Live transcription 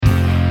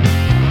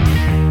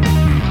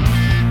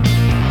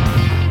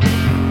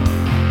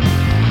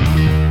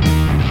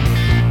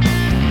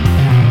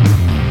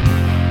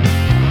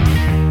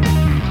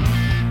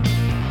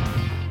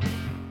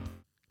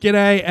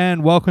G'day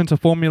and welcome to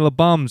Formula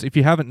Bums. If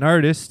you haven't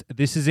noticed,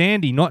 this is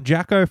Andy, not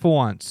Jacko for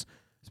once.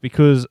 It's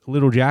because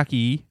little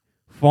Jackie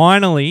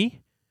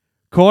finally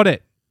caught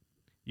it.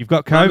 You've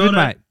got COVID,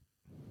 mate.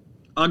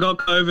 I got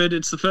COVID.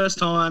 It's the first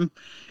time.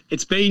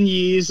 It's been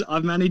years.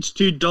 I've managed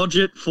to dodge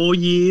it for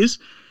years.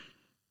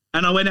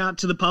 And I went out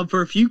to the pub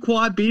for a few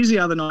quiet beers the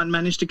other night and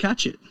managed to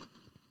catch it.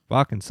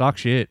 Fucking suck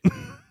shit.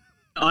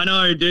 I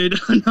know, dude.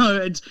 I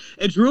know.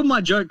 It's ruined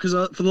my joke because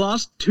for the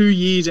last 2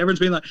 years, everyone's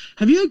been like,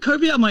 have you had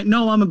COVID? I'm like,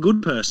 no, I'm a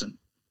good person.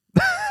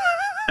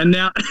 And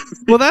now...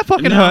 Well, that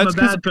fucking hurts.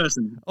 I'm a bad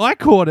person. I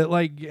caught it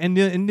and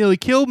nearly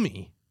killed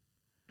me.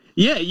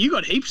 Yeah, you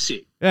got heaps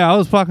sick. Yeah, I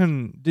was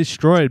fucking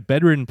destroyed,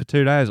 bedridden for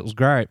 2 days. It was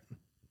great.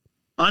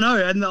 I know,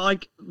 and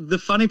the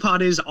funny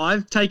part is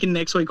I've taken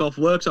next week off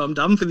work, so I'm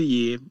done for the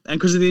year. And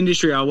because of the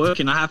industry I work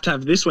in, I have to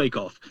have this week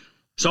off.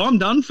 So I'm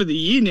done for the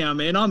year now,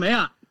 man. I'm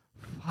out.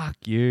 Fuck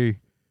you.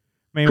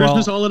 Meanwhile,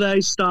 Christmas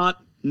holidays start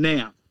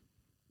now.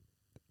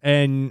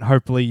 And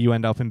hopefully you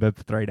end up in bed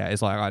for 3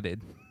 days like I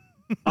did.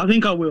 I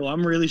think I will.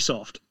 I'm really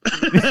soft.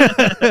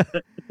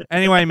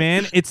 Anyway,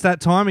 man, it's that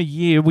time of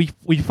year. We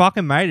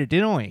fucking made it,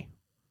 didn't we?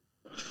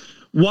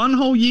 One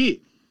whole year.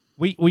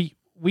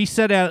 We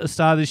set out at the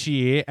start of this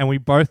year and we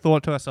both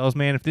thought to ourselves,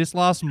 man, if this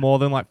lasts more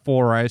than like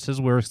 4 races,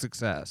 we're a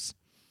success.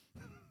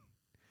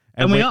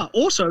 And we are.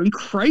 Also, in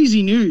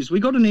crazy news, we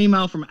got an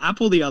email from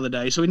Apple the other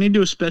day, so we need to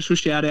do a special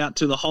shout out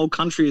to the whole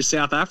country of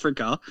South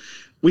Africa.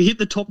 We hit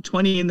the top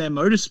 20 in their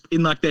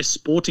their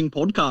sporting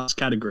podcast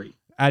category.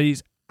 That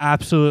is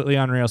absolutely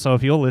unreal. So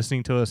if you're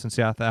listening to us in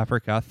South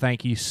Africa,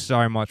 thank you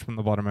so much from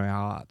the bottom of our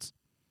hearts.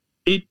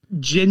 It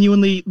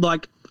genuinely,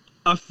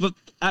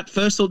 at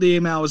first thought the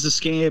email was a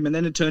scam, and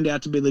then it turned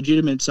out to be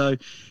legitimate. So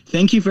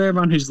thank you for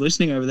everyone who's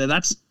listening over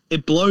there.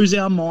 It blows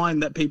our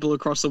mind that people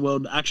across the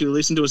world actually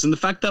listen to us. And the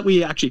fact that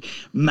we actually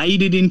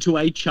made it into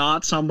a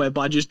chart somewhere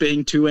by just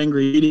being two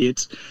angry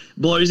idiots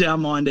blows our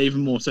mind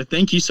even more. So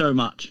thank you so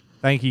much.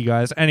 Thank you,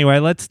 guys. Anyway,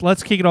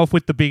 let's kick it off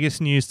with the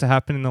biggest news to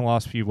happen in the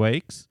last few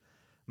weeks.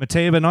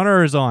 Mattia Binotto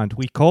resigned.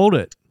 We called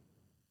it.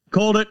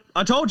 Called it.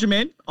 I told you,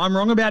 man. I'm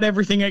wrong about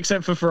everything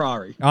except for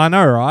Ferrari. I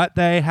know,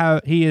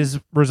 right? He is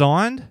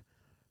resigned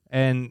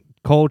and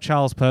called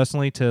Charles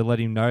personally to let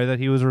him know that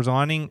he was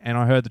resigning, and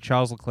I heard the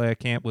Charles Leclerc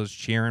camp was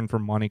cheering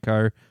from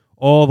Monaco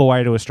all the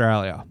way to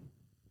Australia.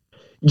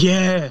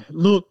 Yeah,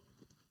 look,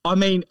 I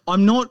mean,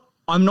 I'm not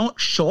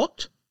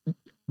shocked,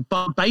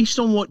 but based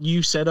on what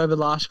you said over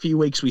the last few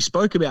weeks, we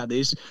spoke about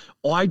this,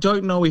 I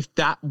don't know if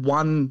that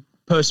one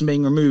person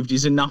being removed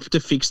is enough to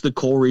fix the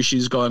core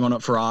issues going on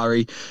at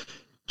Ferrari.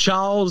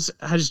 Charles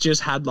has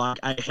just had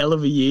a hell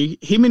of a year.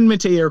 Him and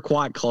Mattia are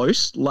quite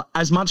close.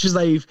 As much as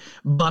they've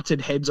butted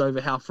heads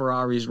over how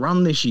Ferrari's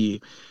run this year,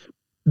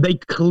 they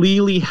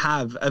clearly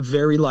have a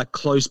very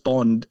close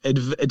bond.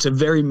 It's a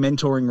very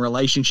mentoring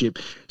relationship.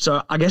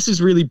 So I guess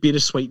it's really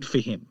bittersweet for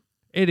him.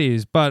 It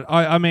is, but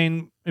I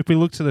mean, if we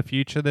look to the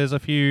future, there's a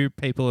few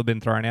people have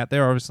been thrown out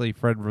there. Obviously,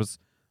 Fred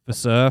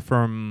Vasseur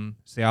from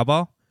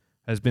Sauber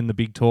has been the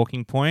big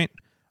talking point.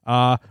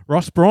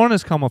 Ross Brawn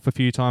has come up a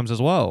few times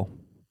as well.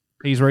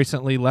 He's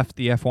recently left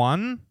the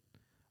F1,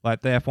 the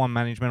F1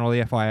 management or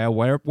the FIA,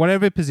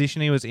 whatever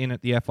position he was in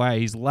at the FIA,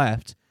 he's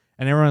left.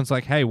 And everyone's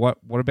like, hey, what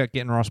about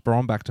getting Ross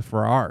Brawn back to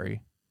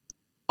Ferrari?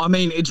 I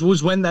mean, it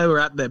was when they were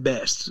at their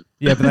best.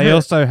 Yeah, but they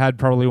also had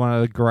probably one of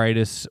the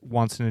greatest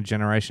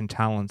once-in-a-generation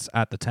talents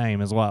at the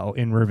team as well,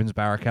 in Rubens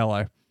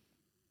Barrichello.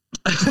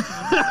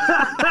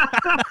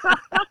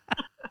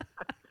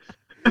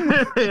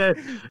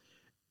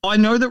 I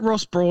know that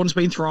Ross Brawn's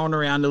been thrown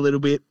around a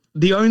little bit.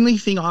 The only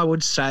thing I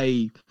would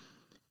say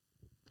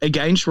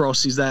against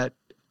Ross is that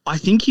I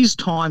think his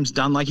time's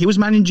done. He was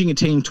managing a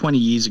team 20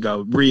 years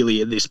ago,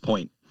 really, at this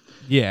point.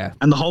 Yeah.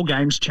 And the whole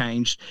game's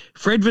changed.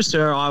 Fred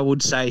Vasseur, I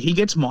would say, he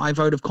gets my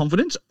vote of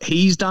confidence.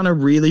 He's done a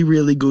really,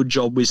 really good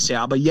job with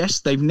Sauber. Yes,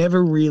 they've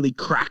never really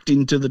cracked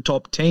into the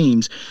top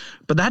teams,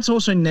 but that's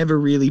also never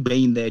really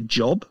been their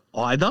job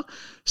either.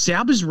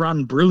 Sauber's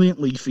run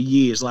brilliantly for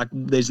years.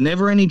 There's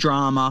never any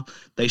drama.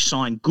 They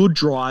sign good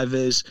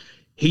drivers.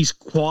 He's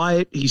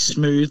quiet. He's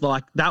smooth.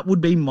 That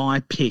would be my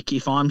pick.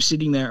 If I'm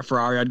sitting there at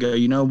Ferrari, I'd go,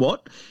 you know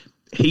what?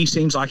 He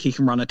seems like he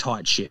can run a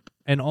tight ship.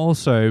 And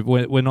also,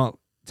 we're not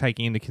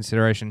taking into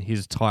consideration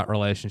his tight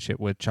relationship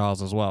with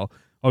Charles as well.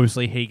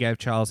 Obviously, he gave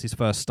Charles his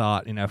first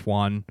start in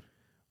F1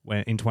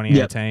 in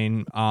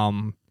 2018.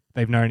 Yep.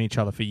 They've known each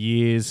other for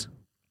years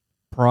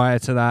prior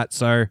to that.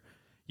 So,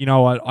 you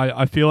know what?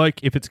 I feel like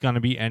if it's going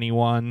to be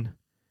anyone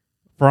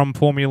from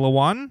Formula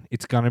One,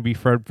 it's going to be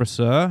Fred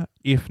Vasseur.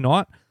 If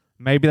not,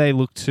 maybe they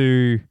look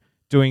to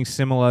doing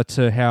similar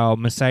to how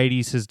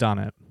Mercedes has done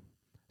it.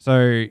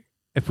 So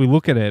if we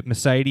look at it,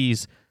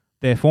 Mercedes,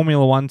 their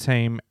Formula One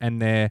team and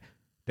their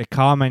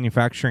car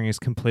manufacturing is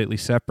completely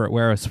separate,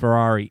 whereas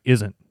Ferrari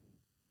isn't.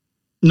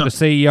 No. The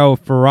CEO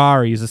of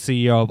Ferrari is the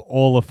CEO of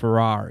all of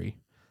Ferrari.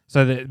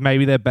 So that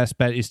maybe their best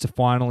bet is to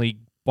finally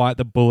bite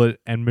the bullet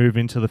and move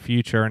into the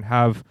future and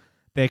have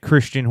their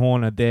Christian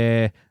Horner,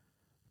 their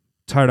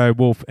Toto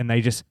Wolff, and they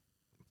just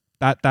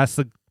that's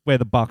where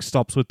the buck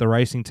stops with the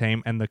racing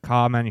team, and the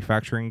car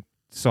manufacturing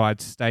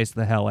side stays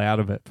the hell out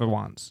of it for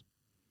once.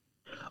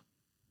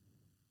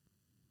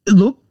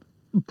 Look,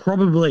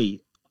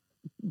 probably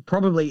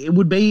it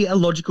would be a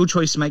logical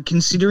choice to make,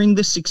 considering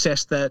the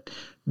success that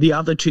the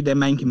other two, their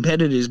main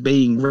competitors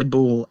being Red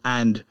Bull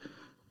and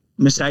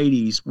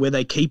Mercedes, where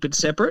they keep it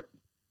separate.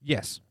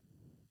 Yes.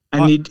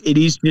 And it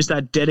is just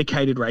that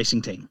dedicated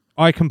racing team.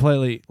 I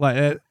completely,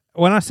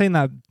 when I seen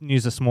that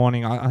news this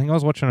morning, I think I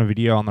was watching a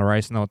video on the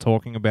race and they were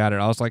talking about it.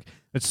 I was like,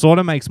 it sort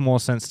of makes more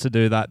sense to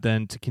do that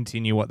than to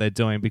continue what they're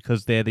doing,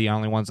 because they're the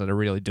only ones that are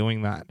really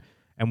doing that.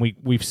 And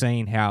we've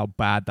seen how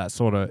bad that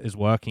sort of is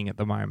working at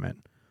the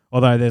moment.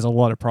 Although there's a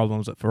lot of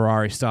problems at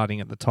Ferrari starting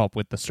at the top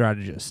with the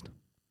strategist.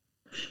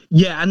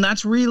 Yeah, and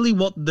that's really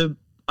what the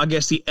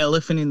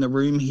elephant in the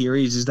room here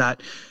is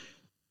that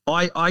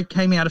I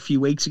came out a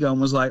few weeks ago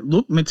and was like,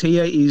 look,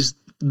 Mattia is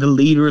the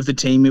leader of the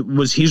team. It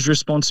was his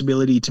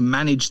responsibility to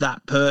manage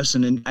that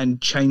person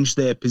and change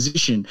their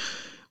position.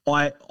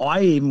 I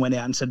even went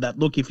out and said that,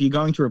 look, if you're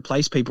going to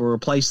replace people,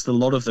 replace the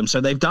lot of them.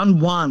 So they've done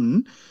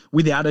one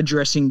without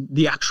addressing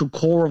the actual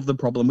core of the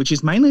problem, which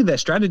is mainly their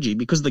strategy,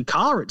 because the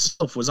car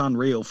itself was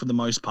unreal for the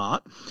most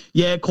part.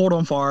 Yeah, it caught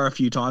on fire a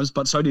few times,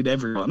 but so did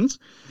everyone's.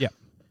 Yeah.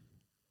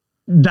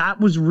 That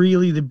was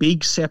really the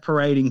big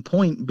separating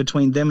point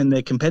between them and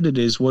their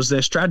competitors, was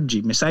their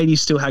strategy.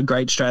 Mercedes still had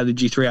great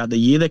strategy throughout the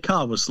year. Their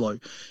car was slow.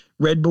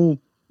 Red Bull,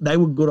 they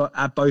were good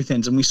at both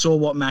ends, and we saw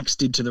what Max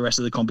did to the rest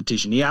of the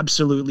competition. He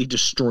absolutely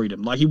destroyed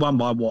him. Like, he won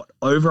by what,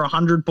 over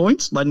 100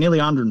 points? Like nearly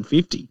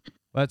 150.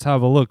 Let's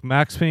have a look.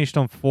 Max finished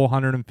on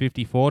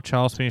 454.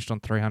 Charles finished on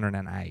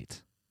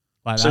 308.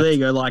 So there you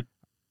go,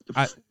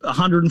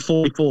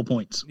 144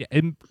 points. Yeah,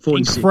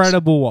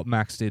 incredible what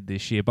Max did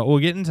this year, but we'll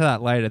get into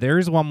that later. There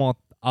is one more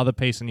other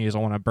piece of news I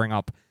want to bring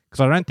up, because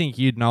I don't think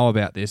you'd know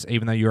about this,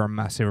 even though you're a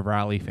massive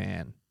rally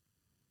fan.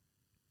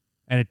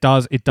 And it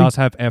does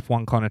have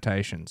F1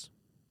 connotations.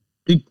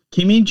 Did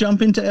Kimi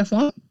jump into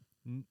F1?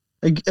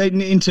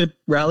 Into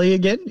rally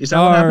again? Is that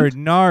what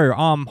happened? No.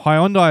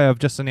 Hyundai have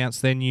just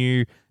announced their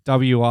new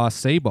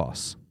WRC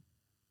boss.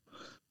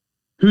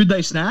 Who'd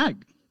they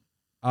snag?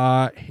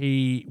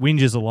 He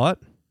whinges a lot.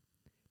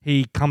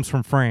 He comes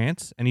from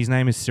France, and his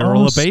name is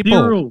Cyril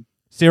Abiteboul.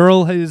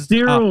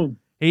 Cyril.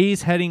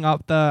 He's heading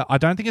up I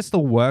don't think it's the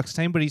works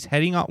team, but he's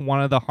heading up one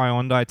of the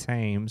Hyundai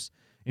teams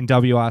in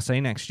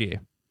WRC next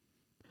year.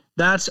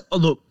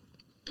 Look,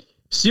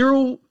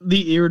 Cyril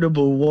the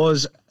Irritable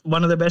was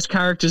one of the best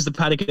characters the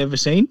paddock had ever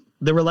seen.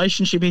 The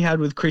relationship he had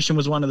with Christian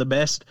was one of the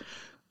best.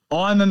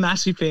 I'm a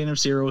massive fan of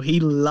Cyril.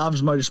 He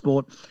loves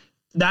motorsport.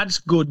 That's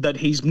good that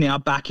he's now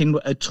back in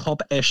a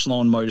top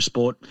echelon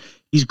motorsport.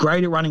 He's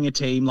great at running a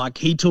team. Like,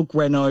 he took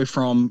Renault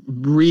from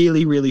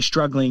really, really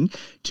struggling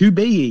to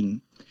being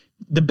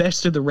the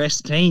best of the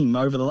rest team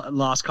over the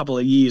last couple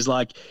of years.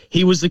 Like,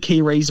 he was the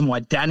key reason why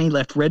Danny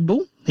left Red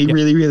Bull. He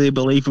really, really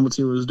believed in what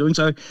Cyril was doing.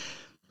 So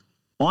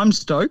I'm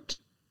stoked.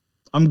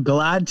 I'm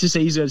glad to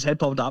see his head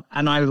popped up,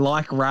 and I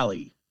like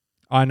rally.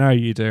 I know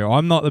you do.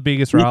 I'm not the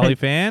biggest rally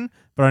fan,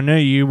 but I knew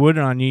you would,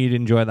 and I knew you'd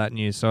enjoy that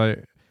news. So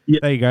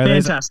there you go.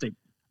 Fantastic.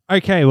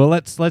 Okay, well,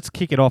 let's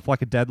kick it off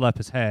like a dead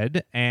leper's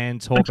head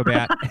and talk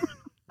about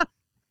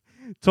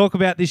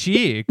this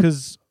year,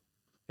 because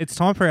it's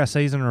time for our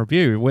season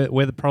review.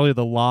 We're probably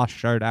the last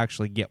show to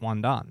actually get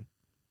one done.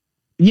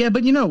 Yeah,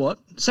 but you know what?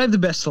 Save the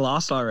best to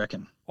last, I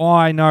reckon. Oh,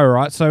 I know,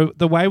 right? So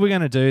the way we're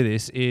going to do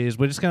this is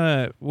we're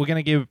going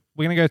to go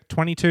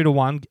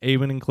 22-1,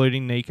 even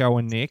including Nico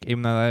and Nick,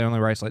 even though they only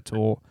race like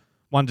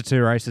 1 to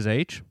 2 races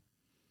each.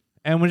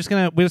 And we're just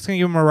gonna give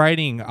them a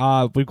rating.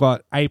 We've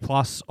got A+,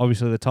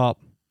 obviously the top.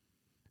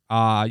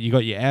 You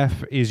got your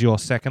F is your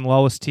second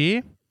lowest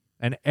tier,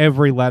 and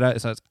every letter,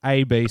 so it's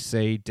A, B,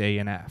 C, D,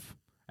 and F,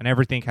 and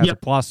everything has a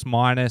plus,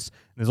 minus.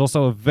 And there's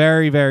also a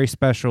very, very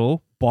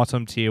special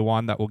bottom tier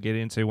one that we'll get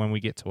into when we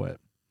get to it.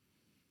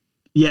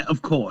 Yeah,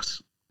 of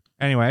course.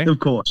 Anyway, of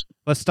course.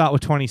 Let's start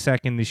with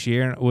 22nd this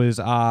year, and it was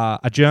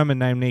a German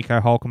named Nico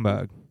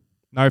Hülkenberg.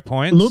 No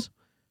points.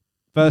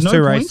 First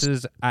two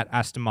races at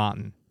Aston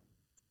Martin.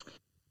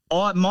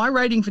 My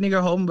rating for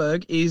Nico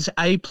Hülkenberg is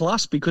A+,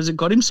 because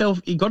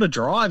he got a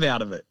drive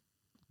out of it.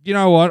 You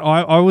know what?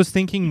 I was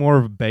thinking more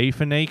of B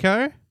for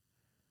Nico.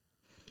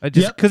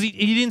 Because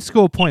he didn't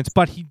score points,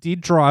 but he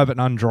did drive an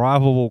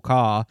undrivable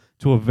car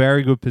to a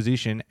very good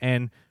position.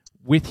 And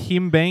with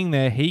him being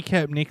there, he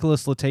kept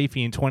Nicholas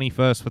Latifi in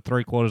 21st for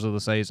 3/4 of the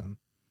season.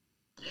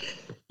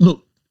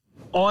 Look,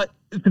 for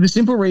the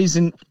simple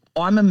reason,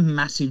 I'm a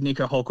massive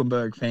Nico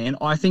Hülkenberg fan.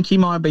 I think he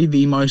might be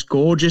the most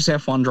gorgeous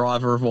F1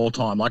 driver of all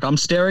time. Like, I'm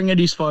staring at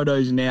his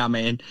photos now,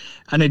 man,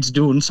 and it's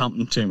doing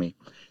something to me.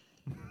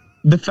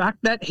 The fact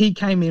that he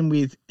came in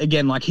with,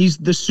 again, like, he's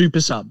the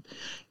super sub.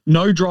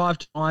 No drive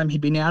time.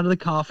 He'd been out of the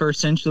car for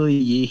essentially a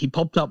year. He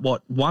popped up,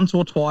 once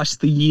or twice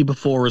the year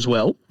before as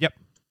well. Yep.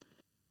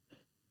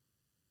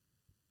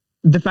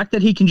 The fact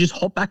that he can just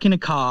hop back in a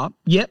car,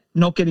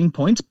 not getting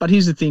points. But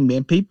here's the thing,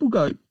 man. People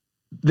go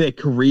their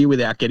career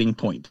without getting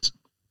points.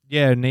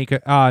 Yeah,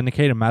 Nikita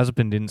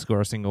Mazepin didn't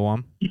score a single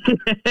one.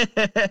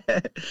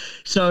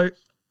 So,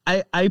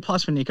 A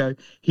plus for Nico.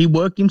 He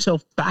worked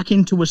himself back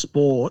into a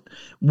sport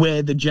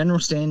where the general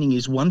standing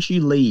is once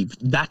you leave,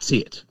 that's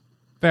it.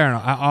 Fair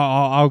enough.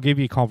 I'll give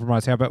you a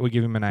compromise. How about we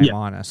give him an A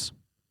minus?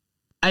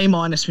 A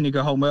minus for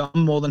Nico Hulkenberg.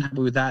 I'm more than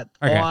happy with that.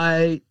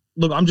 Okay.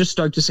 I'm just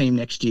stoked to see him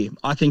next year.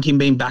 I think him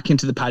being back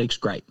into the paddock's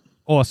great.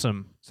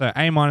 Awesome. So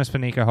A minus for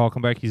Nico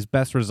Hulkenberg. His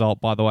best result,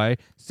 by the way,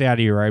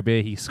 Saudi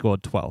Arabia, he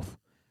scored 12th.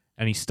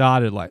 And he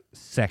started like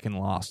second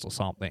last or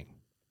something.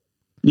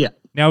 Yeah.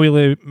 Now we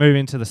move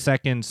into the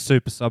second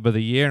super sub of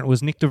the year, and it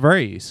was Nick De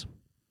Vries.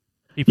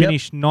 He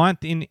finished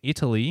 9th in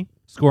Italy,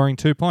 scoring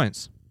 2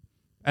 points.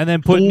 And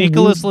then put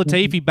Nicholas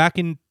Latifi back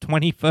in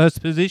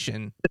 21st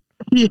position.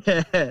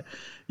 Yeah.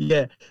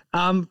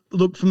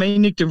 Look, for me,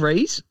 Nick De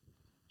Vries,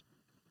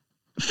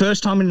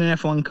 first time in an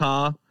F1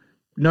 car,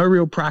 no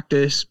real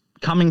practice,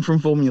 coming from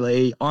Formula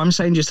E. I'm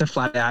saying just a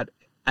flat-out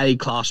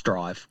A-class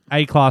drive.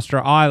 A-class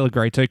drive, I'll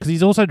agree too, because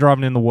he's also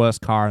driving in the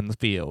worst car in the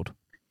field.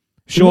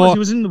 Sure, he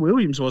was in the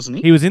Williams, wasn't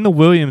he? He was in the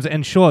Williams,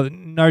 and sure,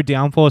 no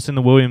downforce in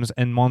the Williams,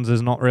 and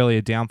Monza's not really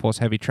a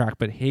downforce-heavy track,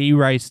 but he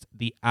raced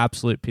the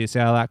absolute piss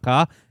out of that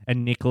car,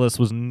 and Nicholas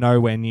was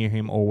nowhere near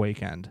him all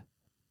weekend.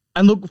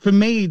 And look, for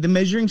me, the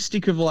measuring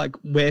stick of like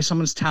where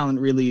someone's talent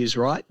really is,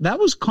 right? That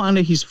was kind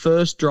of his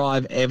first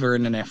drive ever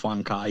in an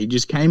F1 car. He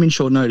just came in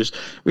short notice.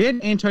 We had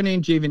Antonio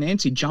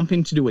Giovinazzi jump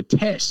in to do a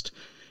test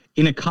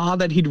in a car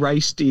that he'd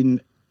raced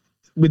in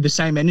with the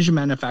same engine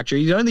manufacturer.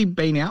 He's only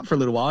been out for a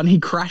little while and he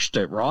crashed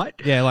it, right?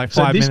 Yeah, like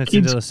 5 minutes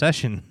into the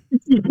session.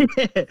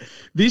 Yeah,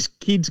 this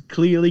kid's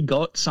clearly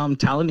got some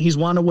talent. He's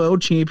won a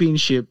world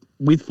championship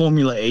with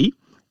Formula E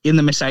in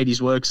the Mercedes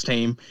Works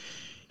team.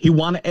 He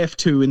won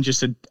F2 in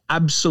just an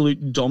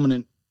absolute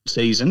dominant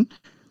season.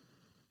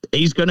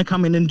 He's going to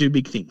come in and do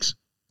big things.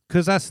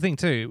 Because that's the thing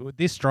too.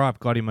 This drive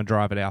got him a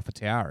drive at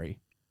AlphaTauri.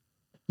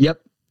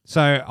 Yep.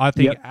 So I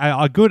think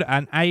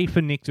an A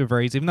for Nick De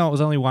Vries. Even though it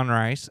was only one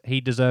race,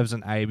 he deserves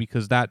an A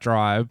because that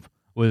drive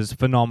was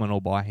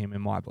phenomenal by him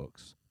in my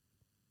books.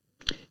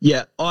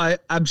 Yeah, I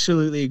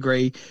absolutely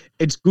agree.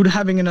 It's good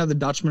having another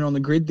Dutchman on the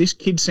grid. This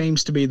kid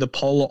seems to be the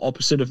polar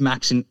opposite of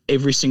Max in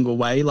every single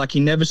way. Like, he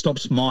never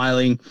stops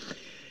smiling.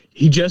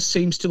 He just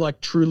seems to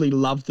like truly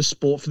love the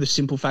sport for the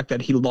simple fact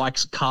that he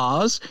likes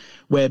cars,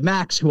 where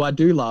Max, who I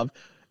do love,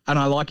 and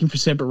I like him for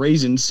separate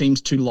reasons,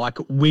 seems to like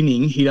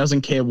winning. He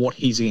doesn't care what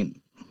he's in.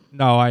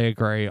 No, I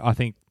agree. I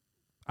think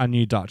a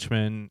new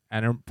Dutchman,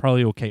 and it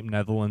probably will keep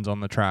Netherlands on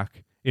the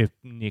track if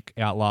Nick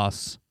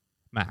outlasts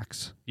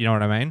Max. You know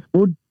what I mean?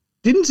 Well,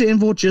 didn't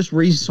Zandvoort just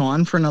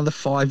re-sign for another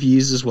 5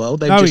 years as well?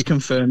 They've just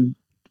confirmed.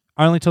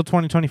 Only till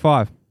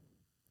 2025.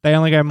 They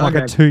only gave him like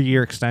a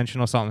 2-year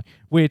extension or something,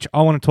 which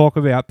I want to talk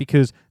about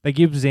because they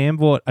give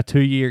Zandvoort a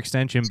 2-year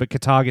extension, but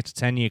Qatar gets a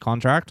 10-year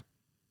contract.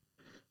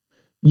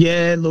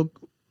 Yeah,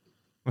 look.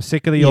 I'm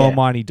sick of the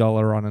almighty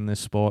dollar on in this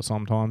sport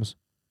sometimes.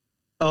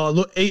 Oh,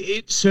 look,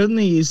 it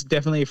certainly is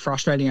definitely a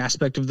frustrating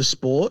aspect of the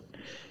sport.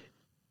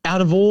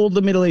 Out of all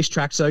the Middle East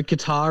tracks, though,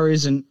 Qatar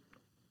isn't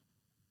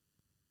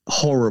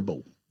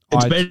horrible.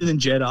 It's better than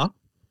Jeddah.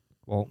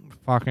 Well,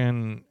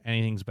 fucking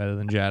anything's better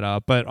than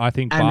Jeddah, but I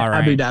think and Bahrain.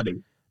 Abu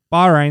Dhabi.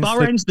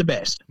 Bahrain's the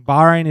best.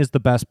 Bahrain is the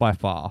best by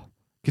far.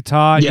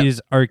 Qatar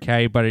is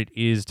okay, but it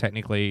is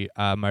technically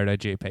a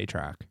MotoGP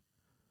track.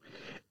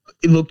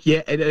 Look,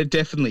 yeah, it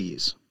definitely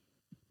is.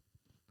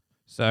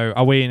 So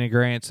are we in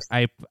agreement?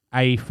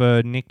 A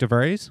for Nick De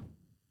Vries?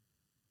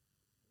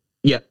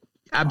 Yeah,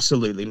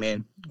 absolutely,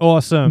 man.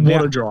 Awesome.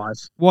 What a drive.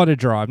 What a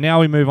drive. Now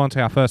we move on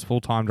to our first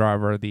full-time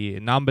driver of the year,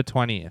 number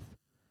 20th.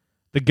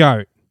 The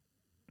GOAT.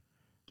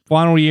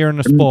 Final year in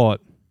the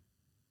sport.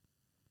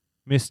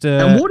 Mr.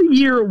 And what a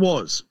year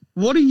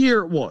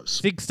it was.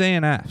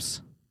 16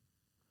 Fs.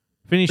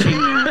 Finishing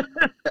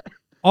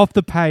off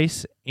the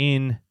pace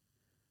in,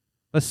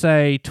 let's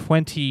say,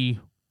 20...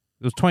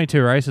 It was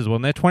 22 races,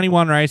 wasn't there?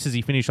 21 races,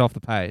 he finished off the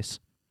pace.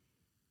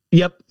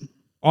 Yep.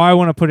 I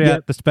want to put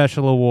out the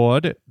special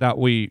award that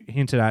we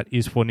hinted at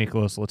is for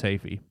Nicholas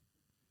Latifi.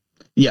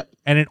 Yep.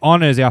 And it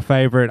honors our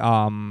favorite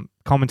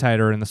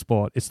commentator in the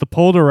sport. It's the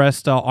Paul di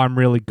Resta I'm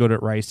really good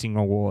at racing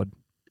award.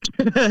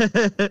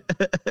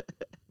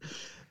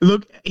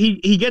 Look,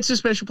 he gets a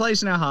special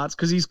place in our hearts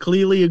because he's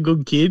clearly a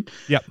good kid.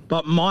 Yep.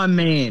 But my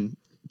man,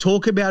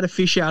 talk about a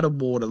fish out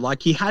of water.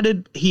 Like he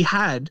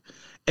had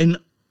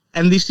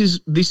and this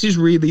is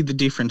really the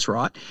difference,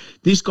 right?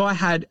 This guy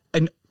had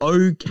an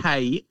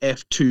okay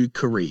F2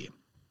 career.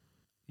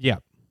 Yeah.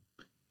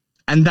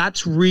 And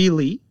that's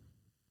really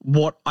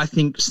what I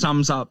think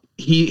sums up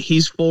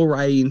his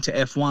foray into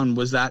F1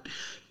 was that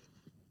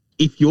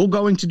if you're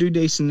going to do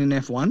decent in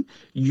F1,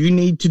 you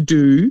need to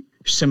do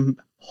some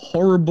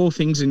horrible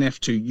things in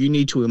F2. You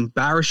need to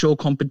embarrass your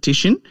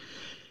competition.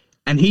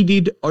 And he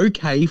did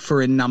okay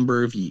for a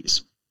number of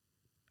years.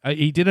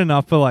 He did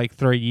enough for like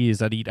 3 years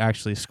that he'd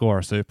actually score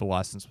a super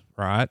license,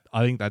 right?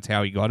 I think that's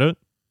how he got it.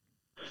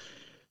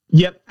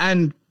 Yep.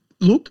 And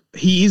look,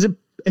 he is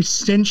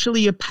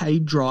essentially a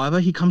paid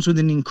driver. He comes with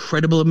an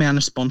incredible amount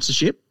of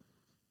sponsorship.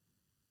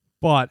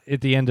 But at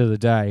the end of the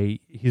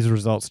day, his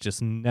results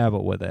just never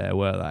were there,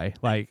 were they?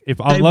 Like, if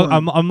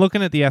I'm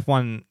looking at the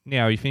F1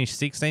 now, he finished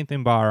 16th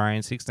in Bahrain,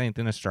 16th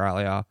in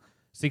Australia,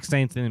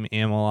 16th in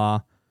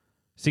Imola,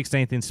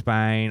 16th in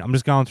Spain. I'm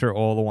just going through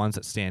all the ones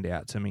that stand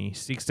out to me.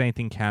 16th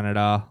in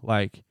Canada,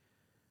 like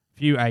a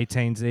few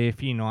 18s there, a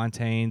few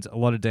 19s, a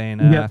lot of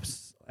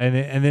DNFs.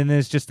 Yep. And then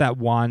there's just that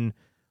one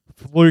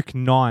fluke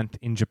 9th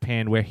in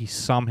Japan where he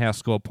somehow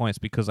scored points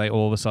because they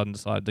all of a sudden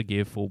decided to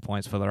give full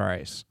points for the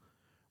race,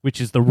 which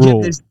is the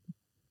rule.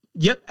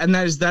 Yep, and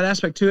there's that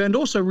aspect too. And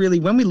also, really,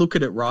 when we look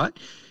at it, right,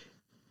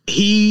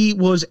 he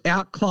was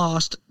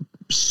outclassed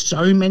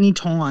so many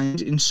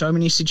times in so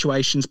many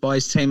situations by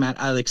his teammate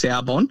Alex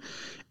Albon.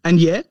 And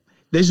yet,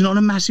 there's not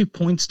a massive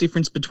points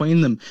difference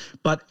between them.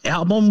 But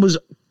Albon was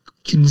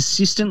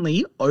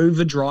consistently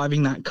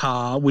overdriving that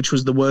car, which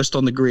was the worst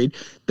on the grid.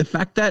 The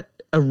fact that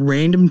a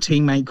random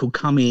teammate could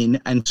come in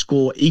and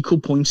score equal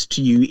points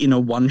to you in a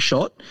one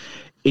shot,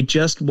 it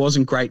just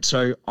wasn't great.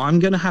 So I'm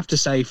going to have to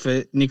say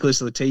for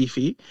Nicholas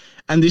Latifi,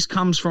 and this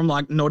comes from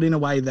like not in a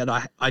way that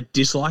I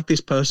dislike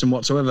this person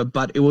whatsoever,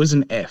 but it was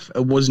an F.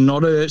 It was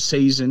not a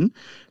season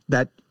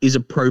that is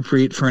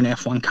appropriate for an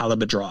F1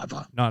 caliber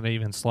driver. Not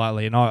even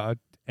slightly. No,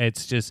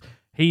 it's just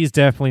he's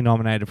definitely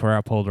nominated for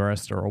our Paul di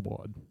Resta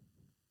award.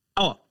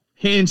 Oh,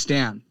 hands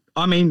down.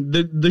 I mean,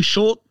 the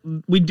short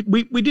we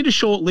did a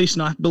short list,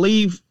 and I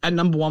believe at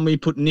number 1 we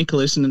put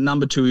Nicholas, and at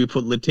number 2 we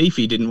put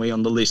Latifi, didn't we,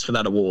 on the list for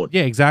that award?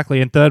 Yeah,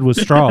 exactly. And third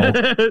was Stroll.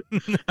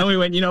 And we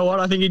went, you know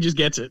what? I think he just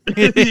gets it.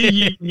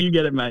 you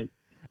get it, mate.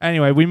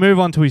 Anyway, we move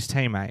on to his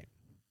teammate.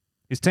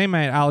 His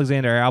teammate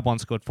Alexander Albon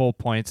scored 4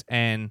 points,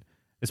 and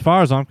as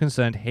far as I'm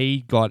concerned,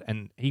 he got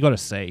a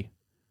C.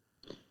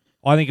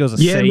 I think it was a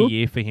C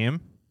year for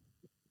him.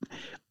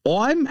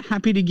 I'm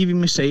happy to give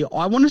him a C.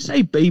 I want to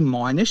say B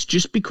minus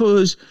just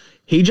because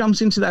he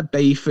jumps into that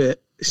B for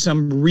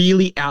some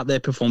really out there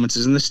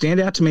performances. And the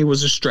standout to me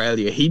was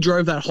Australia. He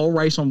drove that whole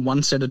race on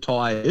one set of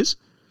tyres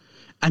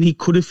and he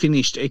could have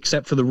finished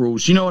except for the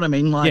rules. You know what I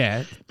mean?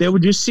 Like, there were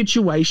just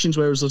situations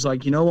where it was just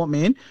like, you know what,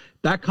 man?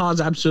 That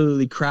car's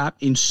absolutely crap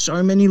in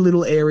so many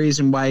little areas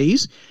and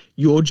ways.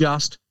 You're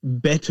just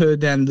better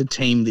than the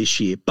team this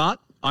year. But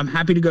I'm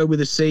happy to go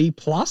with a C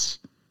plus.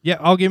 Yeah,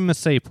 I'll give him a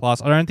C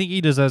plus. I don't think he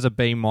deserves a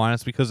B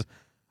minus because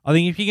I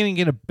think if you're going to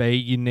get a B,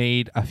 you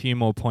need a few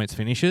more points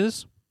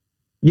finishes.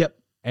 Yep.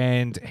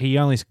 And he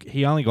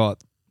only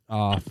got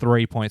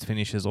 3 points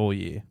finishes all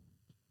year,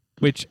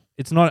 which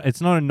it's not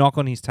a knock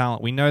on his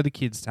talent. We know the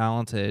kid's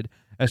talented.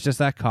 It's just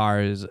that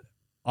car is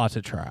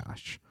utter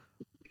trash.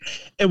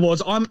 It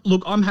was.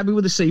 I'm happy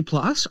with a C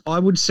plus. I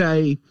would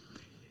say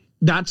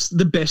that's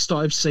the best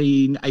I've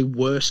seen a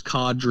worse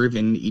car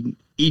driven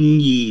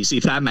in years,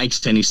 if that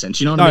makes any sense.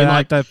 You know what I mean?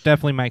 Like, that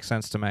definitely makes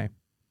sense to me.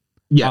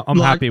 Yeah, I'm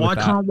happy with that.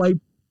 I can't wait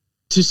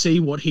to see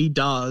what he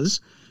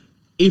does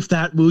if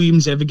that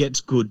Williams ever gets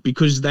good,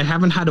 because they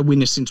haven't had a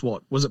winner since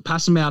what? Was it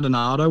Pastor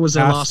Maldonado was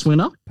their last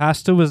winner?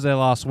 Pastor was their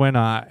last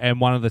winner, and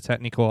one of the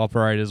technical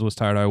operators was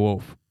Toto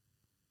Wolff.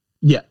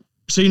 Yeah.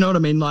 So you know what I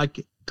mean?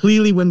 Like,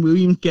 clearly when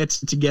Williams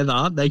gets it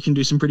together, they can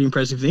do some pretty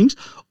impressive things.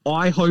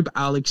 I hope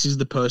Alex is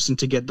the person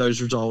to get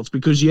those results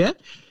because,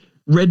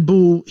 Red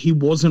Bull, he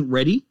wasn't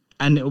ready.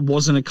 And it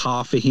wasn't a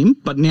car for him,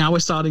 but now we're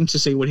starting to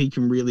see what he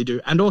can really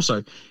do. And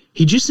also,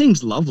 he just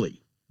seems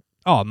lovely.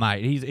 Oh,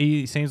 mate,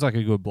 he seems like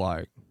a good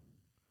bloke.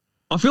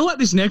 I feel like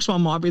this next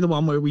one might be the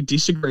one where we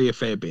disagree a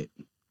fair bit.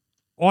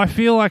 I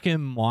feel like it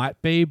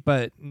might be,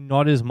 but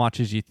not as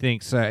much as you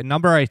think. So,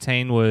 number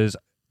 18 was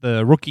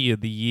the Rookie of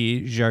the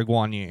Year, Zhou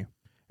Guanyu,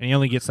 and he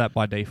only gets that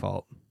by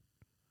default.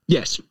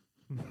 Yes.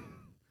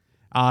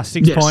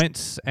 6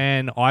 points,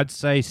 and I'd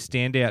say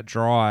standout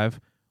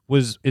drive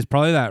is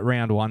probably that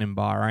round 1 in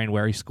Bahrain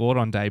where he scored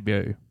on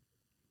debut.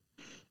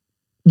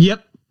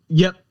 Yep.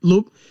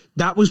 Look,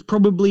 that was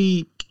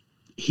probably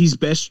his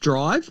best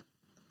drive.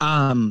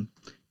 I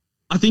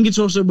think it's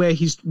also where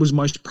he was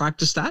most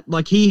practiced at.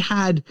 Like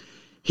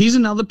he's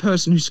another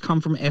person who's come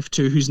from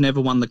F2 who's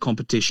never won the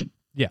competition.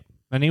 Yeah.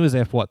 And he was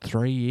there for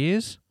 3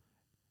 years?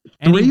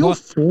 3 or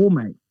 4,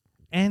 mate.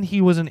 And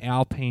he was an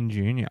Alpine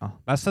junior.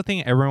 That's the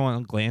thing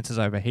everyone glances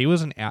over. He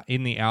was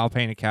in the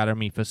Alpine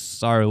Academy for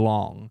so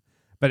long.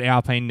 But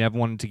Alpine never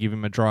wanted to give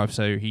him a drive,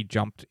 so he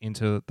jumped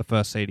into the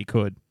first seat he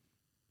could.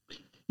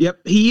 Yep,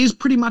 he is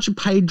pretty much a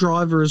paid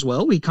driver as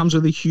well. He comes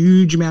with a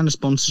huge amount of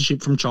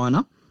sponsorship from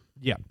China.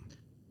 Yep.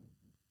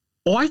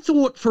 I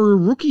thought for a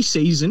rookie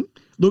season,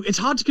 look, it's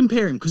hard to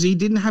compare him because he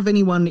didn't have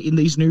anyone in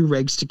these new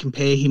regs to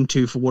compare him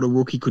to for what a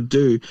rookie could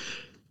do.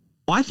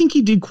 I think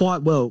he did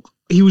quite well.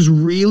 He was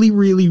really,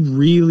 really,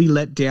 really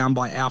let down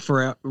by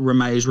Alfa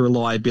Romeo's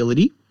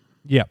reliability.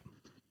 Yep.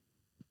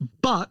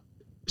 But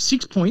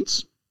 6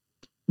 points...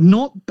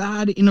 not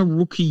bad in a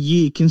rookie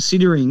year,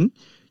 considering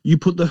you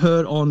put the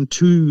hurt on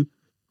 2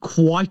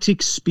 quite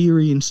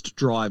experienced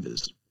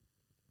drivers.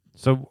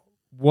 So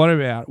what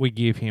about we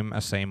give him a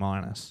C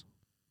minus?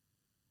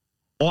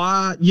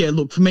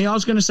 Look, for me, I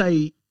was going to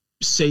say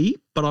C,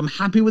 but I'm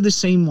happy with a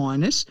C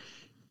minus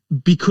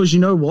because you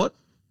know what?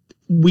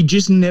 We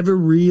just never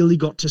really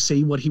got to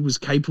see what he was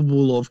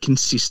capable of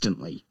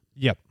consistently.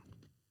 Yep.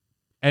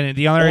 And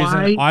the only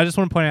reason I just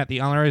want to point out,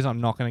 the only reason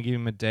I'm not going to give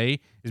him a D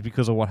is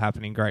because of what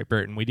happened in Great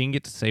Britain. We didn't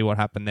get to see what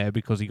happened there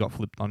because he got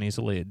flipped on his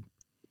lid.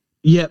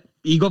 Yep,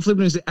 he got flipped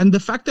on his lid. And the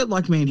fact that,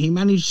 like, man, he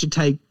managed to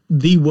take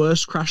the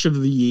worst crash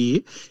of the year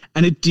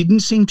and it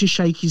didn't seem to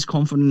shake his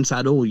confidence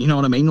at all. You know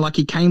what I mean? Like,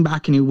 he came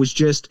back and it was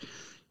just,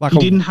 like, he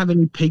didn't have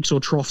any peaks or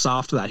troughs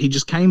after that. He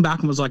just came back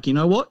and was like, you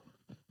know what?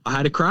 I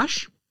had a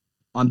crash.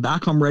 I'm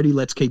back. I'm ready.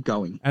 Let's keep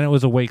going. And it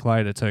was a week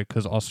later too,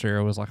 because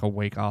Austria was like a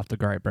week after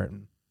Great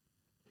Britain.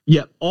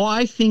 Yeah,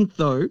 I think,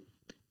 though,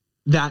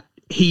 that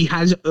he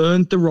has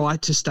earned the right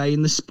to stay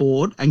in the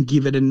sport and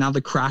give it another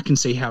crack and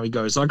see how he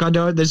goes. Like, I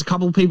know there's a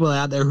couple of people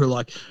out there who are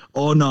like,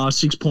 oh, no,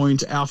 6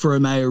 points, Alfa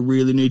Romeo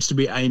really needs to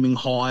be aiming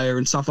higher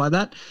and stuff like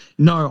that.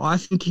 No, I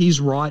think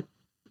he's right.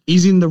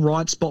 He's in the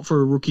right spot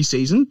for a rookie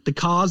season. The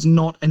car's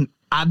not an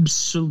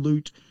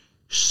absolute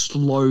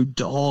slow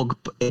dog.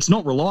 It's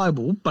not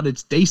reliable, but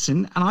it's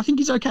decent, and I think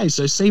he's okay.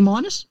 So C-.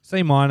 C-,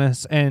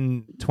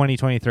 and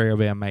 2023 will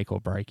be a make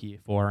or break year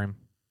for him.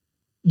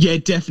 Yeah,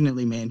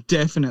 definitely, man.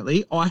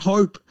 Definitely. I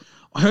hope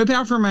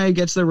Alfa Romeo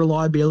gets the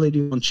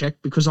reliability on check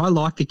because I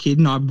like the kid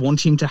and I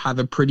want him to have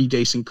a pretty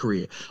decent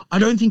career. I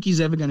don't think he's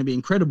ever going to be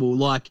incredible.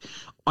 Like,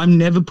 I'm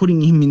never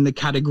putting him in the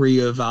category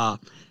of a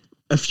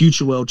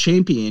future world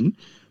champion,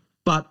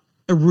 but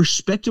a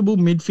respectable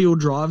midfield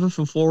driver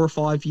for 4 or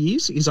 5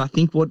 years is, I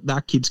think, what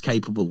that kid's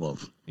capable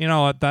of. You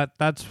know what?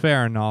 That's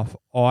fair enough.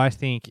 I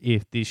think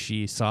if this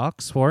year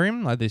sucks for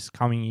him, like this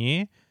coming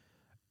year,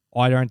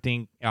 I don't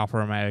think Alfa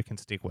Romeo can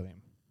stick with him.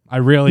 I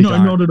really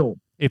don't. No, not at all.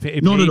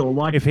 Not at all.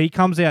 Like, if he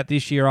comes out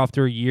this year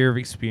after a year of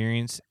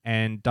experience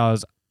and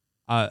does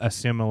a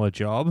similar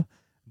job,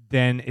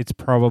 then it's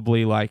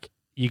probably like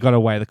you got to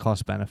weigh the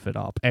cost benefit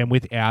up. And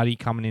with Audi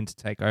coming in to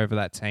take over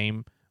that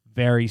team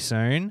very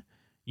soon,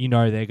 you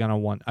know they're going to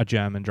want a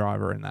German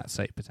driver in that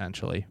seat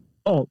potentially.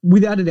 Oh,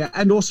 without a doubt.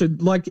 And also,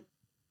 like,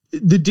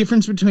 the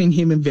difference between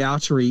him and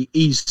Valtteri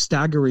is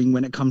staggering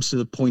when it comes to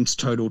the points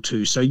total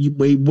too. So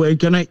we're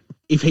going to,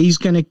 if he's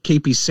going to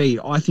keep his seat,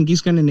 I think he's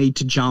going to need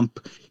to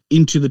jump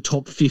into the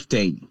top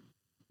 15.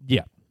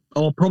 Yeah.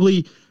 Or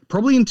probably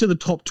into the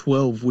top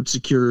 12 would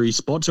secure his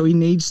spot. So he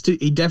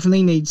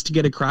definitely needs to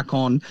get a crack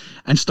on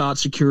and start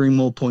securing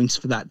more points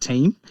for that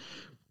team.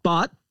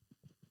 But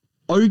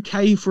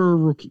okay for a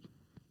rookie.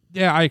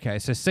 Yeah, okay.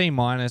 So C-,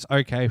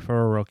 okay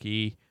for a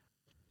rookie.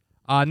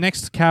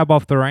 Next cab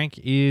off the rank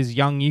is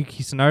young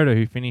Yuki Tsunoda,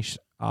 who finished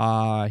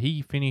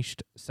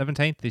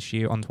 17th this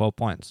year on 12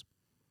 points.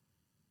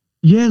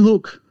 Yeah,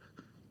 look,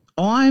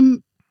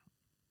 I'm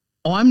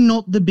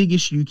not the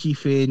biggest Yuki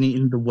fan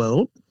in the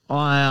world.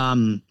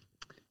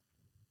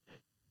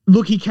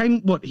 Look,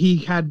 he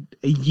had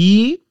a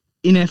year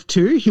in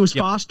F2. He was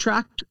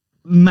fast-tracked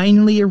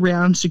mainly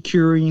around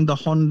securing the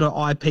Honda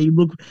IP.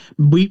 Look,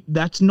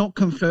 that's not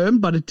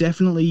confirmed, but it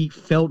definitely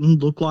felt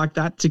and looked like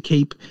that to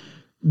keep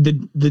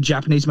the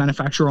Japanese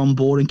manufacturer on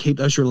board and keep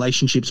those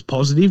relationships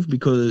positive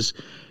because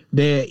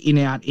they're in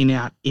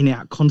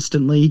out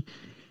constantly.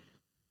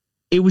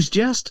 It was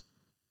just,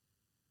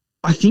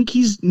 I think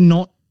he's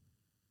not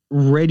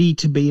ready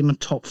to be in a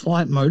top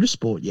flight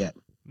motorsport yet.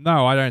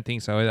 No, I don't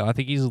think so either. I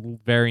think he's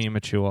very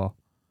immature.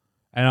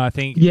 And I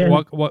think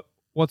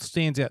what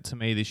stands out to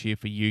me this year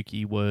for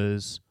Yuki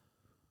was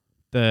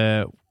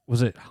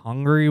was it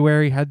Hungary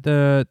where he had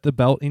the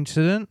belt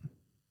incident?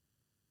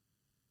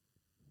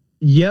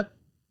 Yep.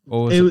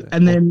 Or was it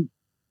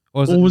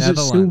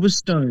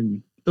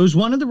Silverstone? It was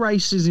one of the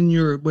races in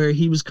Europe where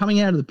he was coming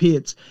out of the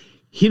pits,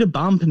 hit a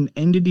bump and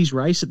ended his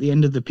race at the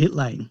end of the pit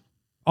lane.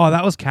 Oh,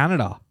 that was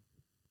Canada.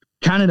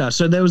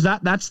 So there was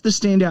that. That's the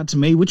standout to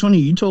me. Which one are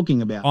you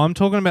talking about? I'm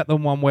talking about the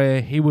one where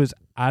he was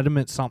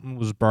adamant something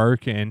was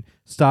broken,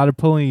 started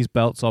pulling his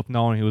belts off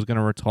knowing he was going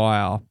to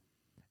retire.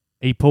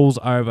 He pulls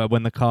over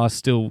when the car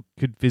still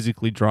could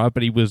physically drive,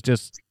 but he was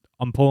just,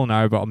 I'm pulling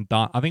over, I'm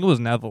done. I think it was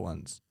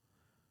Netherlands.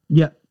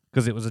 Yeah.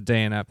 Because it was a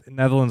DNF.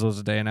 Netherlands was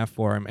a DNF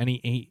for him. And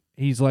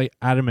he's like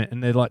adamant.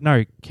 And they're like,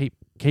 no, keep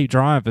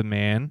driving,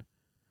 man.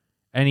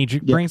 And he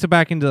brings it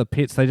back into the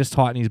pits. They just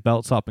tighten his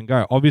belts up and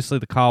go. Obviously,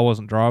 the car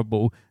wasn't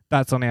drivable.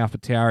 That's on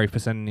AlphaTauri for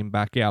sending him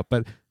back out.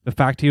 But the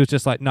fact he was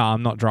just like, no,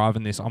 I'm not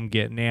driving this. I'm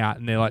getting out.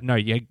 And they're like, no,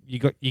 you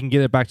can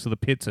get it back to the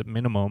pits at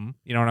minimum.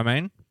 You know what I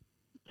mean?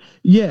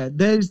 Yeah,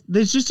 there's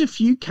just a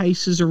few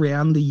cases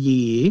around the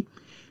year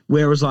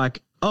where it was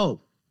like, oh,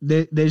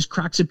 there's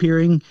cracks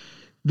appearing.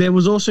 There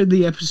was also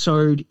the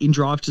episode in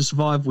Drive to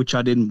Survive, which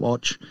I didn't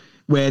watch,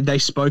 where they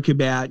spoke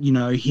about,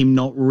 him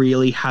not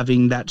really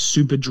having that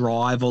super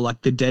drive or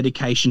like the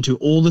dedication to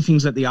all the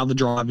things that the other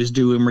drivers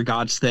do in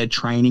regards to their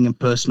training and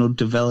personal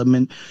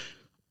development.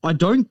 I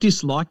don't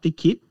dislike the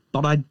kid,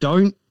 but I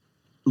don't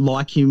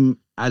like him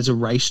as a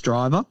race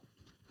driver.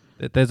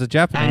 There's a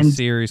Japanese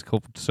series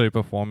called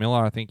Super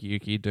Formula. I think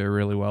Yuki do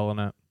really well in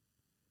it.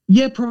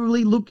 Yeah,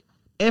 probably. Look,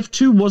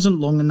 F2 wasn't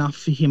long enough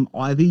for him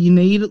either. You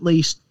need at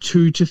least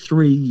 2 to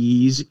 3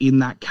 years in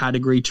that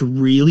category to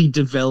really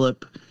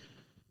develop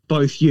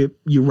both your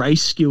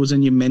race skills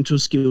and your mental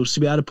skills to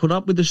be able to put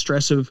up with the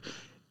stress of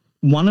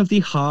one of the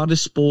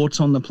hardest sports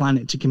on the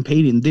planet to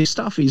compete in. This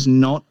stuff is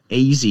not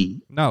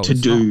easy to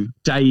do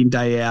day in,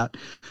 day out.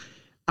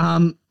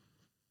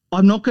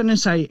 I'm not going to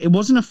say it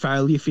wasn't a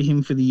failure for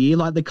him for the year.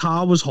 Like, the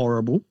car was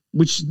horrible,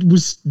 which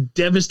was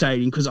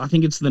devastating because I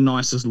think it's the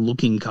nicest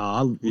looking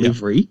car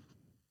livery.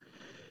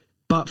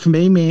 But for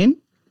me, man,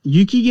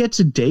 Yuki gets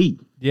a D.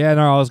 Yeah,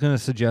 no, I was going to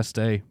suggest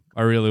D.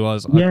 I really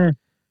was. Yeah.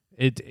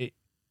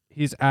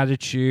 His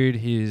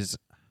attitude, the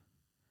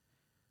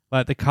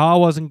car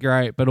wasn't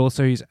great, but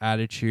also his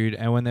attitude.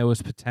 And when there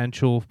was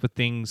potential for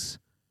things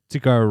to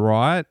go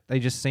right, they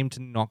just seemed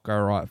to not go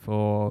right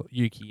for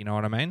Yuki. You know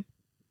what I mean?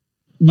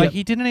 Like,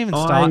 he didn't even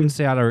start in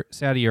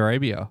Saudi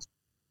Arabia.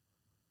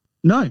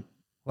 No.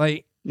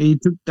 Like, he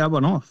took that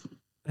one off.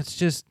 It's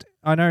just,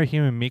 I know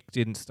him and Mick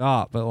didn't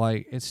start, but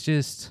like, it's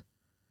just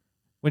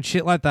when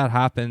shit like that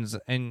happens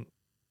and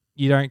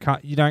you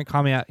don't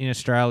come out in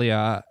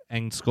Australia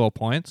and score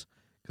points,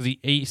 because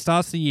he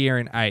starts the year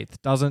in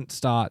 8th, doesn't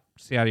start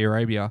Saudi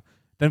Arabia,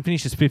 then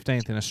finishes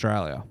 15th in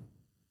Australia.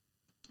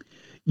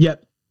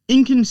 Yep.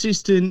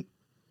 Inconsistent,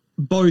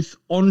 both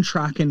on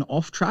track and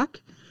off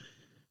track.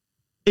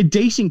 A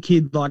decent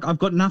kid. Like, I've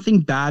got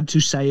nothing bad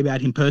to say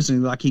about him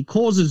personally. Like, he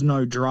causes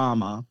no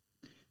drama.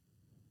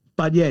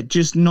 But yeah,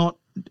 just not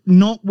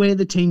where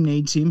the team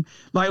needs him.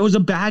 Like, it was a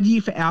bad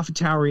year for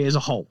AlphaTauri as a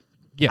whole.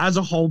 Yeah. As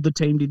a whole, the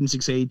team didn't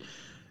succeed.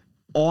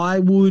 I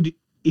would,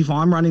 if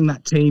I'm running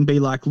that team, be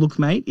like, look,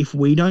 mate, if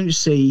we don't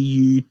see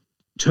you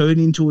turn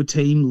into a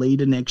team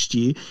leader next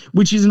year,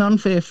 which is an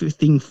unfair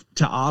thing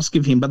to ask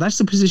of him, but that's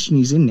the position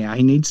he's in now.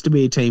 He needs to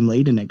be a team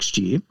leader next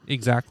year.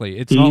 Exactly.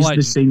 He's not like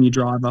the senior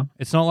driver.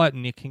 It's not like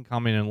Nick can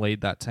come in and lead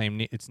that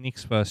team. It's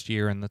Nick's first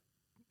year in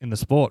the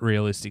sport,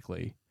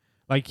 realistically.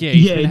 Like,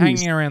 he's been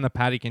hanging around the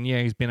paddock, and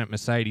he's been at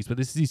Mercedes, but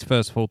this is his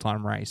first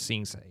full-time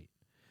racing seat.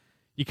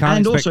 You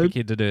can't expect the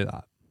kid to do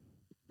that.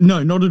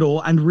 No, not at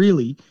all. And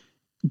really,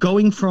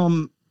 going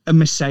from a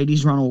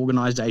Mercedes-run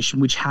organization,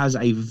 which has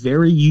a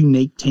very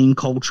unique team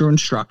culture and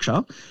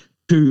structure,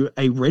 to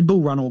a Red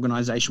Bull-run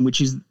organization,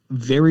 which is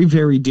very,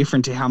 very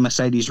different to how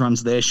Mercedes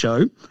runs their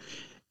show,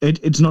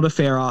 it's not a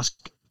fair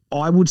ask.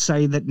 I would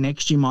say that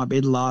next year might be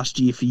the last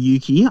year for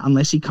Yuki,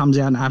 unless he comes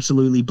out and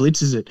absolutely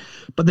blitzes it.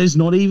 But there's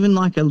not even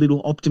like a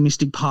little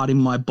optimistic part in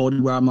my body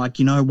where I'm like,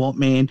 you know what,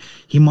 man,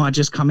 he might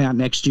just come out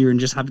next year and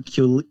just have a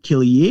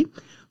killer year.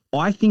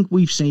 I think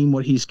we've seen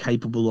what he's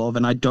capable of,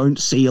 and I don't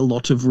see a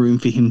lot of room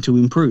for him to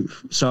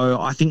improve.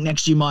 So I think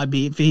next year might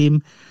be it for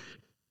him.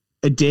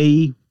 A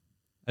D.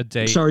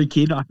 Sorry,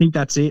 kid. I think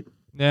that's it.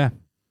 Yeah.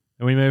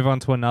 And we move on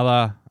to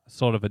another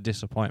sort of a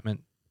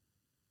disappointment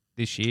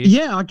this year.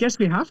 Yeah, I guess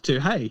we have to.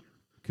 Hey.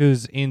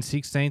 Because in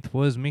 16th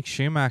was Mick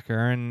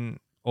Schumacher, and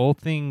all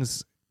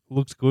things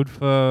looked good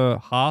for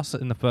Haas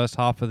in the first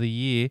half of the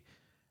year,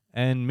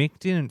 and Mick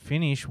didn't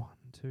finish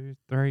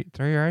 3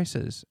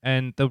 races,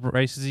 and the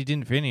races he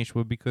didn't finish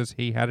were because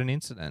he had an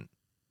incident.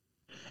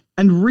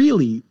 And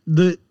really,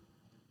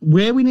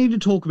 where we need to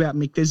talk about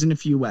Mick, there's in a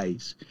few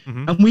ways.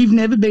 Mm-hmm. And we've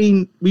never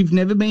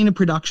been a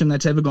production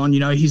that's ever gone,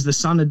 he's the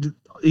son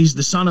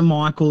of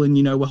Michael,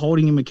 and we're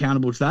holding him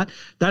accountable to that.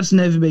 That's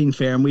never been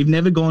fair, and we've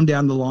never gone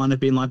down the line of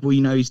being like, well,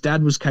 his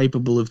dad was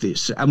capable of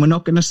this, and we're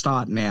not going to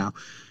start now.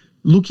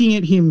 Looking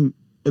at him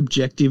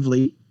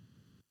objectively,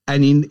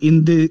 and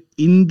in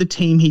the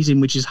team he's in,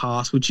 which is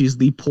Haas, which is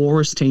the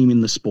poorest team in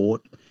the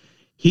sport,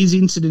 his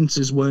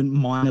incidences weren't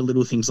minor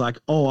little things like,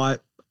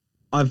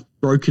 I've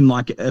broken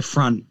like a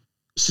front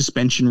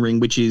suspension ring,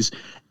 which is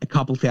a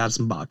couple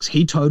 $1,000.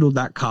 He totaled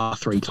that car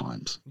 3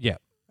 times. Yeah,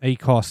 he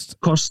cost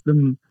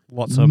them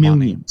lots of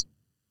millions.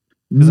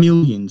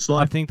 Millions.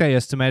 I think they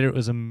estimated it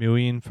was $1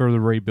 million for the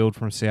rebuild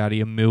from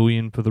Saudi, $1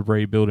 million for the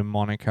rebuild in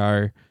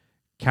Monaco.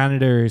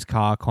 Canada, his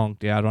car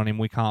conked out on him.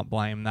 We can't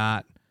blame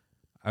that.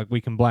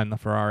 We can blame the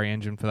Ferrari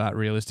engine for that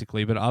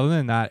realistically, but other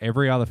than that,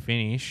 every other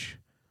finish,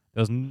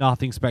 there was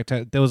nothing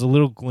spectacular. There was a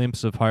little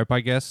glimpse of hope, I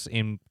guess,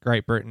 in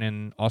Great Britain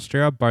and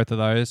Austria. Both of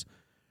those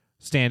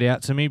stand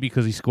out to me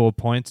because he scored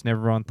points and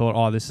everyone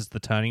thought, this is the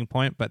turning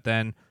point. But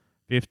then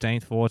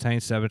 15th,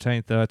 14th,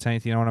 17th,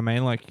 13th, you know what I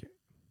mean? Like,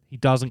 he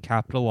doesn't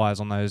capitalize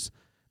on those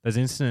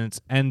incidents.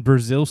 And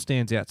Brazil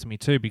stands out to me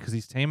too because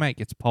his teammate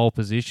gets pole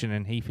position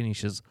and he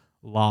finishes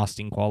last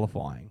in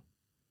qualifying.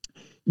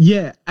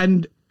 Yeah,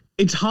 and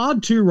it's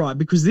hard too, right?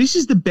 Because this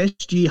is the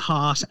best year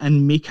Haas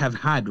and Mick have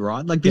had,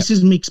 right? Like, this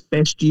is Mick's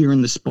best year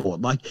in the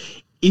sport. Like,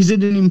 is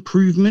it an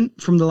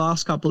improvement from the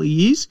last couple of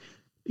years?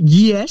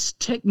 Yes,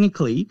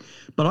 technically,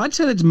 but I'd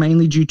say that's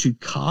mainly due to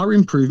car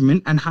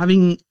improvement and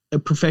having a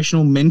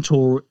professional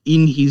mentor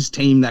in his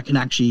team that can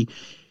actually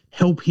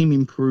help him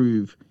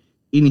improve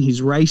in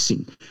his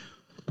racing.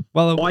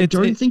 Well, I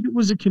don't think it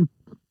was a...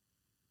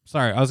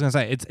 Sorry, I was going to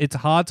say, it's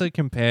hard to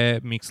compare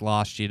Mick's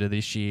last year to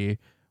this year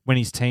when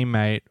his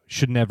teammate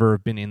should never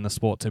have been in the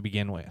sport to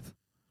begin with.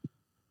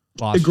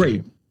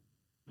 Agreed.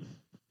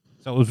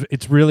 So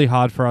it's really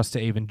hard for us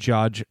to even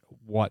judge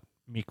what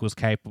Mick was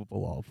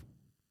capable of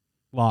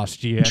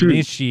last year. True. And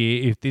this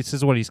year, if this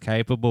is what he's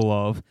capable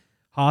of,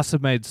 Haas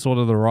have made sort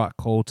of the right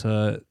call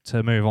to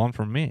move on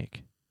from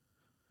Mick.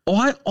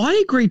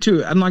 I agree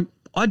too. And like,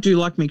 I do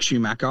like Mick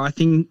Schumacher. I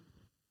think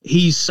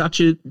he's such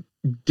a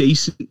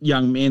decent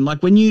young man.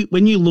 Like when you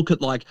look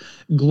at like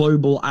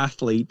global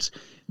athletes,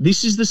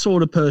 this is the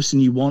sort of person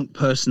you want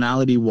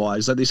personality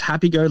wise, like this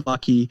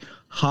happy-go-lucky,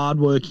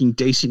 hardworking,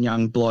 decent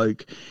young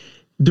bloke.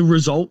 The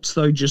results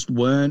though just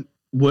weren't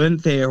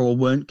there or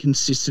weren't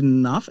consistent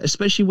enough,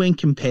 especially when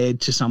compared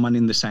to someone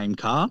in the same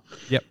car.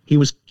 Yep. He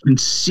was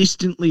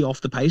consistently off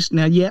the pace.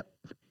 Now,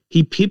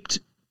 he pipped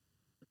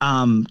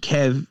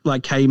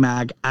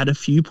K-Mag at a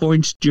few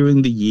points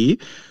during the year,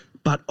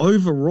 but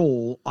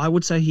overall, I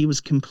would say he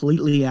was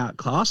completely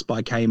outclassed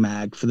by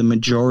K-Mag for the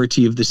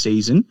majority of the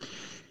season.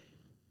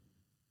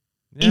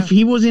 Yeah. If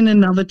he was in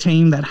another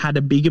team that had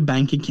a bigger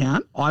bank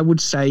account, I would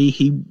say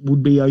he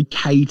would be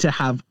okay to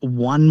have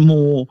one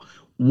more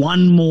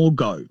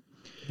go.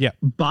 Yeah.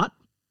 But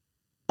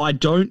I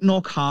don't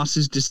knock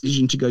Haas's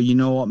decision to go, you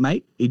know what,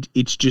 mate?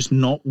 It's just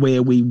not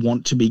where we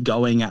want to be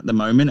going at the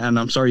moment, and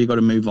I'm sorry you got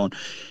to move on.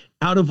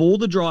 Out of all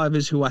the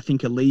drivers who I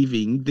think are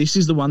leaving, this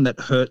is the one that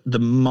hurt the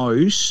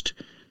most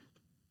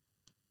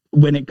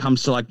when it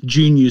comes to like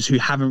juniors who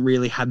haven't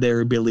really had their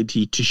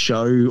ability to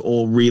show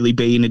or really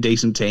be in a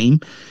decent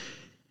team.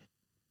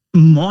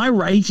 My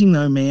rating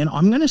though, man,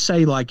 I'm going to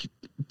say like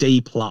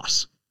D+.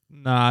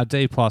 Nah,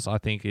 D+ I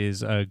think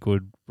is a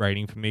good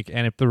rating for Mick.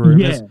 And if the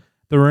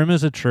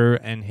rumors are true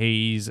and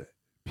he's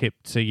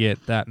pipped to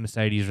get that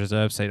Mercedes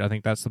reserve seat, I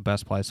think that's the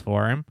best place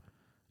for him.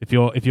 If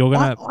you're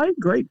gonna, I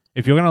agree.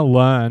 If you're gonna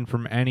learn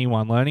from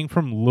anyone, learning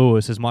from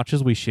Lewis, as much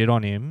as we shit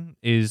on him,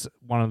 is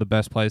one of the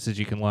best places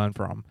you can learn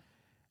from.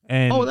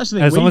 And that's the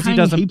thing. As long as he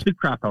doesn't heaps of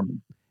crap on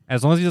him.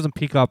 As long as he doesn't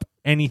pick up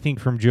anything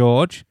from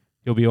George,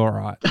 he'll be all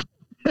right.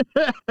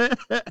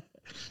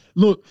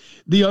 Look,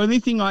 the only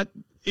thing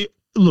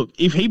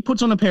if he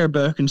puts on a pair of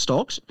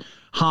Birkenstocks,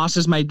 Haas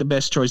has made the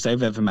best choice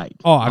they've ever made.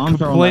 Oh, I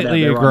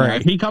completely agree.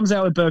 Right, if he comes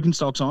out with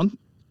Birkenstocks on,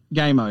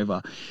 game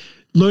over.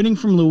 Learning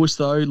from Lewis,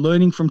 though,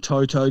 learning from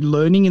Toto,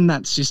 learning in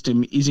that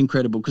system is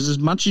incredible because as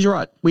much as you're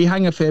right, we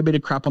hang a fair bit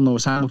of crap on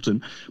Lewis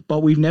Hamilton,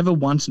 but we've never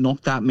once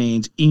knocked that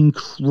man's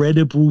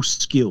incredible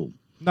skill.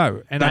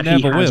 No, and I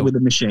never will. With the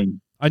machine.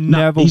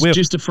 He's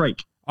just a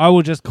freak. I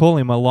will just call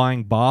him a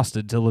lying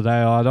bastard till the day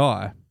I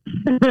die.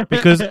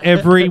 Because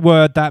every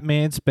word that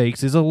man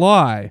speaks is a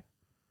lie.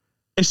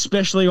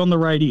 Especially on the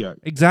radio.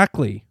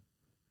 Exactly.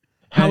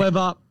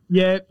 However,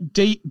 D+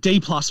 for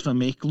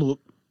Mick.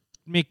 Look,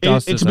 Mick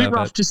does it's a bit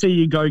rough to see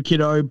you go,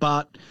 kiddo,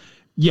 but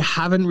you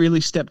haven't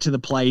really stepped to the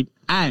plate.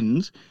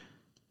 And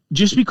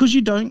just because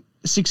you don't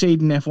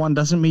succeed in F1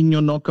 doesn't mean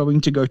you're not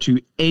going to go to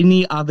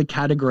any other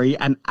category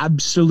and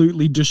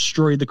absolutely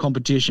destroy the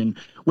competition.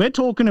 We're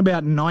talking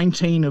about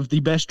 19 of the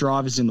best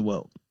drivers in the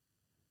world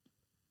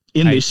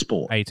in this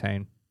sport.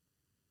 18.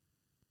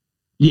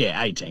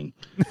 Yeah, 18.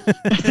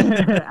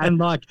 And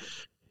like,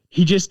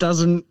 he just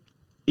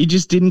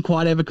didn't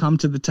quite ever come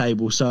to the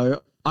table.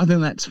 So I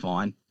think that's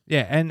fine.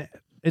 Yeah, and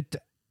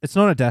it's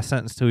not a death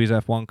sentence to his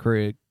F1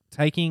 career.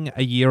 Taking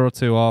a year or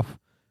two off,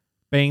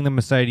 being the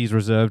Mercedes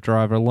reserve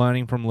driver,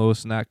 learning from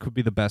Lewis, and that could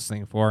be the best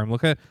thing for him.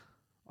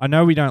 I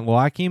know we don't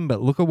like him,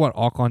 but look at what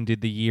Ocon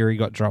did the year he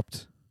got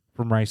dropped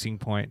from Racing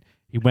Point.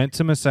 He went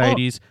to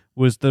Mercedes,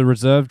 was the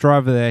reserve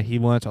driver there. He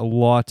learnt a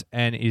lot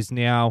and is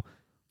now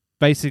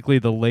basically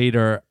the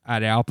leader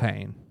at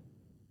Alpine.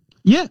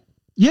 Yeah,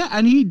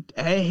 and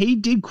he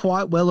did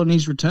quite well on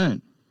his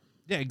return.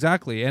 Yeah,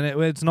 exactly. And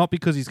it's not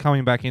because he's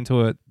coming back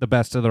into the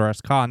best of the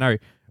rest car. No,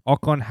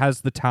 Ocon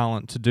has the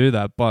talent to do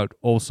that, but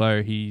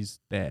also he's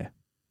there.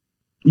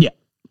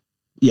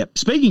 Yeah.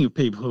 Speaking of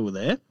people who were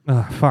there.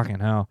 Oh,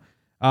 fucking hell.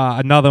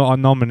 Another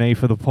nominee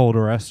for the Paul di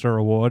Resta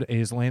Award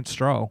is Lance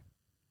Stroll.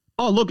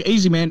 Oh, look,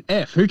 easy, man.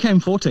 F. Who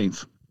came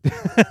 14th?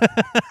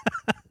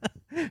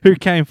 Who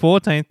came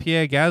 14th?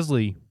 Pierre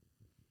Gasly.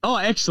 Oh,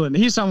 excellent.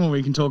 Here's someone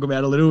we can talk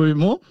about a little bit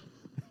more.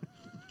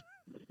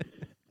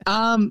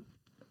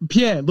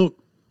 Pierre, look,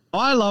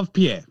 I love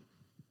Pierre.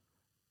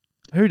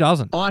 Who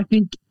doesn't? I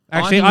think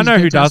I know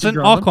who doesn't.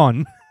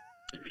 Ocon.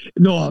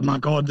 Oh my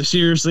God!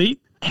 Seriously,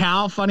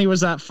 how funny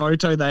was that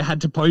photo they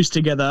had to post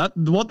together?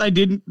 What they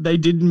didn't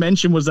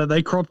mention was that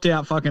they cropped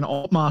out fucking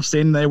Otmar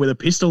standing there with a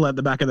pistol at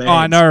the back of their heads.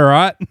 I know,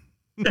 right?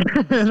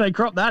 They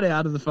cropped that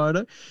out of the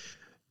photo.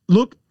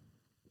 Look,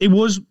 it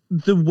was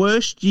the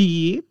worst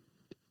year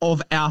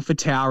of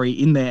AlphaTauri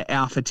in their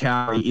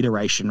AlphaTauri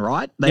iteration,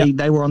 right?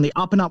 They were on the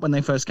up and up when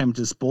they first came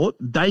to the sport.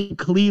 They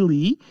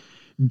clearly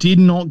did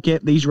not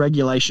get these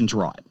regulations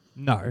right.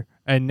 No.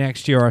 And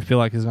next year I feel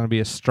like is going to be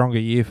a stronger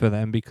year for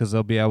them because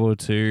they'll be able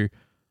to,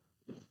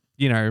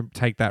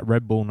 take that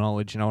Red Bull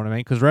knowledge, you know what I mean?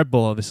 Because Red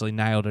Bull obviously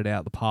nailed it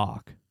out the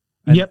park.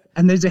 Yep.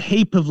 And there's a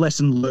heap of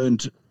lessons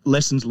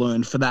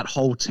learned for that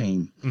whole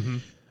team.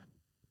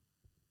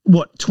 Mm-hmm.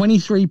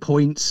 23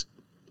 points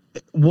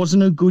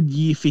wasn't a good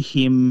year for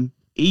him.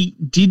 He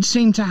did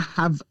seem to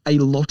have a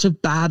lot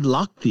of bad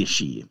luck this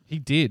year. He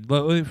did.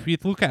 Well, if you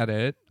look at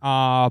it,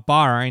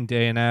 Bahrain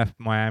DNF,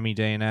 Miami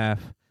DNF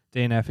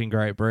in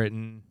Great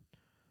Britain.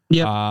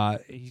 Yeah.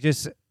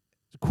 His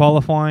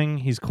qualifying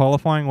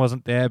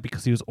wasn't there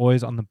because he was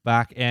always on the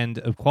back end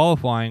of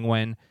qualifying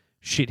when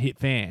shit hit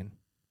fan.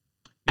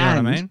 You know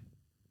And what I mean?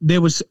 there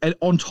was,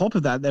 on top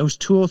of that, there was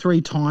 2 or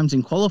 3 times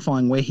in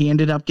qualifying where he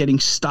ended up getting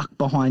stuck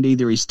behind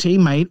either his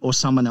teammate or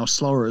someone else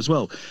slower as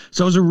well.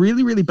 So it was a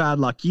really, really bad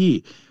luck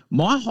year.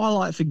 My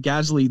highlight for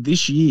Gasly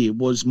this year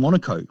was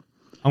Monaco.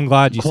 I'm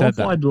glad you said that.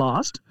 Qualified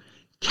last,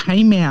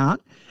 came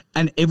out,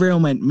 and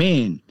everyone went,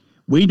 man,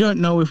 we don't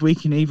know if we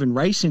can even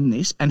race in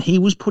this. And he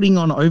was putting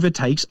on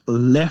overtakes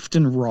left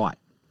and right.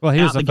 Well,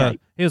 he was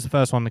the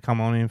first one to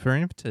come on in for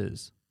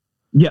impetus.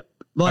 Yep.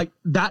 Like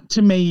that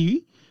to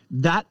me,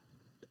 that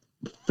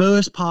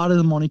first part of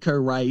the Monaco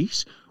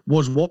race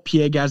was what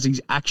Pierre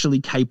Gasly's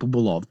actually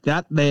capable of.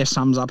 That there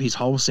sums up his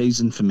whole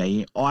season for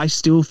me. I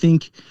still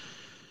think,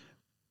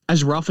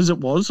 as rough as it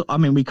was, I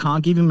mean, we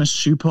can't give him a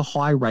super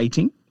high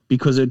rating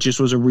because it just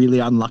was a really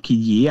unlucky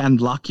year, and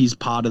luck is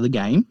part of the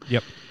game.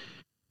 Yep.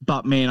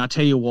 But man, I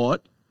tell you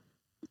what,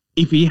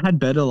 if he had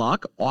better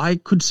luck, I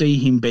could see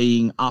him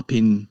being up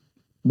in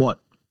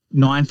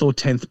 9th or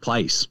 10th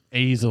place.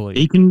 Easily.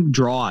 He can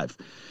drive.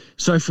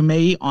 So for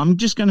me, I'm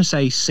just going to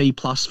say C+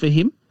 for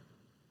him.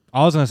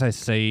 I was going to say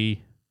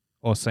C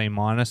or C-,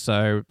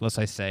 so let's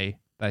say C.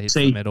 That hits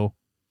C. the middle.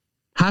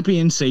 Happy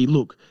in C.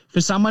 Look,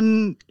 for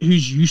someone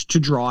who's used to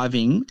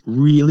driving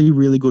really,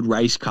 really good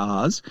race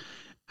cars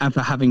and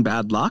for having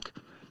bad luck,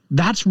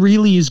 that's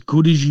really as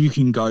good as you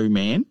can go,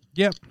 man.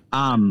 Yep.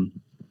 I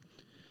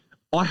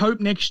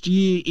hope next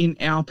year in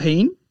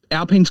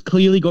Alpine's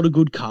clearly got a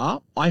good car.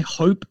 I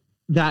hope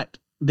that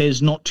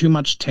there's not too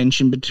much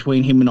tension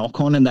between him and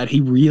Ocon, and that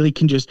he really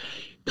can just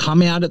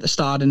come out at the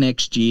start of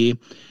next year,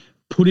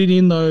 put it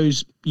in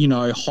those,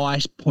 high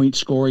point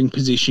scoring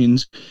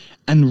positions,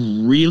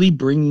 and really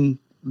bring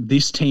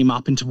this team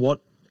up into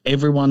what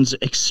everyone's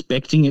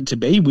expecting it to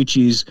be, which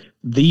is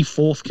the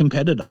 4th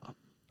competitor.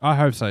 I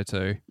hope so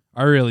too.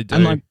 I really do.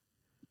 And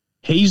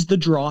he's the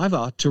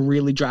driver to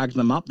really drag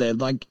them up there.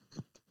 Like,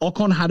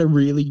 Ocon had a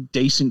really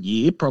decent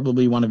year,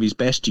 probably one of his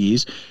best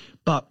years,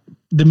 but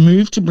the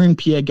move to bring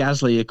Pierre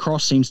Gasly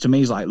across seems to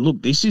me is like,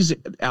 look, this is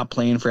our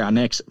plan for our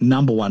next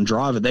number 1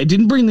 driver. They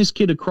didn't bring this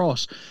kid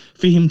across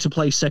for him to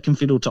play second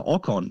fiddle to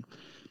Ocon.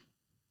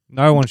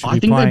 No one should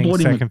be playing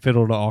second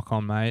fiddle to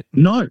Ocon, mate.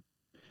 No,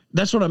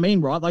 that's what I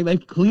mean, right? Like,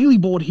 they've clearly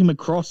brought him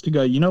across to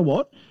go, you know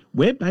what?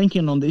 We're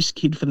banking on this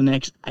kid for the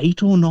next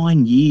 8 or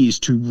 9 years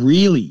to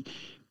really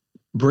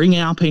bring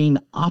Alpine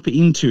up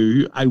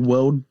into a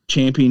world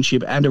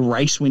championship and a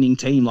race-winning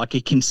team, like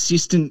a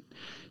consistent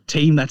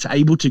team that's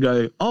able to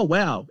go, oh,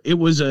 wow, it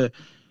was a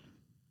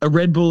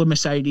Red Bull, a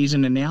Mercedes,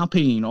 and an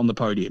Alpine on the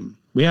podium.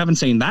 We haven't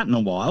seen that in a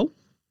while.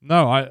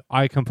 No,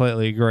 I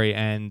completely agree,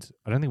 and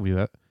I don't think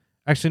we've...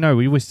 Actually, no,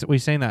 we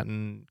seen that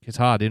in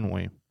Qatar, didn't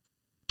we?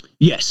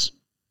 Yes.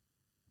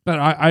 But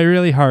I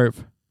really hope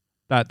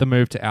that the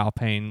move to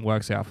Alpine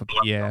works out for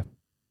Pierre.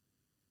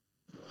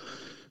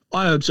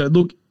 I hope so.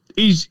 Look,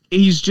 he's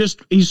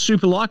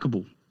super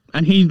likable,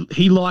 and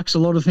he likes a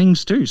lot of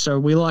things too, so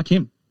we like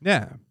him.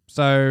 Yeah.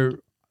 So,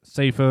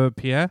 C for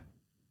Pierre?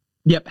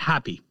 Yep,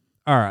 happy.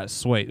 All right,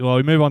 sweet. Well,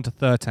 we move on to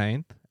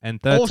 13th.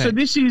 And 13th... Also,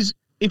 this is,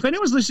 if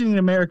anyone's listening in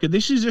America,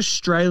 this is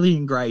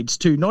Australian grades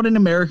too, not in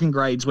American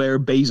grades where a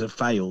B's a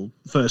fail,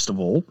 first of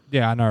all.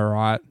 Yeah, I know,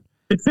 right?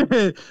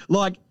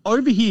 Like,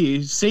 over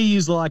here, C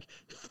is like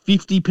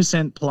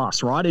 50%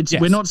 plus, right? It's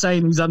Yes. We're not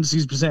saying he's under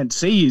 6%.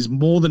 C is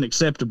more than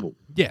acceptable.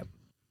 Yeah.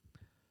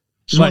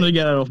 Just wanted to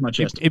get that off my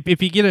chest.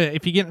 If you get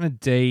a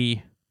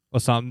D or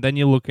something, then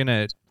you're looking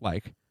at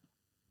like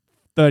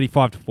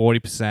 35 to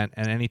 40%,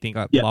 and anything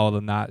lower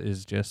than that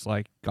is just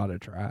like gutter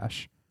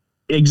trash.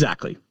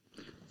 Exactly.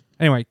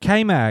 Anyway,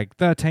 K-Mag,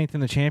 13th in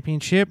the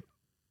championship.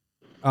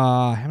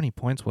 How many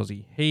points was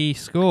he? He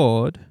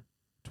scored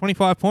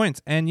 25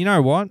 points. And you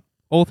know what?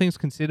 All things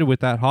considered with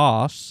that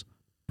Haas,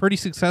 pretty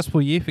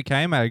successful year for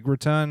K-Mag.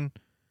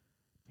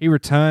 He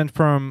returned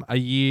from a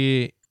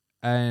year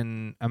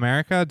in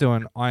America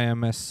doing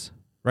IMS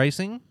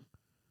racing.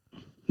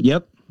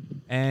 Yep.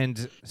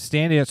 And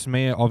standing out to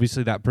me,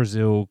 obviously, that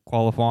Brazil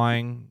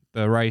qualifying,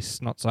 the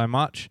race, not so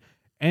much.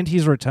 And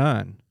his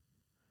return.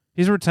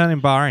 His return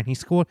in Bahrain,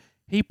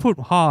 he put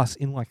Haas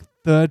in like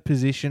 3rd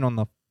position on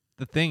the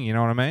thing, you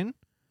know what I mean?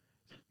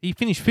 He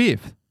finished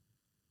 5th.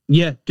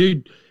 Yeah,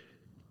 dude.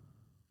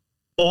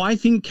 I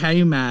think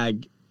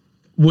K-Mag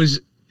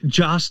was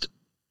just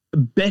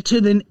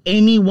better than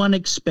anyone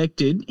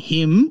expected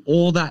him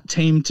or that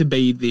team to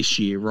be this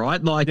year,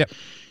 right? Like, yep.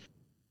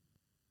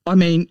 I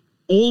mean,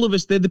 all of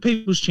us, they're the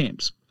people's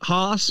champs.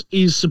 Haas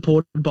is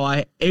supported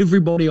by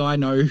everybody I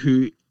know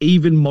who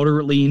even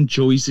moderately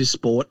enjoys this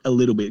sport a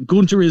little bit.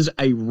 Gunter is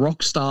a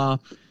rock star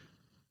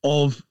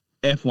of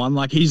F1.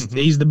 Like, he's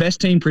the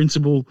best team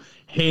principal,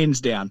 hands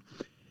down.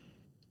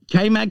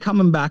 K-Mag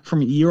coming back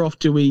from a year off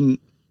doing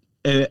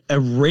a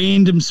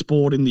random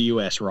sport in the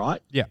US,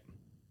 right? Yeah.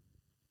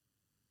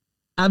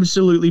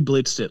 Absolutely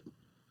blitzed it.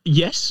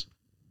 Yes,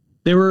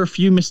 there were a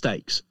few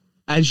mistakes,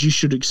 as you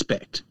should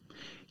expect.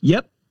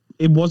 Yep,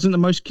 it wasn't the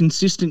most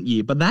consistent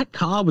year, but that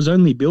car was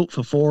only built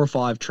for 4 or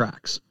 5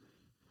 tracks.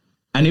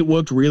 And it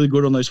worked really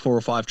good on those 4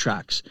 or 5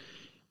 tracks.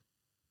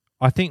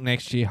 I think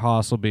next year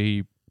Haas will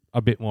be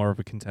a bit more of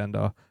a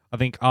contender. I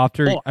think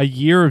after a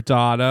year of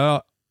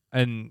data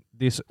and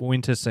this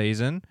winter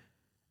season,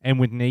 and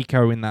with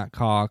Nico in that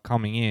car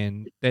coming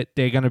in, that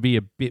they're going to be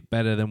a bit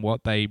better than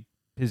what they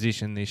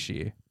positioned this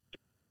year.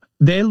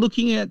 They're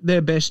looking at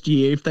their best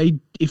year. If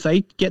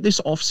they get this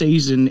off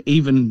season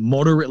even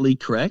moderately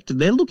correct,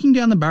 they're looking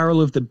down the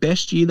barrel of the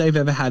best year they've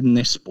ever had in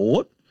their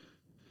sport.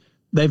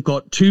 They've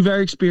got two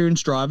very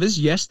experienced drivers.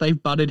 Yes,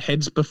 they've butted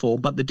heads before,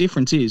 but the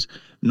difference is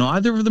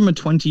neither of them are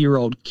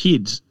 20-year-old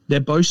kids. They're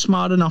both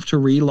smart enough to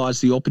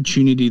realize the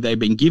opportunity they've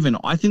been given.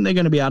 I think they're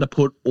going to be able to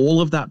put all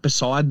of that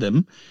beside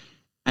them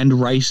and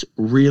race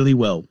really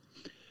well.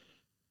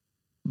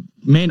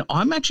 Man,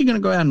 I'm actually going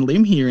to go out on a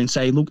limb here and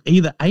say, look,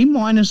 either A-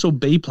 or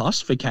B+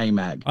 for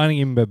K-Mag. I think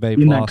give him a B+.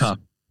 In that car.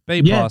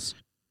 B+. Yeah.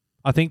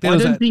 I think there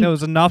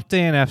was enough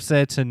DNFs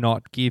there to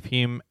not give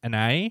him an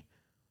A,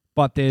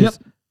 but there's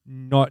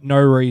no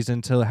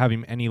reason to have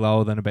him any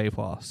lower than a B+.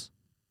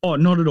 Oh,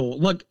 not at all.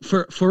 Like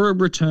for a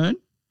return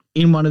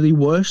in one of the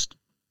worst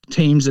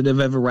teams that have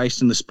ever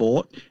raced in the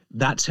sport,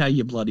 that's how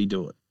you bloody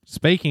do it.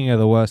 Speaking of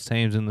the worst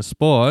teams in the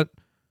sport,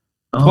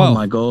 12th, oh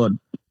my God.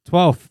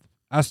 12th,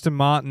 Aston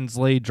Martin's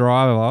lead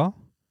driver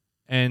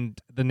and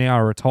the now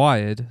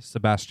retired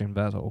Sebastian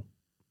Vettel.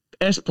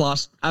 S+,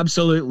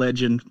 absolute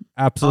legend.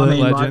 Absolute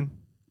legend.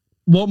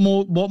 Like,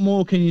 what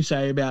more can you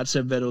say about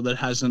Seb Vettel that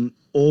hasn't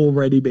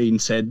already been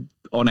said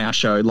on our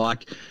show?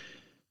 Like,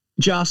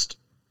 just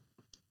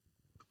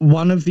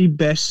one of the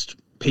best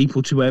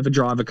people to ever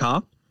drive a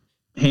car,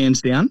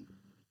 hands down.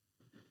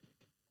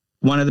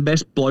 One of the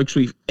best blokes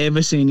we've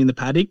ever seen in the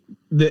paddock.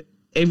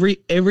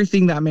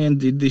 Everything that man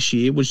did this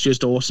year was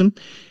just awesome.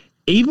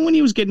 Even when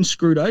he was getting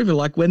screwed over,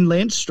 like when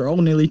Lance Stroll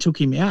nearly took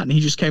him out and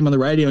he just came on the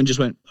radio and just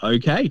went,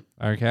 okay.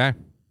 Okay.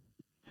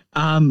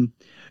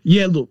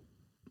 Yeah, look,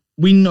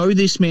 we know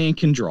this man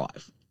can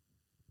drive.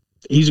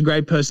 He's a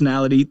great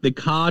personality. The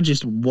car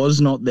just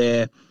was not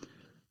there.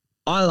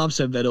 I love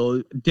Seb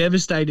Vettel.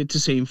 Devastated to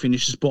see him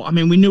finish the sport. I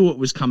mean, we knew it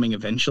was coming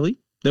eventually.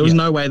 There was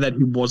no way that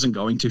he wasn't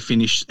going to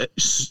finish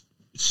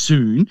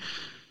soon.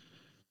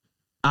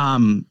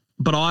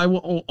 But I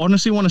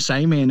honestly want to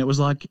say, man, it was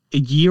like a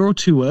year or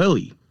two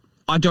early.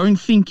 I don't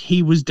think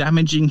he was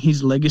damaging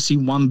his legacy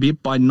one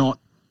bit by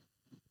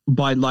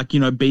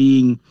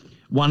being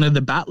one of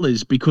the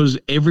battlers, because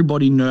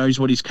everybody knows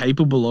what he's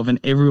capable of and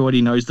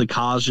everybody knows the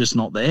car's just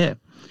not there.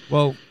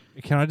 Well,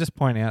 can I just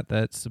point out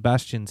that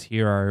Sebastian's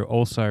hero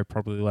also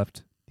probably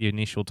left the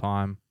initial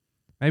time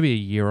maybe a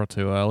year or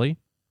two early?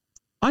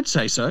 I'd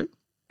say so.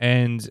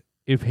 And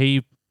if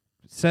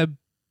Seb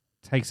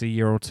takes a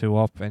year or two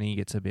off and he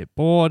gets a bit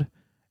bored,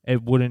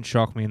 it wouldn't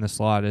shock me in the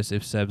slightest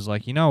if Seb's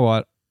like, you know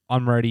what,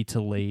 I'm ready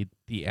to lead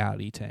the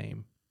Audi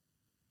team.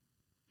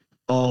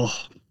 Oh,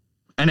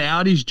 and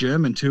Audi's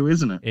German too,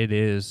 isn't it? It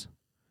is.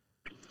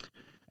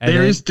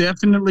 There is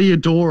definitely a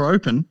door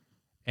open.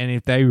 And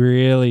if they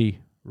really,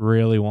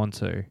 really want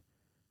to,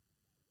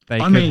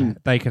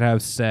 they could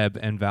have Seb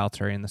and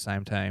Valtteri in the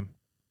same team.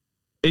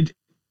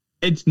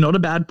 It's not a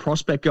bad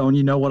prospect going,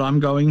 you know what,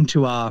 I'm going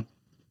to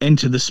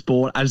enter the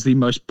sport as the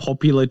most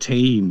popular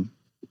team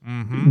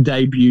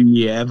debut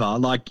year ever.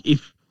 Like,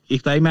 if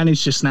they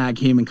manage to snag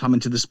him and come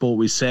into the sport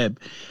with Seb,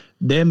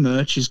 their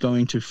merch is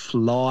going to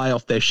fly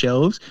off their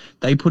shelves.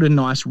 They put a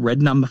nice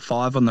red number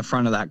 5 on the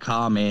front of that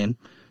car, man.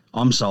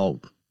 I'm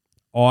sold.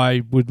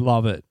 I would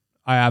love it.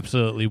 I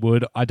absolutely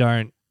would. I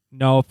don't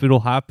know if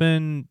it'll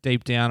happen.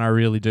 Deep down, I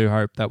really do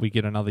hope that we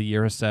get another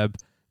year of Seb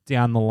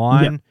down the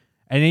line. Yep.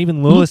 And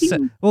even Lewis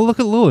said, well, look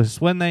at Lewis.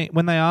 When they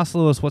asked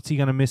Lewis what's he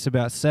going to miss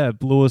about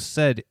Seb, Lewis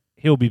said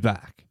he'll be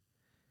back.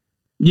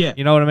 Yeah.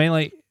 You know what I mean?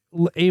 Like,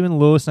 even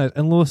Lewis knows,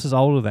 and Lewis is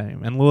older than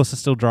him, and Lewis is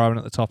still driving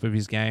at the top of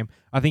his game.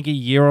 I think a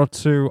year or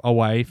two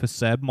away for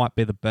Seb might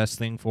be the best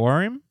thing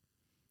for him.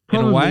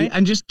 Probably, in a way.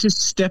 And just to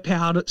step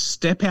out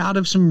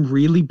of some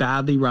really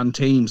badly run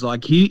teams.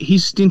 Like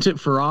his stint at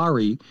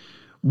Ferrari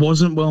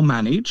wasn't well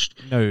managed.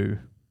 No.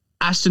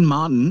 Aston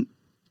Martin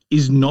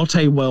is not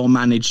a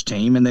well-managed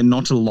team, and they're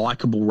not a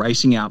likable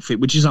racing outfit,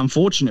 which is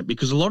unfortunate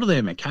because a lot of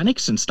their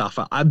mechanics and stuff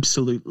are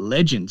absolute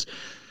legends.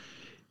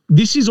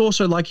 This is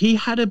also like he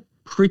had a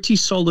pretty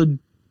solid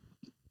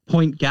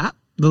point gap.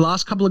 The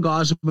last couple of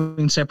guys have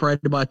been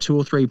separated by 2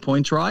 or 3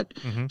 points, right?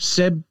 Mm-hmm.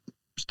 Seb's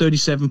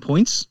 37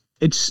 points.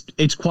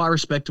 It's quite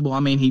respectable. I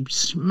mean, he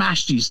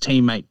smashed his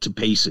teammate to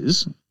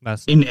pieces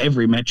in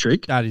every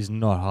metric. That is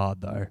not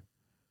hard, though.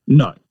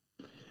 No.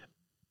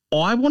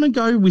 I want to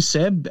go with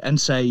Seb and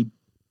say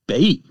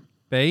B.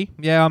 B?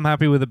 Yeah, I'm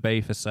happy with a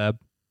B for Seb.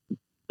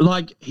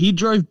 Like, he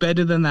drove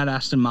better than that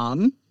Aston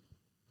Martin,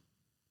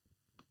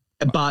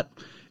 but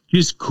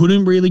just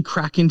couldn't really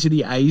crack into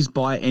the A's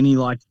by any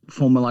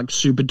form of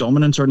super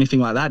dominance or anything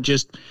like that.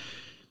 Just,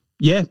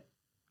 yeah.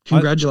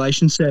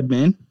 Congratulations, Seb,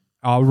 man.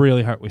 I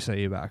really hope we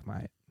see you back,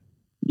 mate.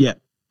 Yeah.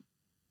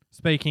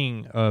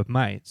 Speaking of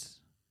mates,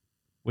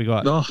 we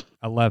got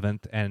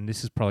 11th, and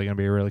this is probably going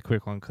to be a really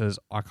quick one because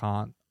I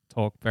can't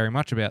talk very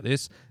much about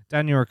this.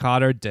 Daniel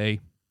Ricciardo, D.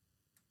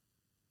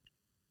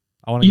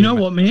 You know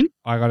what, man?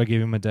 I got to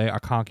give him a D. I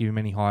can't give him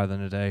any higher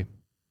than a D.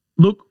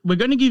 Look, we're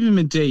going to give him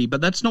a D,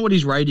 but that's not what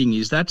his rating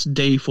is. That's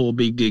D for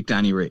Big Dick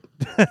Danny Rick.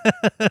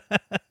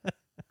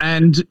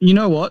 And you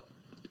know what?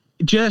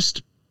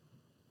 Just,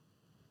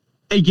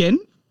 again,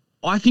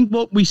 I think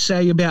what we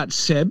say about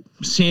Seb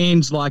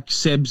sounds like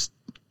Seb's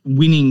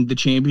winning the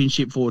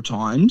championship 4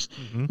 times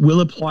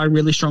will apply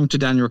really strong to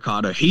Daniel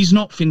Ricciardo. He's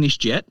not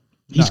finished yet.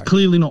 He's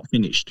clearly not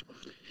finished.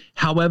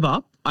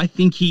 However, I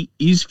think he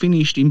is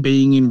finished in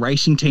being in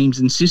racing teams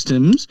and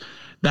systems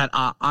that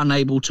are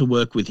unable to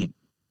work with him.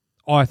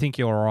 Oh, I think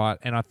you're right.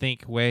 And I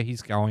think where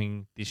he's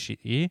going this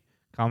year,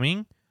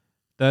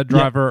 third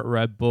driver at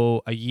Red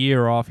Bull, a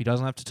year off. He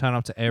doesn't have to turn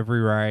up to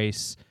every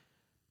race.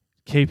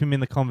 Keep him in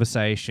the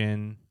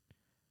conversation.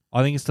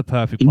 I think it's the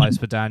perfect place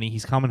for Danny.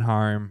 He's coming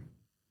home.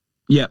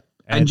 Yep.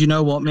 And you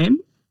know what, man?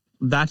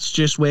 That's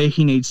just where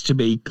he needs to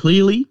be,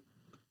 clearly.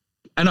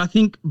 And I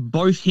think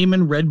both him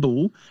and Red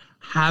Bull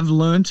have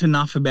learnt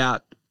enough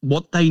about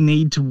what they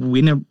need to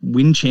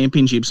win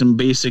championships and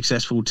be a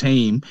successful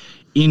team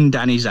in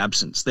Danny's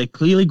absence. They're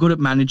clearly good at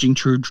managing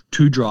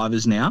two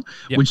drivers now,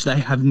 which they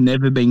have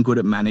never been good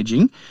at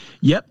managing.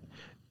 Yep.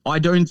 I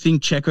don't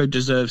think Checo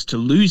deserves to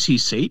lose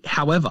his seat.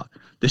 However,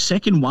 the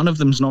second one of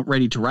them's not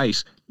ready to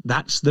race,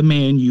 that's the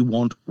man you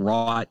want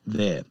right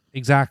there.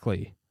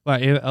 Exactly.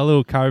 Like, if a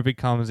little COVID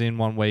comes in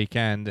one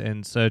weekend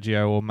and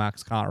Sergio or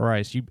Max can't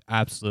race, you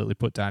absolutely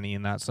put Danny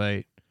in that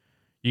seat.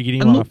 You get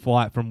him on a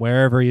flight from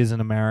wherever he is in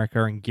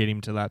America and get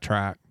him to that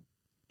track.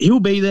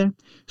 He'll be there.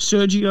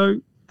 Sergio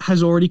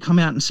has already come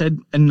out and said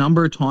a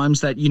number of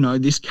times that, you know,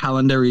 this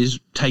calendar is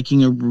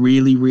taking a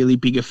really, really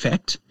big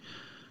effect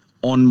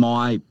on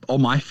my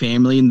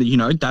family, and, you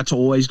know, that's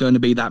always going to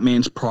be that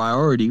man's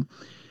priority.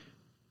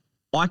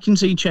 I can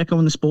see Checo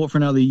in the sport for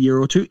another year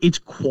or two. It's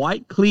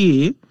quite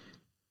clear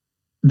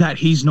that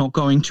he's not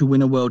going to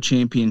win a world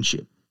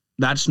championship.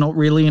 That's not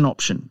really an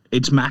option.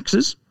 It's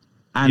Max's,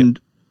 and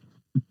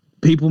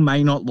people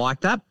may not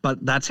like that,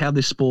 but that's how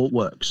this sport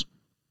works.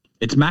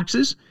 It's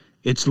Max's,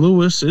 it's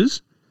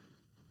Lewis's,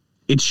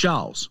 it's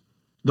Charles.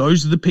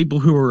 Those are the people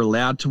who are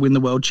allowed to win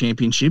the world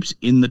championships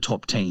in the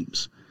top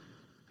teams.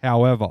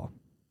 However,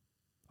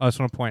 I just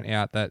want to point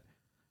out that,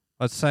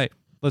 let's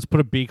put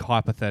a big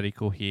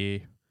hypothetical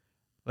here.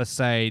 Let's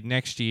say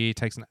next year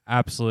takes an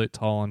absolute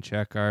toll on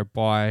Checo.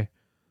 By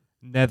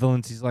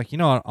Netherlands, he's like, you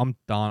know what, I'm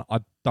done. I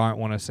don't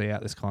want to see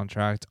out this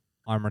contract.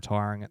 I'm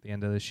retiring at the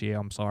end of this year.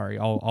 I'm sorry.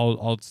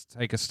 I'll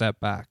take a step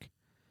back.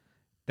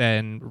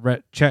 Then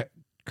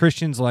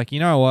Christian's like, you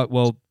know what?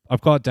 Well,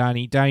 I've got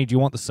Danny. Danny, do you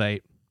want the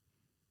seat?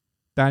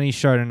 Danny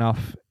showed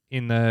enough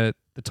in the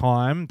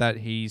time that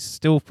he's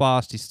still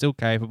fast, he's still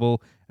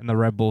capable, and the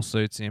Red Bull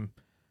suits him.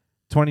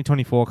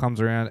 2024 comes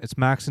around. It's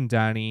Max and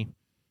Danny,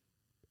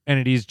 and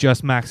it is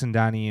just Max and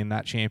Danny in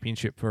that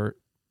championship for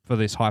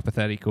this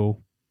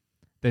hypothetical.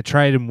 They're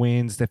trading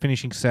wins. They're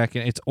finishing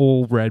second. It's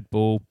all Red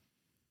Bull.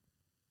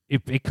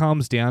 If it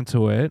comes down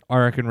to it, I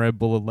reckon Red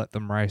Bull would let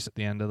them race at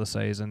the end of the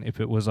season if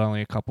it was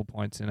only a couple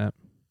points in it.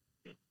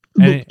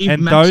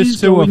 And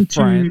those two are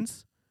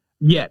friends.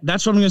 Yeah,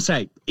 that's what I'm going to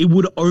say. It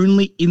would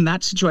only, in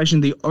that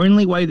situation, the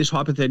only way this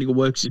hypothetical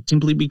works is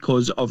simply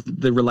because of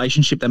the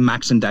relationship that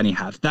Max and Danny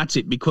have. That's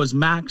it, because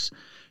Max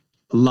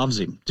loves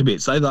him to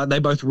bits. They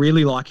both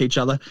really like each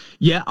other.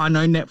 Yeah, I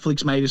know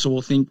Netflix made us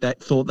all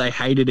thought they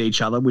hated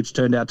each other, which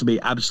turned out to be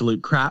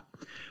absolute crap.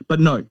 But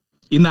no,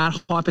 in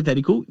that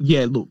hypothetical,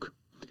 yeah, look.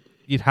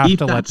 You'd have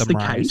to let them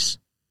race. Case,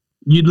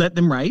 you'd let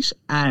them race,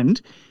 and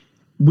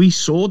we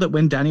saw that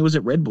when Danny was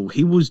at Red Bull,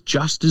 he was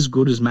just as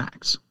good as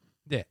Max.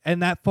 Yeah,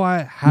 and that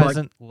fire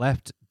hasn't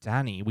left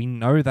Danny. We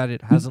know that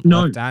it hasn't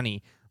left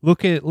Danny.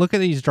 Look at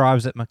these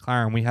drives at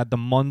McLaren. We had the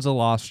Monza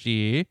last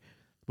year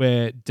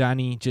where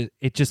Danny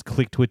just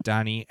clicked with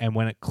Danny, and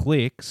when it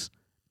clicks,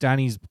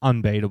 Danny's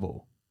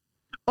unbeatable.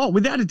 Oh,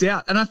 without a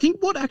doubt. And I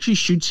think what actually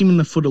shoots him in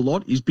the foot a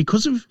lot is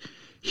because of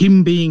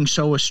him being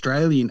so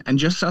Australian and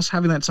just us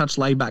having that such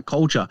laid-back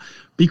culture,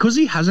 because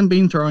he hasn't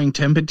been throwing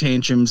temper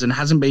tantrums and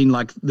hasn't been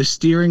like, the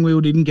steering wheel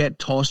didn't get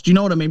tossed. You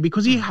know what I mean?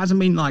 Because he hasn't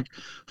been like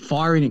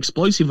firing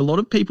explosive. A lot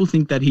of people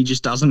think that he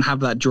just doesn't have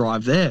that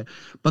drive there,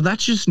 but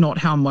that's just not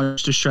how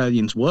most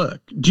Australians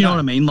work. Do you know what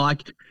I mean?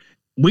 Like,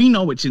 we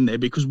know it's in there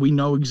because we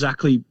know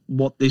exactly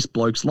what this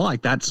bloke's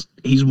like.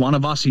 He's one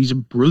of us. He's a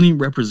brilliant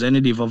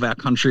representative of our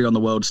country on the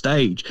world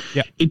stage.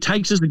 Yeah. It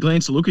takes us a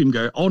glance to look at him and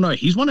go, oh no,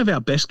 he's one of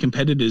our best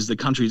competitors the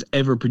country's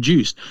ever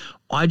produced.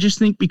 I just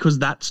think because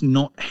that's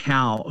not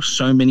how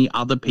so many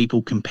other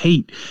people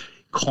compete,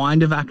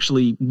 kind of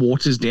actually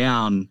waters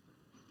down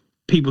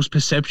people's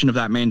perception of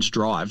that man's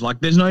drive. Like,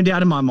 there's no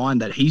doubt in my mind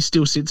that he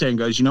still sits there and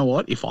goes, you know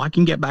what, if I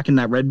can get back in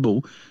that Red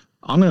Bull,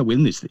 I'm going to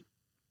win this thing.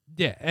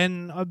 Yeah,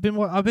 and I've been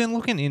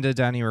looking into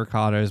Danny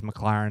Ricciardo's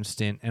McLaren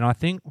stint, and I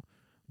think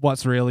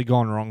what's really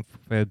gone wrong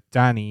for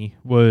Danny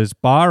was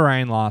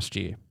Bahrain last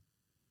year.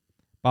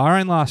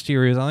 Bahrain last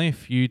year, he was only a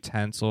few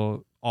tenths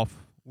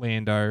off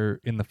Lando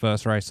in the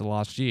first race of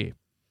last year.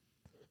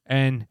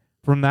 And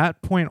from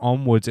that point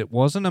onwards, it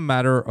wasn't a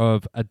matter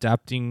of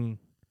adapting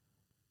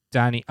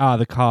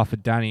the car for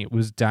Danny. It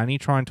was Danny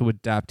trying to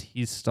adapt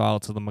his style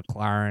to the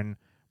McLaren,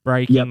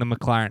 braking, the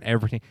McLaren,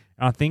 everything.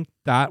 And I think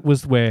that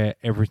was where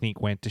everything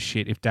went to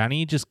shit. If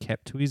Danny just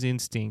kept to his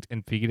instinct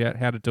and figured out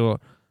how to do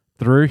it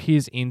through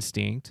his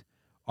instinct,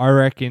 I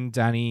reckon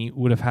Danny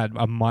would have had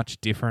a much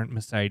different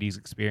Mercedes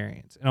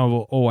experience. And I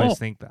will always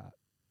think that.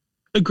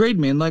 Agreed,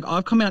 man. Like,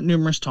 I've come out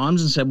numerous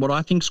times and said what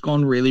I think's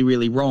gone really,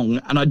 really wrong,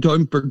 and I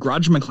don't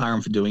begrudge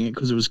McLaren for doing it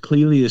because it was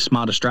clearly the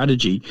smarter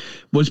strategy,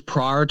 was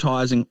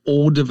prioritizing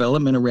all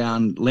development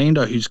around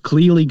Lando, who's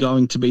clearly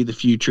going to be the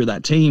future of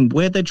that team,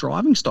 where their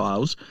driving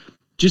styles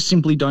just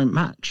simply don't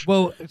match.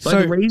 Well,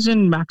 so the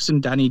reason Max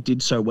and Danny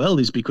did so well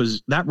is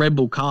because that Red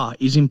Bull car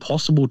is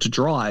impossible to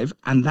drive,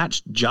 and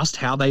that's just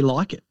how they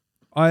like it.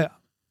 I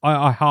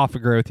half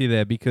agree with you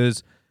there,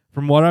 because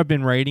from what I've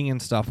been reading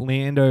and stuff,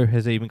 Lando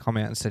has even come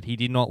out and said he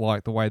did not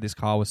like the way this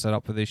car was set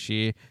up for this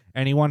year.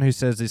 Anyone who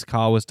says this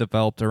car was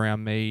developed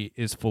around me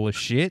is full of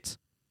shit.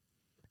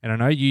 And I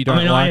know you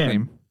don't like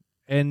him.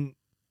 And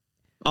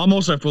I'm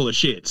also full of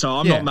shit, so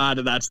I'm not mad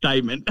at that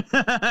statement.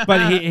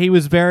 But he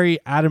was very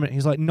adamant.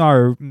 He's like,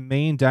 no,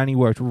 me and Danny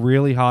worked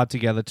really hard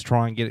together to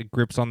try and get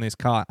grips on this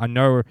car. I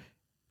know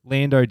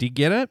Lando did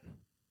get it.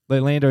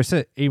 Like Lando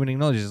said, even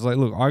acknowledges, like,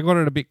 look, I got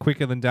it a bit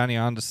quicker than Danny.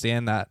 I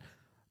understand that.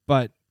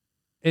 But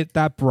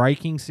that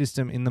braking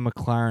system in the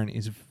McLaren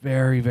is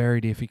very, very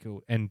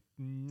difficult and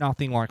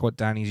nothing like what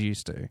Danny's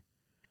used to.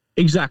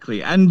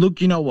 Exactly. And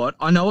look, you know what?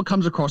 I know it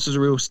comes across as a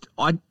real...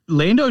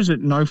 Lando's at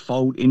no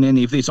fault in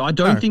any of this. I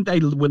don't think they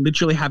were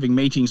literally having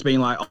meetings being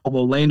like, oh,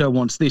 well, Lando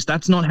wants this.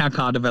 That's not how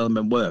car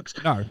development works.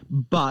 No.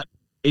 But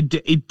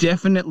it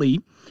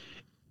definitely...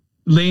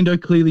 Lando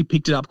clearly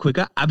picked it up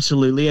quicker,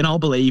 absolutely, and I'll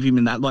believe him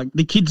in that. Like,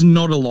 the kid's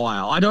not a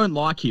liar. I don't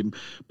like him,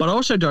 but I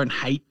also don't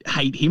hate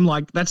him.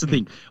 Like, that's the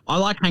thing. I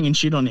like hanging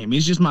shit on him.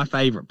 He's just my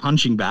favorite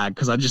punching bag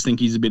because I just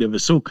think he's a bit of a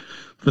sook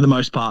for the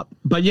most part.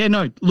 But yeah,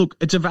 no, look,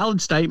 it's a valid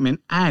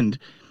statement, and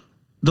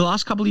the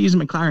last couple of years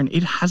at McLaren,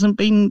 it hasn't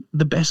been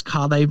the best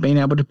car they've been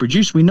able to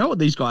produce. We know what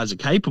these guys are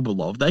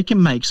capable of. They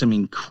can make some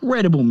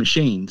incredible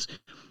machines.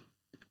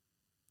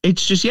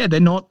 It's just, they're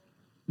not...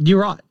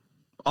 You're right.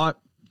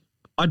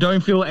 I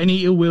don't feel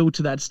any ill will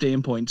to that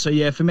standpoint. So,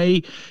 yeah, for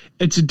me,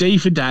 it's a D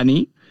for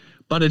Danny,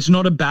 but it's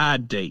not a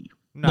bad D.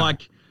 No.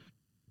 Like,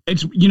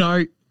 it's,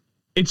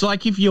 it's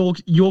like if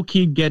your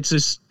kid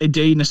gets a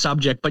D in a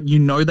subject, but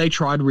they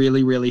tried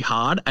really, really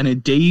hard, and a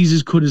D is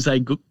as good as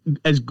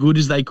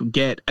they could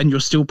get, and you're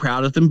still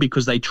proud of them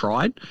because they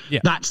tried. Yeah.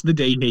 That's the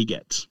D he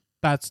gets.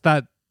 That's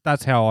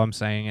how I'm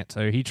saying it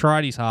too. He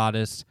tried his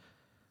hardest,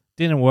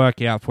 didn't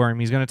work out for him.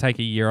 He's going to take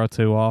a year or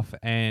two off,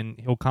 and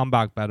he'll come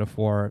back better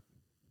for it.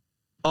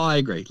 I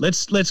agree.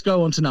 Let's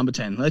go on to number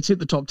 10. Let's hit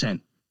the top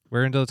 10. We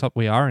are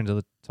into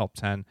the top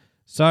 10.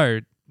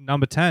 So,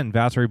 number 10,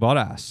 Valtteri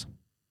Bottas.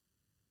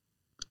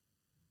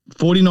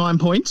 49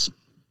 points.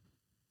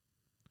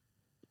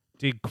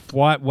 Did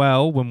quite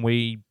well when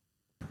we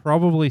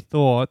probably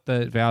thought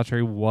that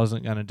Valtteri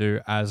wasn't going to do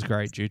as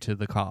great due to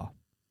the car.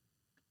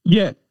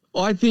 Yeah,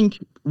 I think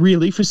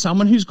really for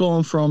someone who's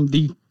gone from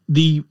the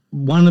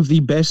one of the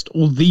best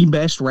or the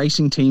best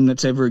racing team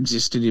that's ever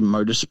existed in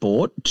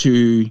motorsport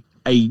to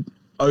a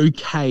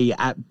okay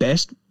at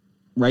best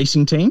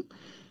racing team,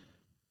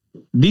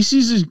 this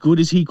is as good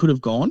as he could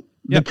have gone.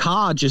 Yep. The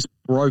car just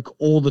broke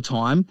all the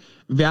time.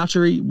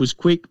 Valtteri was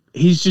quick.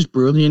 He's just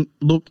brilliant.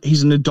 Look,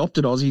 he's an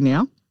adopted Aussie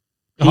now.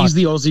 He's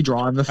the Aussie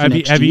driver for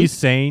next year. Have you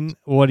seen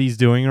what he's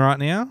doing right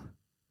now?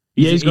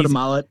 He's got a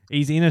mullet.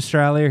 He's in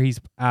Australia. He's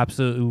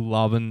absolutely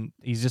loving.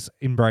 He's just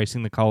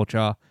embracing the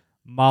culture.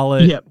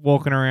 Mullet,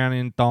 walking around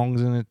in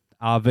thongs and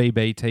a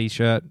VB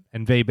t-shirt,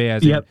 and VB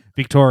as in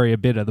Victoria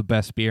Bitter, the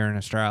best beer in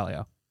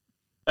Australia.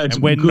 It's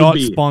and we're not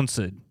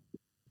sponsored.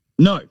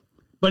 No,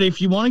 but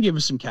if you want to give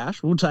us some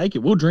cash, we'll take it.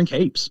 We'll drink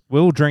heaps.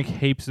 We'll drink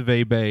heaps of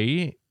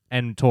VB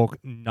and talk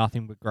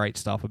nothing but great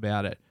stuff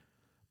about it.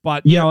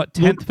 But, you know what,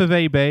 10th for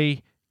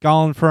VB,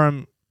 going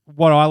from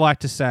what I like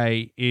to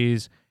say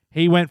is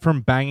he went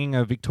from banging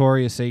a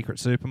Victoria's Secret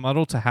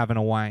supermodel to having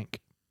a wank.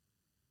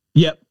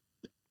 Yep.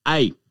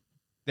 A.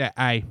 Yeah,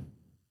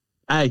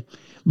 A.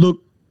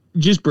 Look,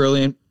 just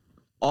brilliant.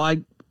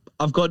 I've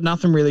got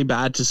nothing really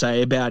bad to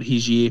say about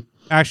his year.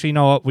 Actually, you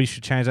know what? We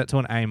should change that to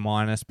an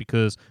A-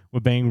 because we're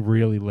being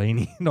really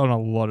lenient on a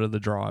lot of the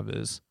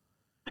drivers.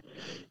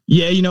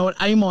 Yeah, you know what?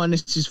 A-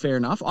 is fair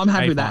enough. I'm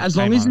happy with that. As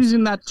long as he's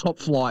in that top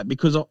flight,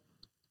 because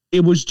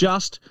it was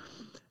just,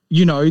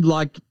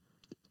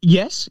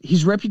 yes,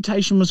 his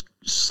reputation was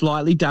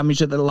slightly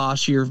damaged at the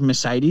last year of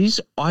Mercedes.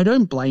 I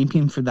don't blame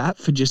him for that,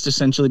 for just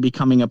essentially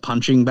becoming a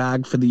punching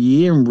bag for the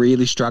year and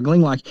really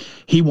struggling. Like,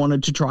 he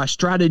wanted to try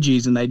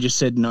strategies and they just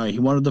said no. He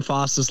wanted the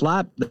fastest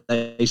lap.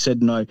 They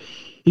said no.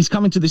 He's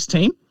coming to this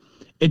team.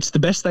 It's the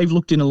best they've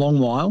looked in a long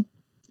while.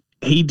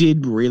 He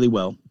did really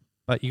well.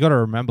 But you got to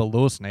remember,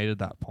 Lewis needed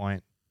that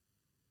point.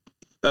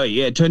 Oh,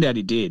 yeah. It turned out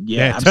he did.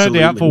 Yeah, it turned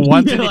out for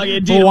once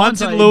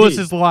in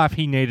Lewis's life,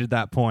 he needed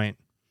that point.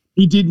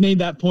 He did need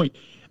that point.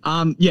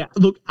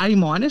 Look,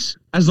 A-,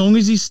 as long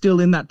as he's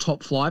still in that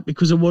top flight,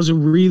 because it was a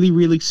really,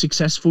 really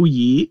successful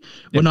year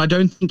when I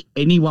don't think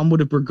anyone would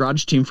have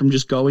begrudged him from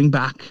just going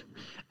back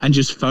and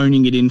just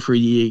phoning it in for a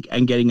year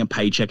and getting a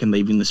paycheck and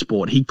leaving the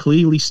sport. He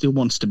clearly still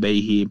wants to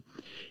be here.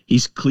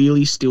 He's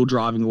clearly still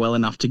driving well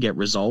enough to get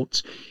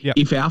results. Yep.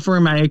 If Alfa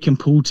Romeo can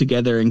pull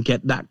together and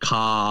get that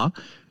car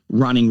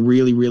running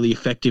really, really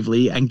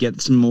effectively and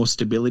get some more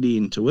stability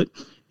into it,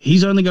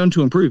 he's only going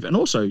to improve. And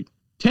also,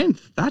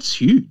 10th, that's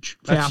huge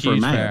for That's Alfa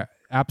huge, Romeo.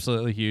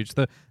 absolutely huge.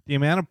 The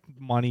amount of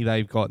money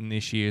they've gotten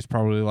this year is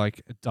probably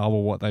like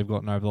double what they've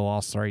gotten over the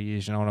last 3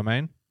 years. You know what I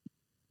mean?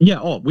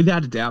 Yeah,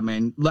 without a doubt,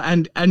 man.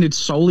 And it's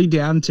solely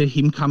down to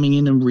him coming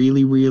in and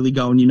really, really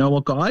going, you know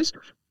what, guys?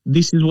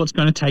 This is what's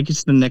going to take us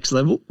to the next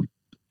level,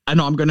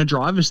 and I'm going to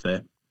drive us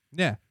there.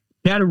 Yeah.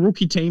 He had a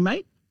rookie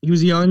teammate. He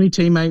was the only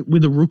teammate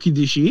with a rookie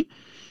this year.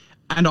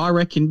 And I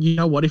reckon, you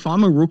know what, if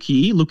I'm a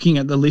rookie looking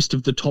at the list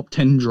of the top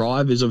 10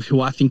 drivers of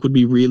who I think would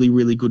be really,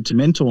 really good to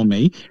mentor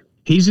me,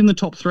 he's in the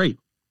top 3.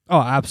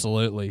 Oh,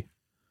 absolutely.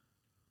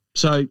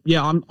 So,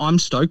 yeah, I'm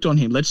stoked on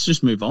him. Let's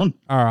just move on.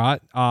 All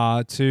right.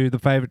 To the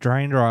favorite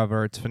drain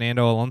driver, it's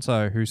Fernando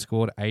Alonso, who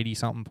scored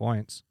 80-something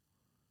points.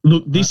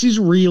 Look, this is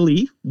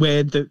really where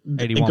it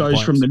goes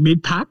points. from the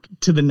mid-pack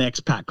to the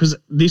next pack, because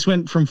this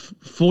went from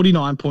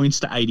 49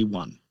 points to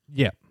 81.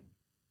 Yeah.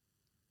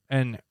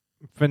 And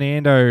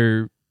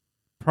Fernando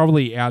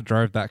probably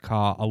outdrove that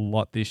car a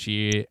lot this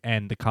year,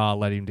 and the car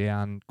let him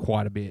down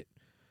quite a bit.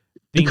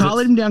 The car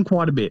let him down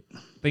quite a bit.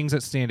 Things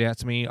that stand out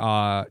to me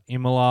are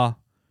Imola,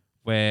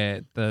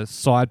 where the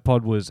side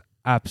pod was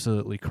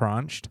absolutely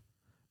crunched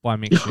by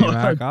Mick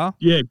Schumacher.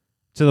 Yeah.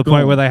 To the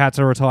point where they had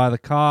to retire the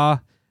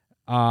car.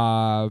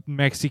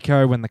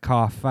 Mexico, when the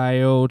car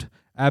failed.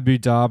 Abu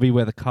Dhabi,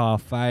 where the car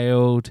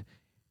failed.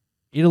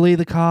 Italy,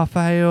 the car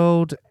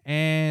failed.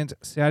 And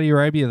Saudi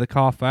Arabia, the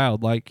car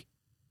failed. Like,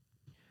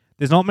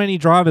 there's not many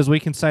drivers we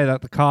can say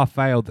that the car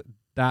failed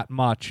that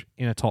much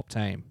in a top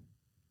team.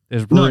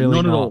 There's really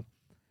not at all.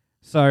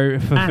 So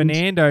for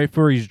Fernando,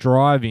 for his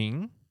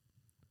driving,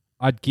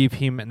 I'd give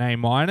him an A-,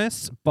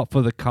 but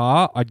for the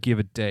car, I'd give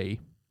a D.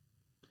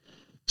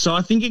 So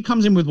I think it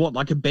comes in with what,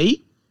 like a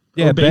B?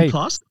 Yeah, or B+?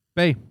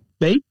 B.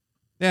 B?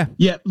 Yeah.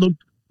 Yeah, look,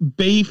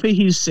 B for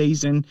his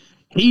season.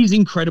 He's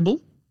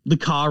incredible. The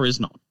car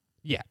is not.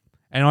 Yeah.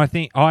 And I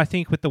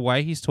think with the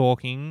way he's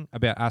talking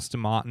about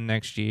Aston Martin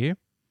next year,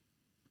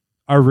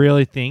 I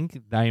really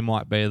think they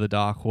might be the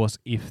dark horse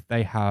if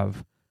they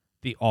have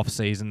the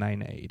off-season they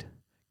need.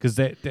 Because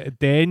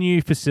their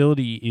new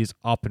facility is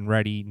up and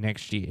ready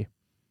next year.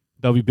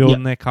 They'll be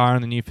building their car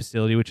in the new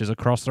facility, which is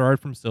across the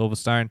road from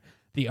Silverstone.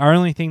 The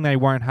only thing they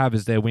won't have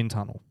is their wind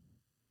tunnel.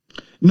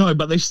 No,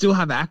 but they still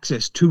have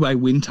access to a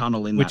wind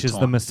tunnel in which is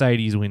the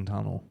Mercedes wind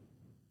tunnel.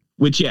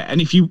 Which, yeah, and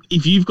if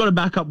you've got a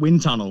backup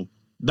wind tunnel,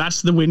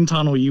 that's the wind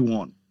tunnel you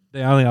want.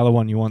 The only other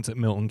one you want's at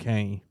Milton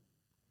Keynes.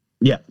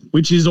 Yeah,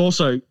 which is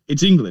also,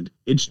 it's England.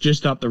 It's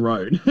just up the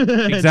road.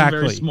 Exactly. It's a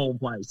very small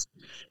place.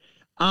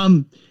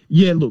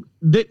 Yeah, look,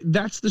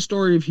 that's the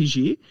story of his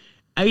year.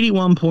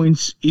 81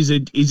 points is a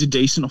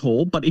decent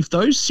haul, but if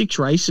those 6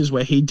 races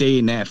where he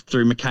DNF'd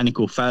through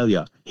mechanical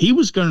failure, he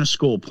was going to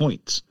score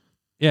points.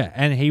 Yeah,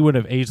 and he would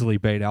have easily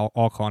beat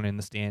Ocon in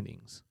the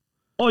standings.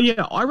 Oh,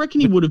 yeah, I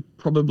reckon he would have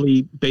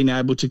probably been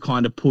able to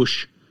kind of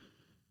push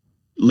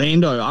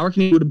Lando. I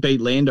reckon he would have beat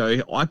Lando.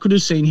 I could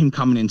have seen him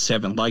coming in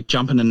 7th, like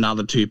jumping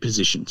another 2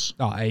 positions.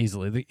 Oh,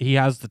 easily. He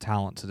has the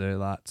talent to do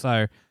that.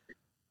 So,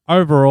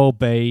 overall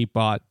B,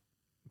 but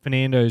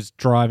Fernando's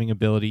driving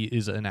ability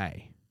is an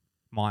A-.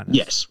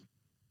 Yes.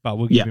 But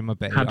we'll give him a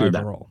B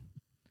overall.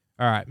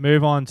 All right,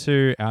 move on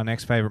to our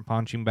next favorite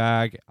punching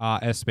bag,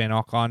 Esteban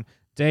Ocon.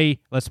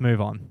 D, let's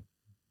move on.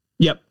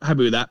 Yep,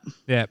 happy with that.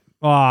 Yep.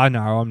 Oh,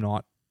 no, I'm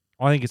not.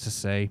 I think it's a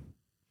C.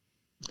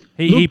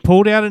 He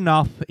pulled out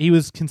enough. He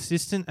was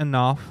consistent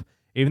enough,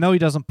 even though he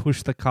doesn't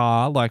push the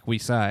car like we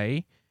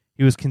say.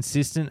 He was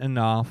consistent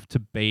enough to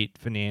beat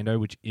Fernando,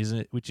 which is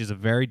a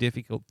very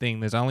difficult thing.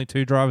 There's only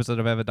 2 drivers that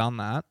have ever done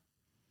that.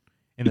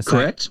 In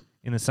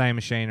the same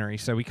machinery.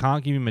 So we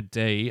can't give him a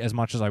D as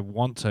much as I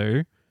want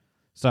to.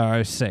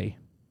 So C.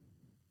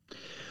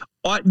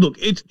 Look,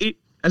 it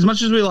as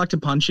much as we like to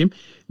punch him,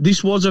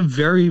 this was a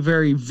very,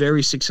 very,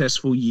 very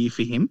successful year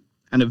for him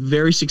and a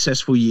very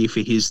successful year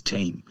for his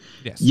team.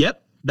 Yes.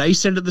 Yep. They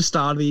said at the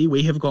start of the year,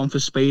 we have gone for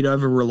speed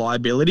over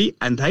reliability,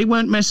 and they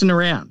weren't messing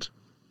around.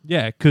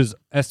 Yeah, because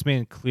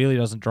Esteban clearly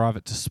doesn't drive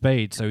it to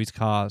speed, so his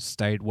car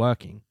stayed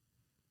working.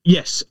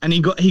 Yes, and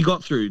he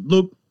got through.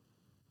 Look,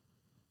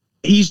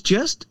 he's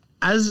just,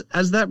 as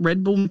that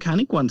Red Bull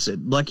mechanic once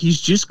said, like,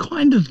 he's just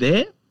kind of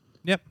there.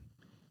 Yep.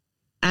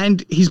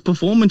 And his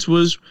performance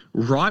was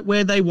right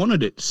where they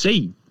wanted it.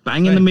 C,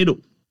 bang in the middle.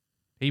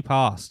 He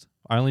passed.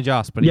 Only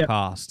just, but he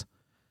passed.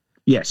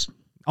 Yes.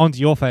 On to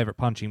your favourite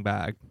punching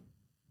bag.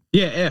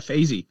 Yeah, F,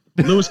 easy.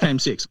 Lewis came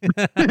 6.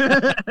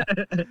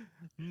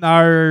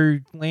 No,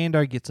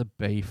 Lando gets a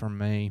B from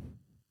me.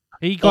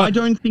 I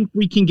don't think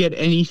we can get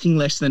anything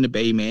less than a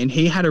B, man.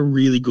 He had a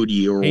really good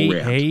year all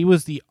round. He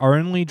was the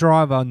only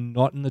driver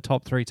not in the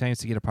top 3 teams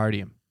to get a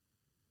podium.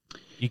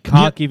 You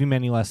can't give him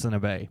any less than a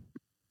B.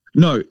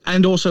 No,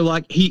 and also,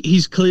 like,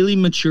 he's clearly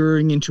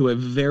maturing into a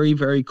very,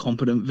 very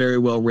competent, very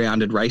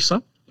well-rounded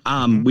racer.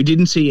 We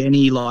didn't see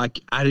any like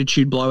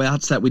attitude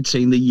blowouts that we'd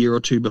seen the year or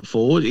two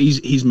before.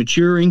 He's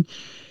maturing.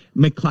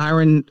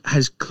 McLaren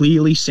has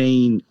clearly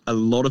seen a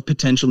lot of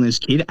potential in this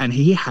kid, and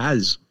he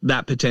has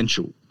that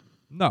potential.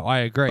 No, I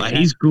agree. Like,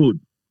 he's good.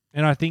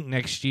 And I think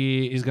next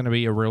year is going to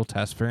be a real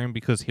test for him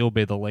because he'll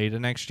be the leader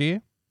next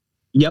year.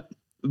 Yep.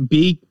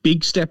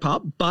 Big step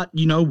up. But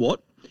you know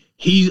what?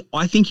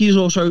 I think he's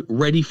also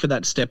ready for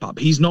that step up.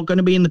 He's not going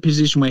to be in the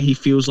position where he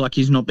feels like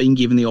he's not being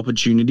given the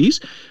opportunities.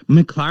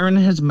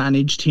 McLaren has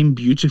managed him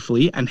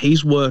beautifully, and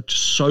he's worked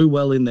so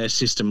well in their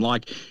system.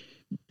 Like,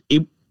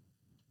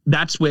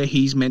 that's where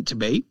he's meant to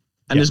be.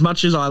 And as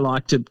much as I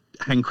like to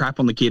hang crap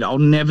on the kid, I'll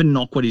never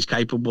knock what he's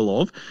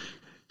capable of.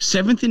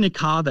 7th in a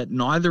car that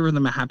neither of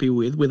them are happy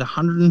with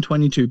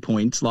 122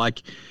 points.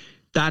 Like,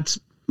 that's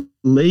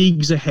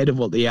leagues ahead of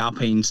what the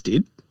Alpines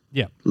did.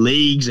 Yeah.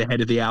 Leagues ahead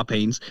of the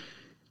Alpines.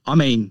 I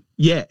mean,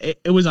 yeah,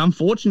 it was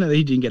unfortunate that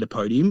he didn't get a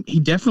podium. He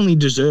definitely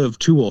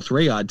deserved 2 or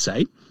 3, I'd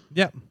say.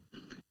 Yep.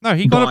 No,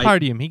 he got a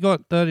podium. He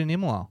got 3rd in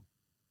Imola.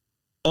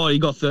 Oh, he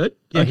got 3rd?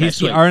 Yeah, okay, he's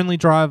the only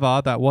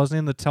driver that wasn't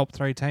in the top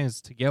 3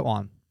 teams to get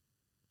one.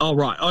 Oh,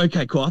 right.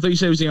 Okay, cool. I thought you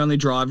said he was the only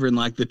driver in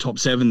like the top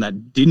 7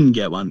 that didn't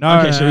get one. No,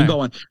 okay, so he got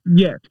one.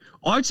 Yeah.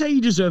 I'd say he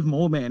deserved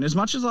more, man. As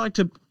much as I like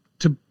to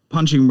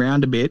punch him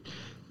around a bit,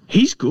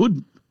 he's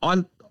good.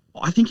 I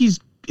think he's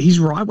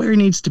right where he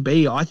needs to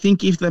be. I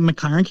think if the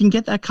McLaren can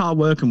get that car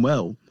working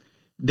well,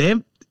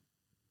 they're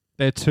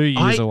 2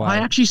 years away. I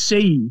actually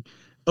see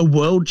a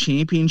world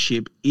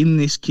championship in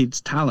this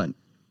kid's talent.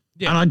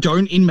 Yeah. And I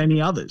don't in many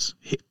others.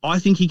 I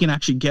think he can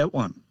actually get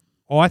one.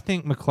 I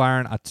think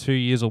McLaren are 2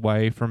 years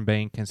away from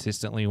being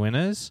consistently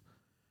winners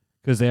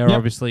because they're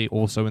obviously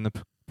also in the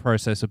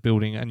process of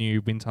building a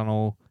new wind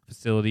tunnel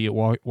facility at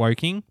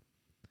Woking.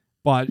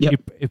 But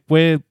if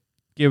we're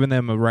giving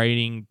them a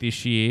rating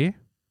this year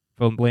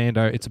for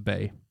Lando, it's a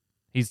B.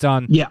 He's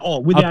done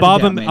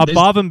above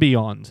and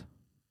beyond.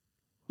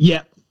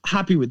 Yeah,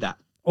 happy with that.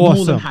 Awesome.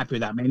 More than happy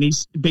with that, man.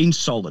 He's been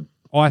solid.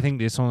 I think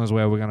this one is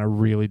where we're going to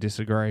really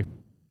disagree.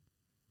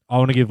 I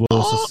want to give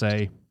Lewis a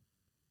C.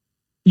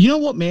 You know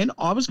what, man?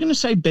 I was going to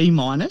say B-,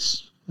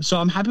 so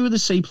I'm happy with a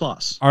C+.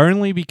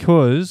 Only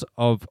because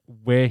of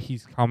where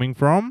he's coming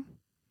from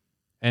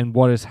and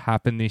what has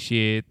happened this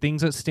year.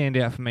 Things that stand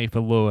out for me for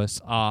Lewis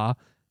are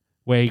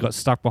where he got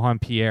stuck behind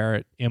Pierre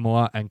at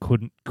Imola and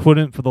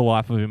couldn't for the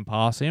life of him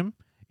pass him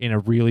in a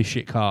really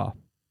shit car.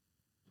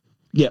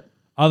 Yep.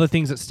 Other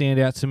things that stand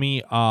out to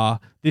me are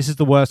this is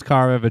the worst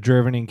car I've ever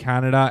driven in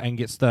Canada and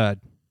gets 3rd.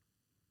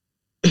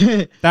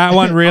 That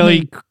one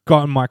really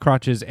got on my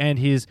crutches. And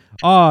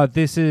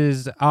this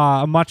is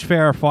a much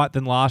fairer fight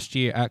than last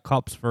year at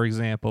Cups, for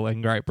example,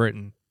 in Great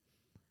Britain.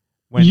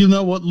 You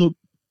know what? Look,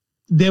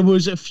 there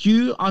was a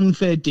few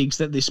unfair digs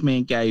that this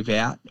man gave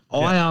out.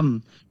 Yeah.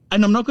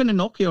 And I'm not going to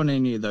knock you on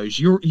any of those.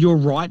 You're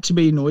right to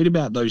be annoyed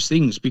about those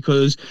things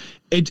because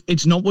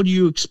it's not what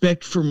you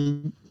expect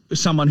from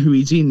someone who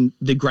is in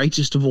the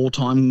greatest of all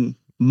time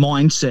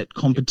mindset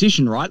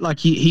competition, right? Like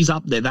he's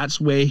up there.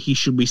 That's where he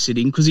should be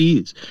sitting because he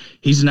is.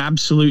 He's an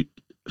absolute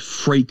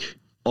freak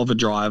of a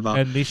driver.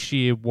 And this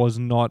year was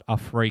not a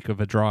freak of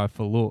a drive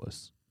for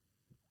Lewis.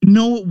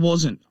 No, it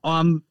wasn't.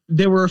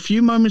 There were a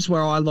few moments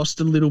where I lost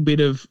a little bit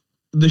of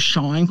the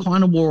shine,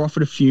 kind of wore off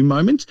at a few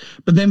moments.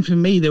 But then for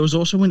me, there was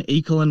also an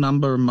equal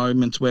number of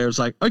moments where it was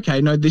like, okay,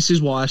 no, this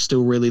is why I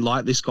still really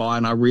like this guy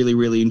and I really,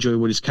 really enjoy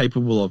what he's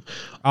capable of.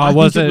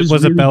 Was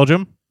it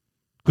Belgium?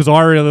 Because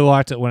I really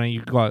liked it when he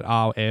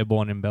got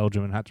airborne in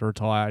Belgium and had to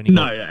retire.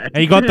 And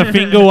he got the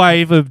finger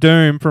wave of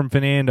doom from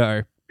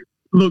Fernando.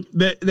 Look,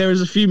 there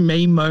was a few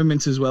meme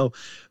moments as well.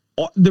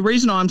 The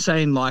reason I'm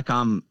saying, like,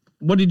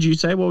 what did you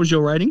say? What was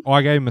your rating?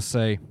 I gave him a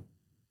C.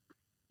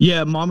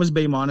 Yeah, mine was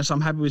B-.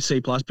 I'm happy with C+.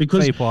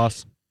 Because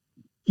C+.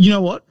 You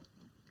know what?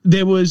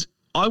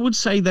 I would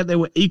say that there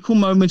were equal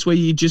moments where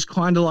you just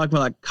kind of were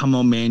like, come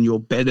on, man, you're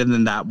better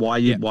than that. Why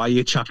are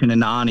you chucking a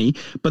Nani?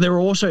 But there were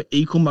also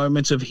equal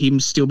moments of him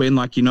still being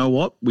like, you know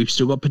what? We've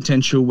still got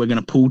potential. We're going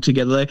to pull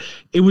together.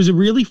 It was a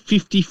really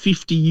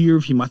 50-50 year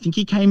of him. I think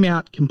he came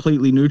out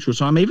completely neutral.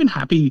 So I'm even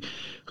happy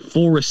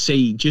for a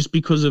C just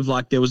because of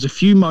there was a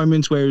few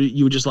moments where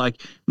you were just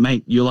like,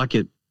 mate, you're like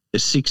a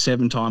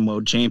 6-7 time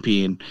world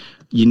champion.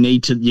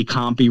 You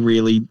can't be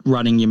really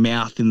running your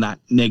mouth in that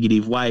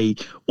negative way.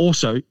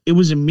 Also, it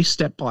was a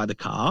misstep by the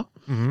car.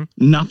 Mm-hmm.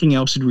 Nothing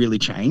else had really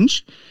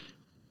changed.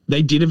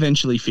 They did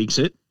eventually fix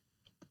it.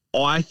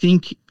 I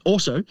think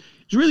also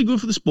it's really good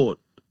for the sport.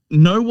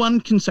 No one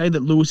can say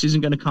that Lewis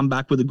isn't going to come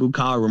back with a good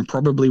car and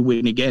probably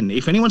win again.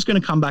 If anyone's going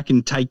to come back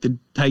and take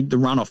the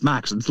run off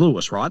Max, it's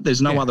Lewis, right?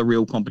 There's no other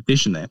real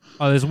competition there.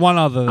 Oh, there's one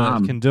other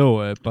that can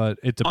do it, but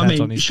it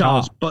depends on his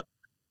car. But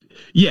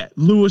yeah,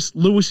 Lewis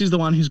is the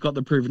one who's got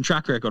the proven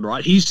track record,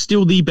 right? He's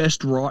still the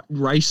best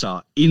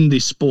racer in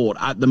this sport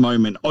at the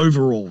moment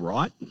overall,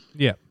 right?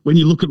 Yeah. When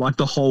you look at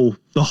the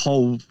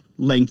whole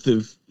length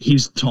of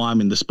his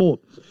time in the sport.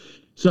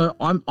 So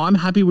I'm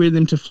happy with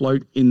him to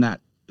float in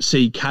that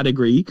C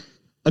category.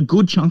 A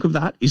good chunk of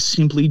that is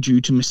simply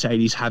due to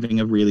Mercedes having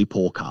a really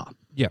poor car.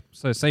 Yeah,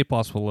 so C+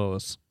 for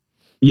Lewis.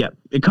 Yeah,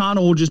 it can't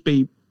all just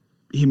be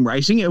him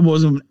racing. It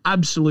was an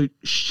absolute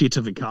shit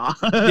of a car.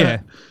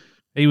 Yeah.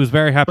 He was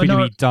very happy But to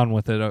no- be done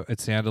with it, it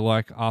sounded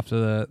like, after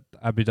the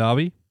Abu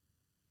Dhabi.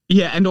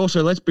 Yeah, and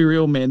also, let's be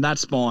real, man, that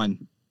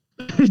spine.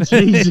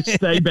 Jesus,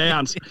 they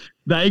bounced.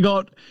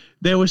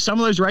 There were some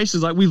of those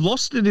races, like we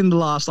lost it in the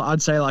last,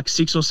 I'd say like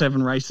 6 or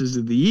 7 races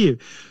of the year.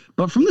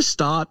 But from the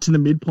start to the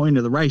midpoint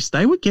of the race,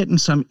 they were getting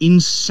some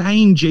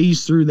insane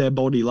G's through their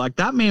body. Like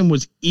that man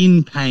was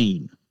in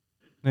pain.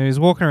 And he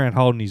was walking around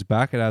holding his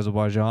back at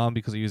Azerbaijan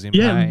because he was in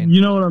Yeah, pain. you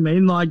know what I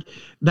mean? Like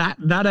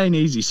that ain't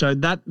easy. So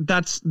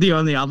that's the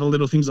only other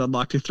little things I'd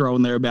like to throw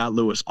in there about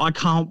Lewis. I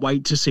can't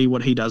wait to see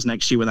what he does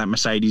next year when that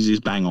Mercedes is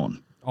bang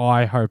on.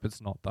 I hope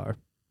it's not, though.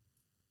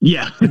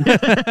 Yeah.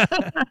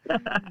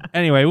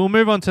 Anyway, we'll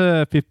move on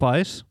to 5th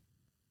place.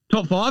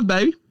 Top 5,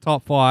 baby.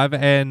 Top 5,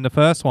 and the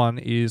first one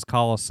is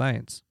Carlos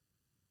Sainz.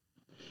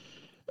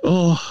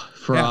 Oh,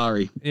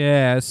 Ferrari.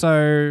 Yeah,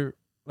 so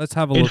let's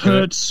have a It look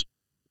hurts.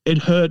 It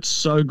hurts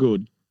so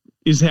good,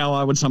 is how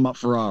I would sum up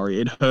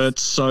Ferrari. It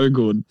hurts so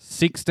good. at it.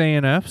 6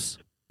 DNFs.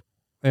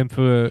 And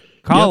for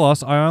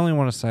Carlos, I only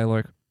want to say,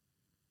 look,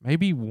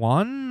 maybe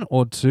 1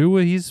 or 2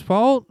 were his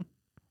fault,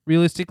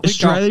 realistically.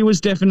 Australia was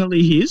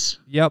definitely his.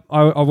 Yep,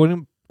 I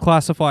wouldn't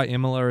classify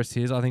Imola as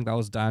his. I think that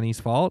was Danny's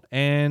fault.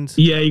 And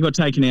Yeah, he got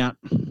taken out.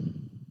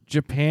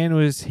 Japan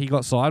he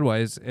got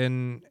sideways,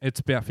 and it's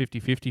about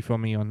 50-50 for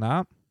me on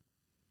that.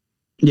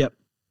 Yep.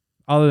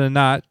 Other than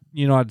that,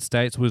 United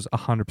States was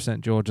 100%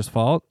 George's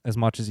fault, as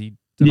much as he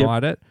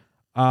denied it.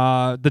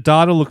 The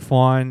data looked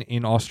fine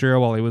in Austria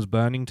while he was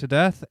burning to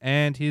death,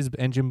 and his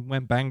engine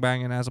went bang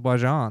bang in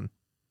Azerbaijan.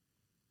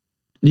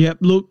 Yep.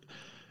 Look,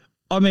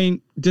 I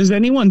mean, does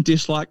anyone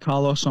dislike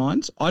Carlos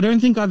Sainz? I don't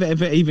think I've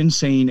ever even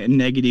seen a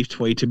negative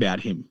tweet about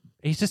him.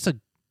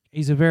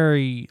 He's a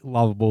very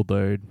lovable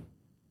dude.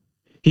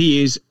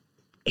 He is.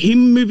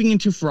 Him moving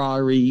into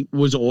Ferrari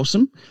was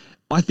awesome.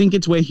 I think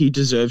it's where he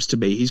deserves to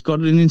be. He's got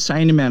an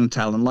insane amount of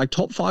talent. Like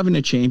top 5 in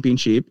a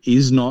championship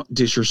is not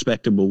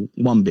disrespectable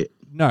one bit.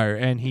 No,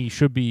 and he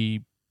should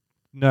be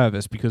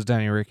nervous because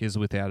Danny Rick is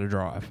without a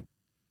drive.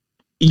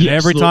 Yes, And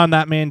every look, time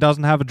that man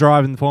doesn't have a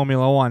drive in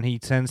Formula One, he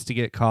tends to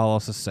get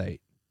Carlos a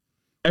seat.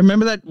 I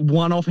remember that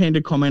one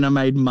offhanded comment I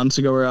made months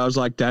ago where I was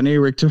like, Danny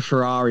Rick to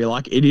Ferrari,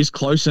 like it is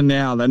closer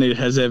now than it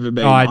has ever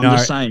been. Oh, I I'm know.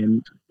 just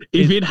saying,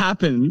 if it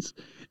happens,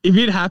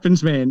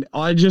 man,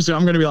 I'm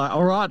going to be like,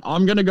 all right,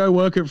 I'm going to go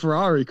work at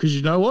Ferrari because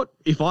you know what?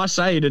 If I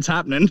say it, it's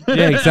happening.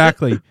 Yeah,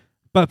 exactly.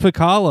 But for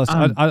Carlos,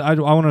 Um, I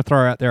want to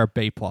throw out there a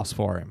B+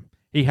 for him.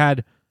 He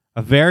had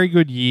a very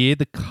good year.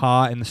 The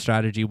car and the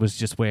strategy was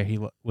just where he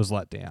was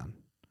let down.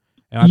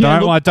 And I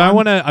don't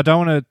want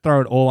to throw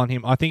it all on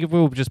him. I think if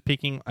we were just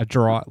picking a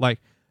drive,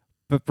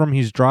 but from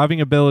his driving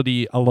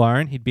ability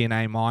alone, he'd be an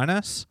A-.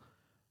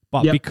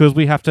 But Yep. because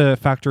we have to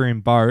factor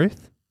in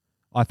both,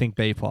 I think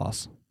B+.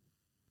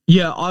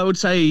 Yeah, I would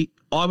say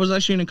I was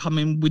actually going to come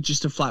in with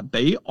just a flat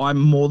B. I'm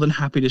more than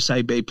happy to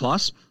say B+.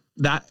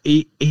 That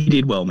he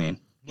did well, man.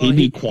 Well,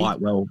 He did quite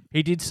well.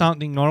 He did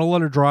something not a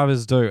lot of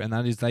drivers do, and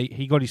that is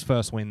he got his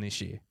first win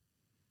this year.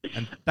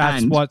 And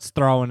that's And- what's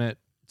throwing it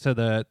to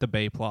the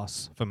B+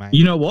 for me.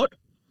 You know what?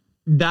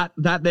 That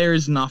there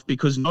is enough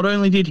because not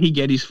only did he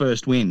get his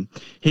first win,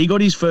 he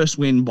got his first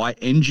win by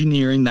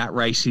engineering that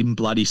race in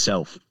bloody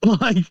self.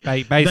 Like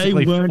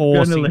Basically weren't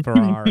forcing gonna let him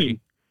Ferrari. win.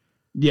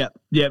 Yeah,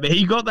 but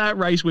he got that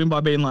race win by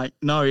being like,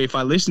 no, if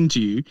I listen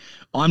to you,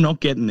 I'm not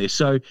getting this.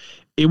 So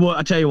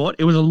I tell you what,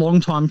 it was a long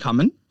time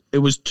coming. It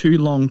was too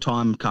long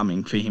time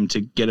coming for him to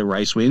get a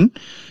race win.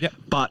 Yep.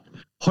 But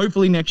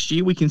hopefully next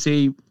year we can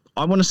see,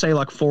 I want to say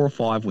like 4 or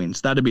 5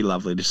 wins. That'd be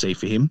lovely to see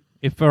for him.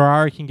 If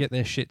Ferrari can get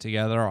their shit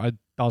together, it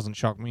doesn't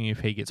shock me if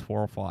he gets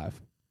 4 or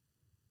 5.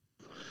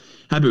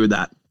 Happy with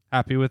that.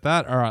 Happy with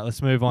that? All right,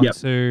 let's move on Yep.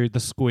 to the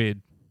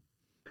squid.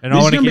 And This is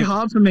I want going to to be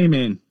hard for me,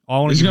 man. I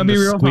want this to is give him gonna be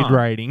the real squid hard.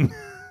 rating.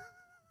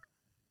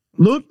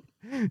 Look,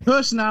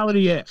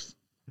 personality F.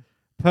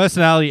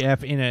 Personality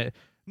F in it.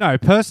 No,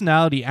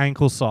 personality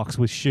ankle socks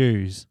with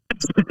shoes.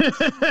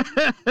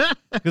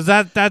 Because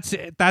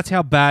that's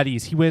how bad he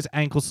is. He wears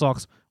ankle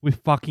socks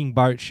with fucking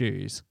boat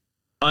shoes.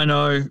 I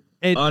know.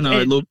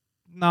 Look,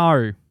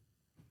 No.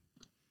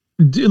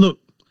 look.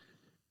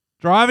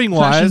 Driving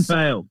Fashion wise,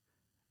 fail.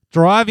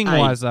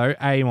 though,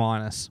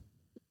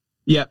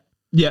 A-.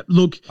 Yep.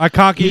 Look, I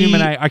can't give him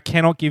an He- A. I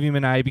cannot give him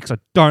an A because I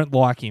don't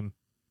like him.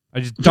 I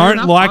just fair don't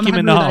enough. like I'm him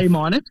happy with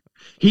enough. A-.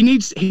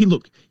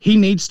 He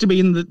needs to be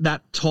in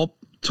that top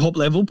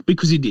level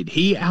because he did.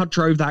 He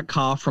outdrove that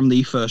car from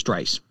the first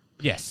race.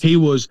 Yes. He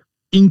was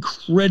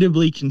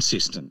incredibly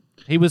consistent.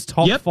 He was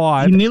top Yep,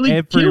 5 he nearly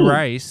every killed.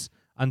 race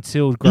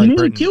until He Great nearly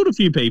Britain. killed a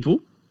few people.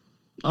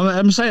 I'm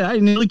going to say that.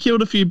 He nearly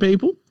killed a few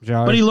people,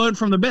 Joe. but he learned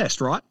from the best,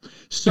 right?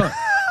 So,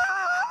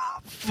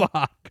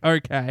 Fuck.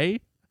 Okay.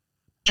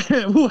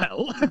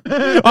 well.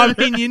 I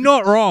mean, you're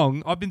not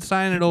wrong. I've been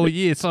saying it all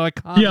year, so I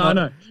can't Yeah, I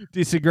know.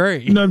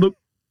 disagree. No, look,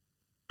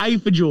 A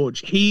for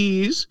George.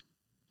 He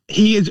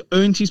has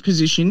earned his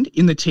position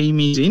in the team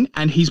he's in,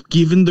 and he's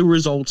given the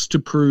results to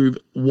prove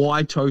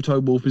why Toto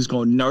Wolff has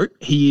gone, no,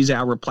 he is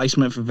our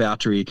replacement for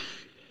Valtteri.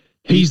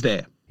 He's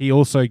there. he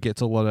also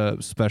gets a lot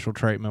of special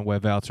treatment where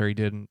Valtteri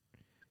didn't.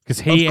 Because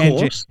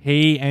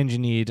he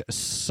engineered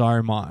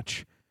so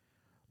much.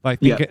 Like,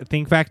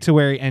 think back to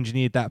where he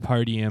engineered that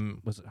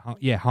podium. Was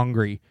it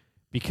Hungary?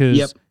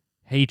 Because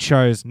he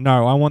chose,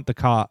 no, I want the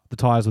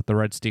tires with the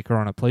red sticker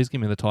on it. Please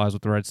give me the tires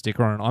with the red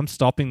sticker on it. I'm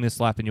stopping this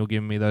lap and you're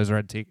giving me those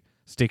red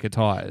sticker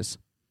tires.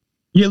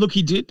 Yeah, look,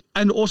 he did.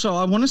 And also,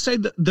 I want to say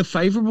that the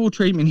favourable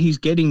treatment he's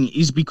getting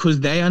is because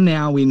they are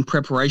now in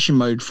preparation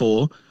mode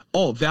for,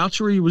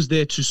 Valtteri was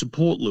there to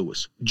support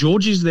Lewis.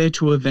 George is there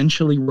to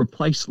eventually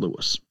replace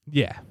Lewis.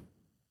 Yeah.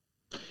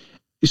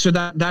 So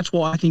that's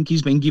why I think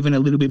he's been given a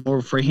little bit more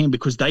of a free hand,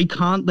 because they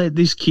can't let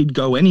this kid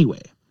go anywhere.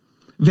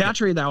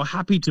 Valtteri, they were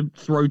happy to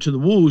throw to the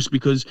wolves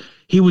because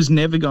he was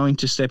never going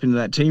to step into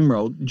that team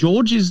role.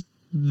 George is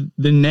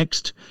the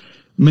next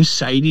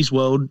Mercedes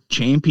world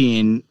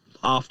champion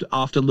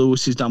after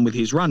Lewis is done with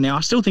his run. Now, I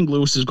still think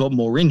Lewis has got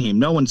more in him.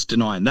 No one's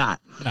denying that.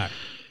 No.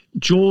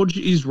 George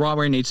is right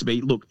where he needs to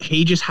be. Look,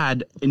 he just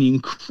had an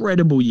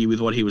incredible year with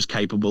what he was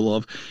capable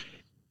of.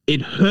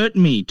 It hurt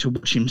me to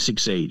watch him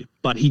succeed,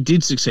 but he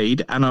did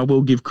succeed, and I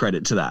will give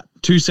credit to that.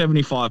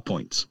 275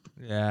 points.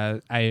 Yeah,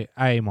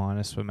 A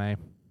minus for me.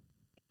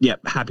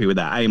 Yep, happy with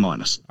that. A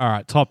minus. All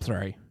right, top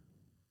 3.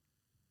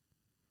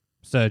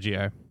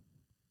 Sergio.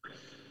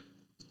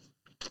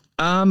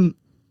 How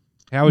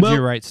would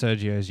you rate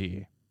Sergio's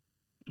year?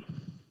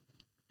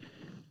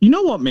 You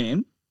know what,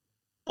 man?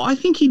 I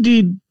think he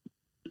did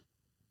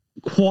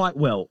quite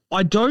well.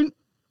 I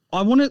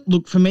want to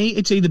look, for me,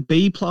 it's either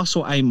B plus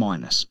or A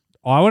minus.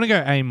 I want to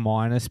go A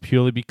minus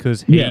purely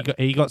because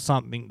he got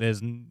something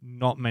there's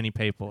not many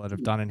people that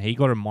have done, and he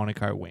got a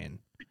Monaco win.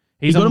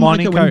 He got a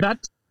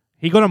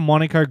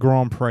Monaco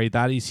Grand Prix.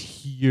 That is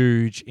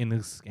huge in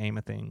the scheme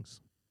of things.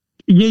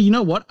 Yeah, you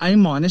know what? A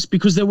minus,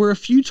 because there were a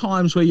few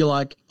times where you're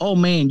like, oh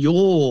man,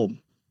 you're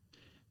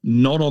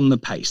not on the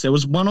pace. There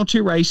was 1 or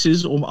 2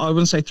 races, or I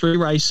wouldn't say 3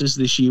 races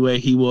this year, where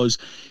he was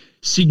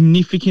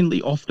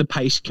significantly off the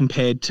pace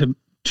compared to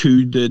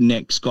the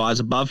next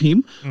guys above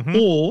him. Mm-hmm.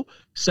 Or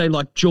say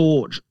like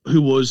George,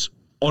 who was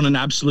on an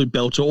absolute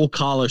belter, or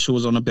Carlos, who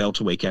was on a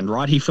belter weekend,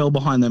 right? He fell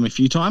behind them a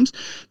few times.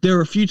 There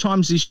were a few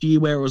times this year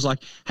where it was like,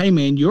 hey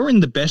man, you're in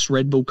the best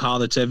Red Bull car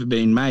that's ever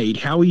been made.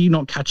 How are you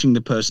not catching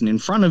the person in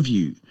front of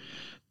you?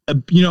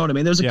 You know what I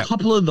mean? There was a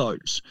couple of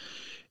those.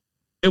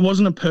 It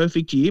wasn't a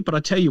perfect year, but I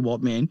tell you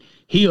what, man,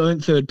 he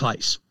earned 3rd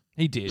place.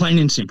 He did. Plain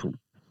and simple.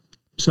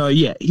 So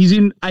yeah, he's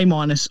in A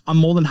minus. I'm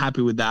more than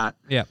happy with that.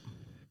 Yeah.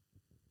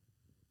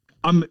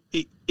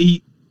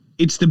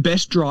 It's the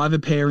best driver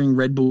pairing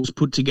Red Bull's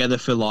put together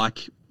for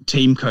like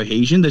team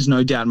cohesion. There's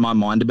no doubt in my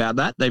mind about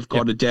that. They've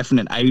got a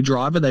definite A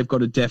driver. They've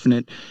got a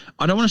definite,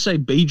 I don't want to say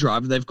B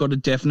driver. They've got a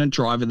definite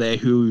driver there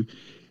who,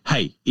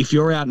 hey, if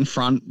you're out in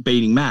front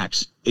beating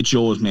Max, it's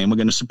yours, man. We're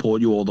going to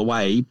support you all the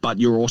way, but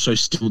you're also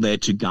still there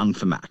to gun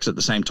for Max at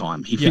the same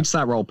time. He fits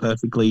that role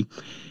perfectly.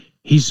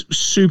 He's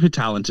super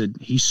talented.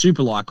 He's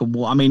super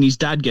likable. I mean, his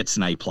dad gets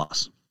an A+.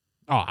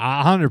 Oh,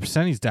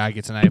 100% his dad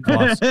gets an A+.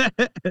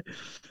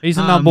 He's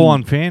the number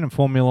 1 fan in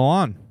Formula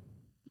 1.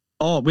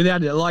 Oh,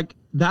 without it, like,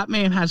 that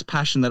man has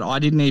passion that I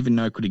didn't even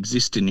know could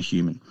exist in a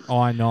human. Oh,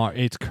 I know.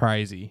 It's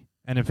crazy.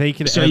 And if he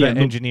could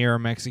engineer a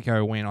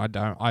Mexico win,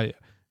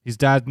 his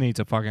dad needs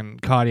a fucking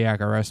cardiac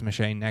arrest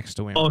machine next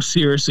to him. Oh,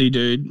 seriously,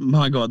 dude.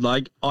 My God,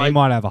 like... He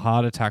might have a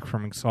heart attack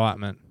from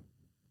excitement.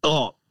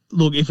 Oh,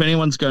 look, if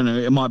anyone's going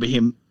to, it might be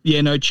him.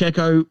 Yeah, no,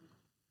 Checo,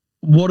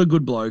 what a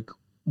good bloke.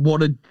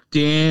 What a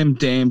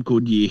damn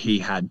good year he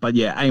had. But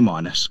yeah, A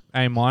minus.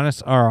 A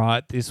minus. All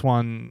right. This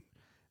one's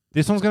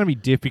going to be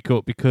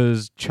difficult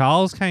because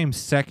Charles came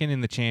second in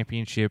the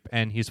championship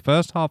and his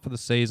first half of the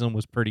season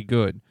was pretty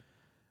good.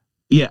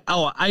 Yeah.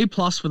 Oh, A+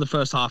 for the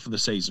first half of the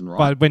season, right?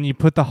 But when you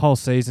put the whole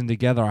season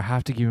together, I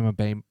have to give him a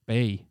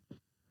B.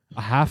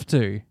 I have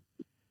to.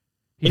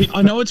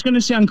 I know it's going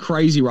to sound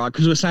crazy, right?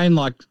 Because we're saying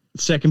like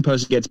second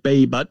person gets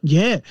B, but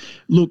yeah,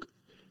 look.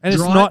 And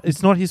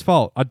it's not his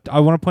fault. I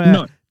want to point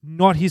out.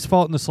 Not his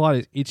fault in the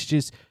slightest. It's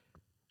just,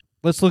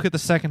 let's look at the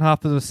second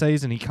half of the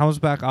season. He comes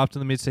back after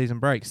the mid-season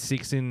break.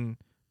 6th in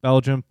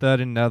Belgium, 3rd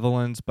in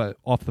Netherlands, but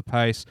off the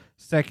pace.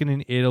 2nd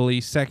in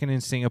Italy, 2nd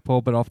in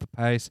Singapore, but off the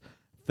pace.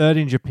 3rd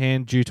in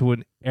Japan due to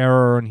an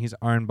error on his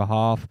own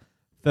behalf.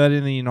 3rd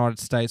in the United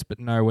States, but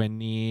nowhere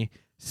near.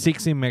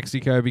 6th in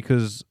Mexico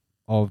because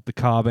of the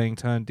car being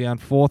turned down.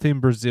 4th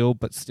in Brazil,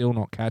 but still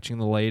not catching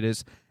the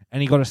leaders.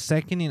 And he got a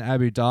 2nd in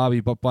Abu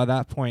Dhabi, but by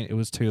that point, it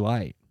was too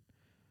late.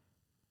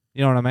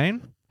 You know what I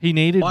mean? He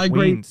needed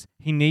wins.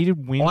 He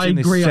needed wins in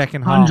this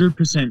second half.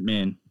 100%,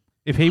 man.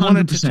 If he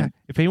wanted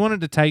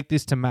to take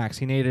this to Max,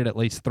 he needed at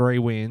least 3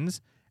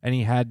 wins, and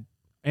he had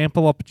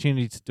ample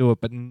opportunity to do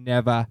it, but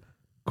never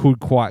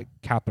could quite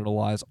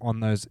capitalize on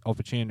those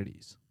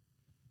opportunities.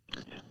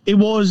 It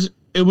was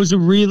a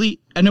really,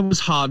 and it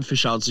was hard for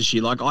Charles this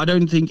year. Like, I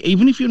don't think,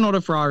 even if you're not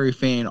a Ferrari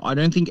fan, I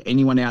don't think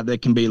anyone out there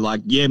can be like,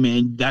 yeah,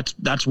 man,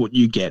 that's what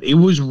you get. It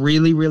was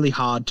really, really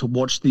hard to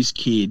watch this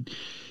kid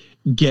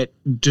get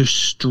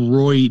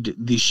destroyed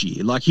this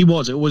year. Like it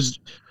was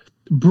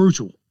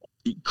brutal.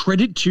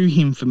 credit to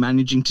him for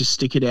managing to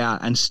stick it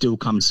out and still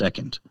come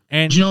second.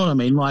 And do you know what I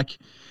mean? Like,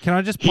 can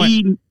I just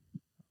point?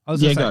 I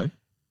was yeah, gonna say, go.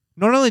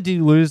 Not only did he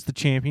lose the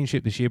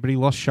championship this year, but he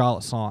lost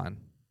Charlotte Sign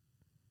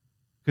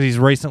because he's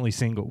recently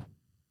single.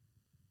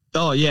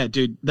 Oh yeah,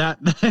 dude.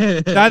 That's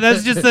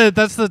just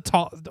that's the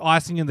top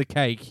icing in the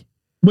cake.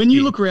 When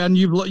you look around,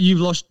 you've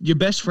lost your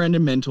best friend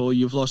and mentor,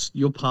 you've lost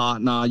your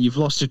partner, you've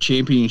lost a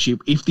championship.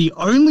 If the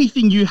only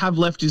thing you have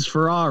left is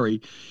Ferrari,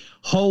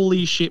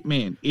 holy shit,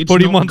 man! It's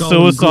put him on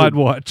suicide good.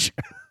 Watch.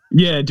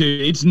 Yeah,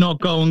 dude, it's not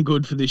going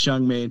good for this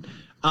young man.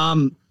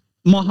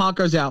 My heart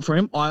goes out for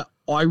him.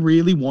 I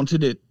really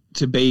wanted it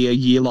to be a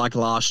year like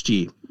last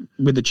year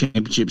with the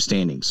championship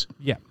standings.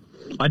 Yeah.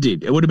 I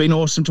did. It would have been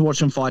awesome to watch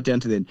him fight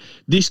down to then.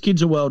 This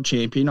kid's a world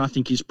champion. I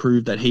think he's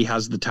proved that he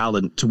has the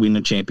talent to win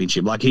a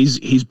championship. Like,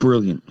 he's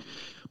brilliant.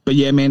 But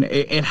yeah, man,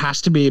 it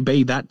has to be a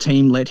B. That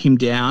team let him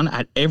down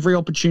at every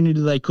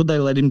opportunity they could. They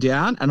let him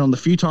down, and on the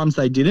few times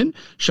they didn't,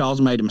 Charles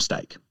made a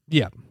mistake.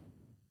 Yeah,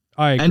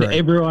 I agree. And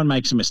everyone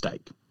makes a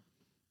mistake.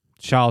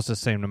 Charles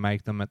just seemed to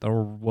make them at the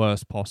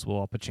worst possible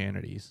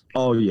opportunities.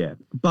 Oh yeah,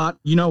 but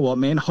you know what,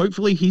 man?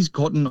 Hopefully he's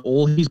gotten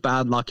all his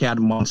bad luck out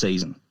in one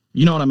season.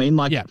 You know what I mean?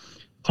 Like, yeah.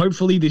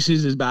 Hopefully this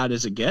is as bad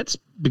as it gets,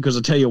 because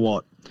I tell you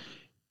what,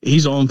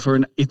 he's on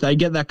for if they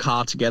get that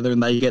car together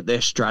and they get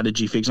their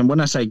strategy fixed. And when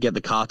I say get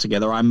the car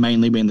together, I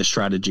mainly mean the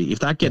strategy. If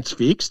that gets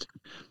fixed,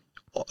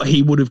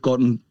 he would have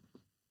gotten,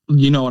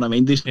 you know what I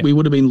mean? We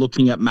would have been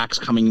looking at Max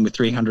coming in with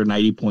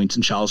 380 points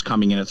and Charles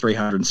coming in at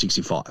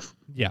 365.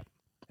 Yeah.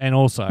 And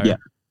also,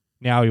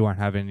 now he won't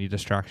have any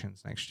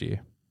distractions next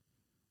year.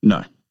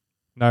 No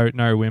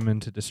women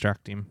to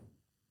distract him.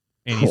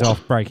 And he's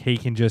off break. He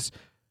can just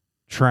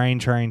train,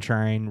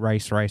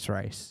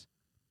 race.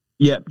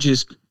 Yep,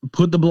 just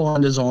put the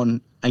blinders on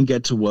and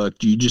get to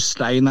work. You just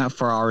stay in that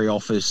Ferrari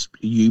office.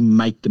 You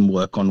make them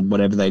work on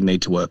whatever they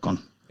need to work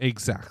on.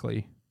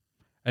 Exactly.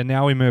 And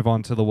now we move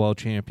on to the world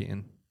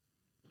champion.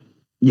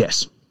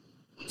 Yes.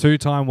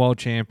 2-time world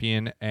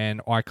champion,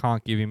 and I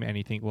can't give him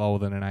anything lower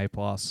than an A+.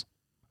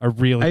 I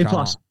really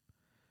can't. A+.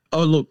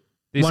 Oh, look,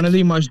 one of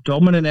the most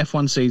dominant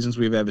F1 seasons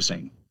we've ever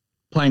seen.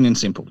 Plain and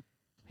simple.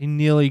 He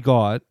nearly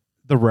got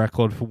the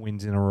record for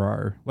wins in a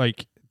row.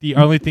 Like, the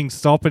only thing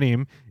stopping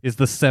him is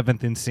the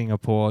 7th in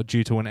Singapore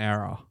due to an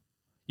error.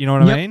 You know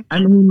what I mean?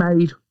 And he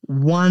made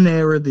one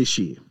error this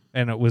year.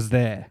 And it was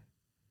there.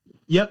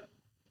 Yep.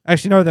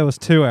 Actually, no, there was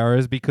 2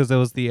 errors, because there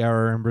was the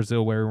error in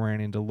Brazil where he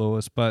ran into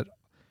Lewis. But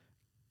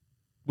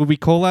would we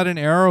call that an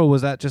error, or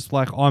was that just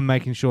like, I'm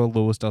making sure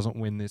Lewis doesn't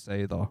win this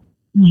either?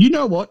 You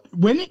know what?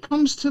 When it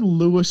comes to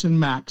Lewis and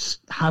Max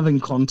having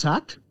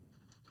contact,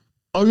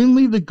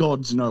 only the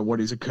gods know what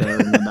is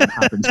occurring when that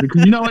happens.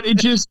 Because you know what?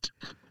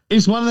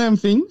 It's one of them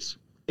things.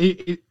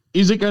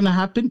 Is it going to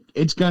happen?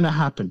 It's going to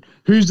happen.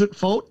 Who's at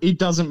fault? It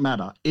doesn't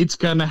matter. It's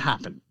going to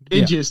happen.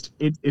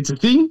 It's a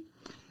thing.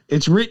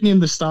 It's written in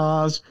the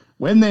stars.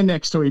 When they're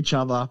next to each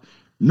other,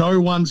 no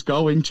one's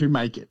going to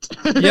make it.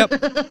 Yep.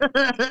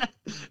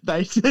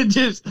 They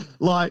just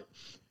like,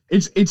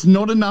 it's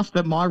not enough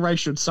that my race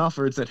should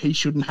suffer. It's that he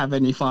shouldn't have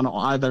any fun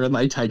either, and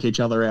they take each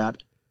other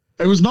out.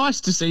 It was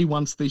nice to see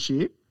once this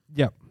year.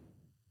 Yep.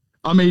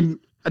 I mean,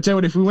 I tell you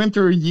what, if we went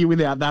through a year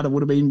without that, it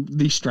would have been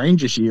the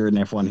strangest year in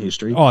F1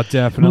 history. Oh,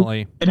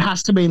 definitely. It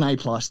has to be an A+.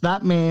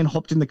 That man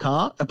hopped in the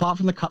car, apart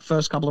from the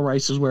first couple of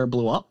races where it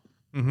blew up.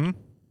 Mm-hmm.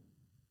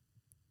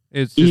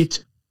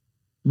 It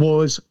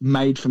was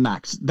made for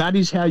Max. That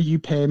is how you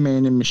pair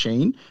man and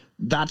machine.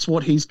 That's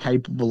what he's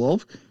capable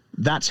of.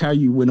 That's how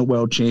you win a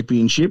world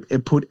championship.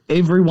 It put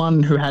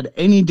everyone who had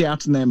any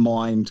doubts in their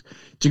mind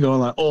to go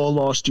like, oh,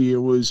 last year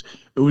it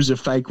was a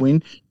fake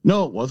win.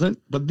 No, it wasn't.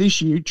 But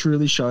this year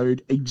truly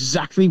showed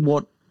exactly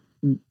what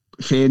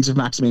fans of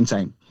Max have been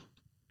saying.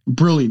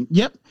 Brilliant.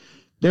 Yep.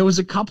 There was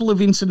a couple of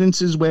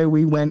incidences where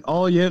we went,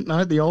 oh, yeah,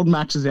 no, the old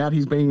Max is out.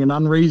 He's being an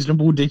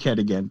unreasonable dickhead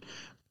again.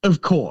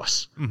 Of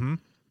course. Mm-hmm.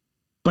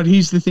 But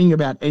here's the thing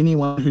about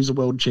anyone who's a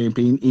world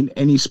champion in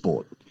any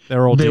sport.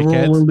 They're all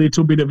dickheads. All a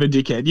little bit of a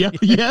dickhead.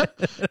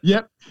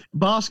 Yep.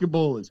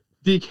 Basketballers,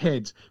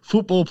 dickheads.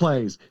 Football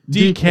players,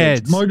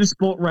 dickheads.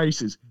 Motorsport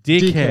racers,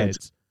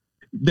 dickheads.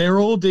 They're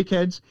all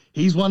dickheads.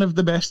 He's one of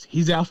the best.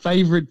 He's our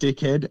favorite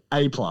dickhead,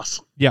 A+.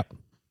 Yep.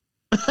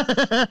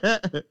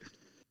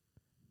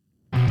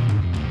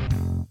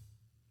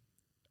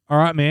 All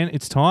right, man.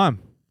 It's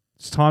time.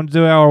 It's time to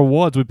do our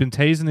awards. We've been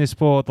teasing this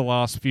for the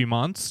last few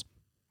months.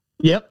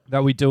 Yep.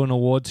 That we do an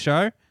awards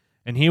show.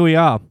 And here we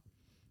are.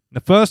 The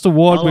first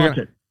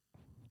award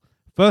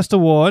first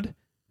award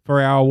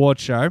for our award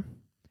show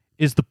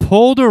is the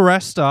Paul di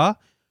Resta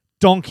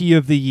Donkey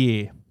of the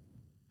Year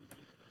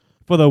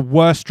for the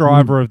worst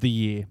driver of the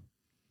year.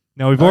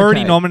 Now, we've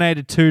already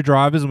nominated 2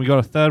 drivers, and we got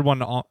a third one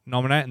to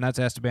nominate, and that's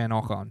Esteban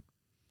Ocon.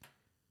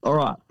 All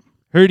right.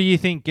 Who do you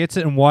think gets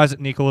it, and why is it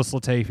Nicholas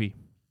Latifi?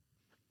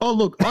 Oh,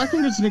 look, I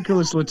think it's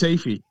Nicholas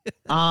Latifi.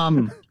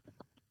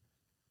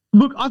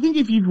 Look, I think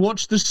if you've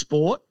watched the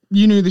sport,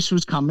 you knew this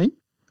was coming.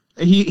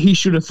 He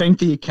should have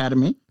thanked the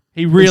Academy.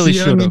 He really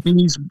should have.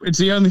 It's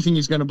the only thing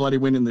he's going to bloody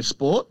win in this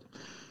sport.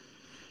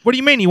 What do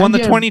you mean? He won the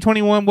yeah.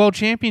 2021 World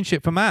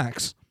Championship for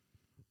Max.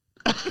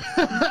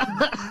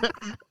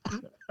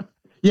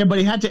 Yeah, but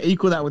he had to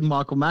equal that with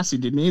Michael Massey,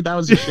 didn't he? That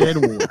was a shared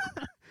award.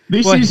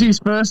 This Well, is his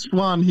first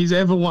one he's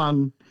ever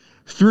won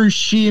through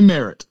sheer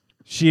merit.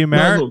 Sheer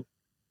merit? No, look.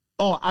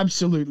 Oh,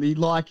 absolutely.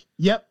 Like,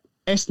 yep,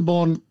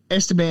 Esteban,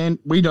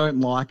 we don't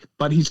like,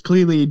 but he's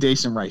clearly a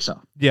decent racer.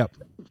 Yep.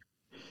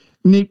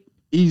 Nick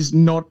is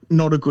not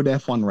a good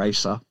F1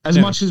 racer. As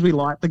much as we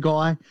like the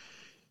guy,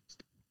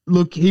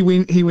 look, he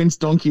wins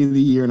Donkey of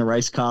the Year in a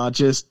race car,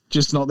 just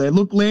not there.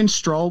 Look, Lance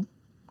Stroll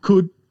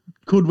could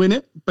win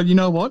it, but you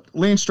know what?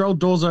 Lance Stroll,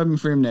 doors open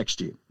for him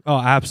next year. Oh,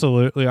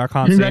 absolutely. I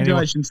can't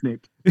Congratulations,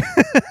 Nick.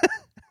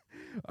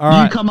 All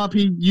right. You come up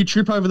here, you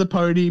trip over the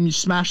podium, you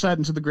smash that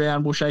into the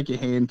ground, we'll shake your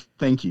hand.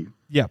 Thank you.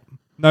 Yep.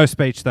 No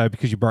speech, though,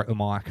 because you broke the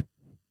mic.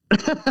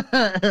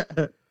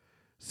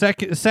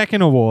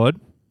 Second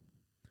award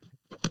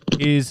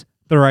is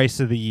the Race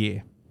of the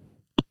Year.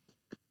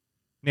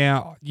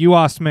 Now, you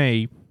asked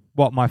me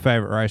what my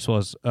favourite race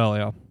was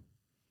earlier,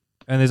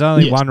 and there's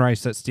only one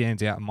race that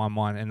stands out in my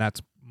mind, and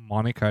that's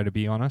Monaco, to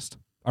be honest.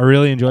 I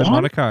really enjoyed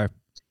Monaco.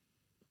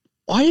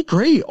 I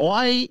agree.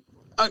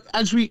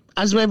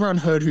 As everyone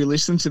heard who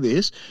listened to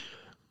this,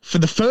 for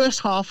the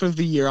first half of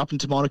the year up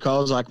into Monaco, I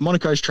was like,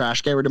 Monaco's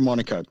trash, get rid of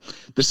Monaco.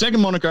 The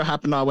second Monaco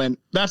happened, I went,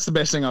 that's the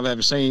best thing I've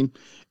ever seen.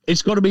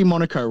 It's got to be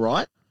Monaco,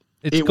 right?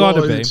 It's got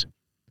to be.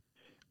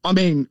 I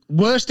mean,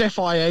 worst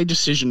FIA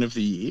decision of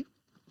the year,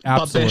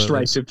 Absolutely. but best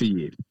race of the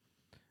year.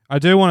 I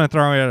do want to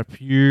throw out a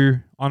few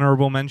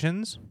honourable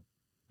mentions.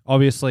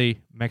 Obviously,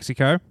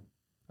 Mexico.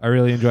 I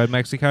really enjoyed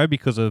Mexico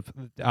because of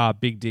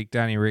Big Dick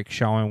Danny Rick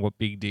showing what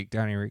Big Dick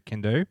Danny Rick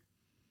can do.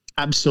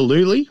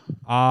 Absolutely.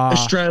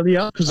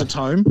 Australia, because it's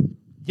home.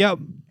 Yep.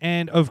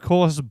 And, of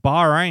course,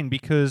 Bahrain,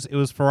 because it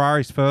was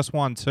Ferrari's first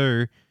one,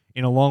 too,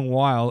 in a long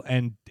while,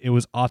 and it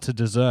was utter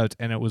deserved,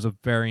 and it was a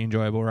very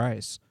enjoyable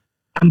race.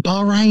 And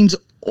Bahrain's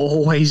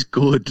always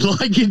good.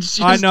 Like, it's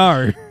just... I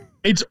know.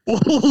 It's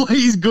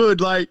always good.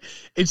 Like,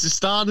 it's the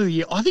start of the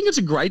year. I think it's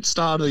a great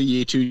start of the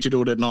year, too, to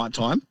do it at night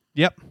time.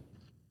 Yep.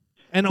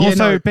 And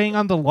also, being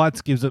under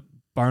lights gives it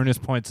bonus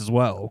points as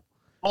well.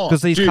 Oh,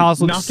 because these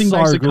cars look so good. Nothing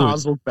makes the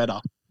cars look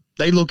better.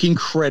 They look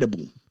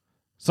incredible.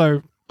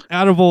 So,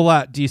 out of all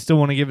that, do you still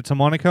want to give it to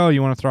Monaco, or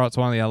you want to throw it to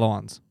one of the other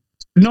ones?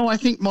 No, I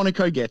think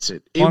Monaco gets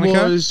it.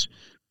 Monaco?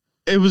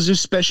 It was a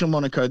special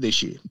Monaco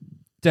this year.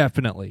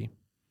 Definitely.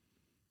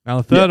 Now,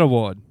 the third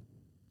award.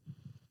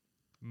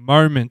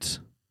 Moment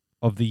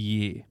of the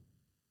Year.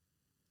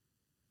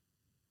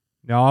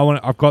 Now,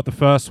 I've got the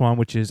first one,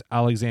 which is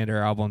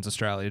Alexander Albon's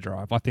Australia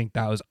drive. I think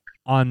that was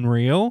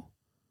unreal.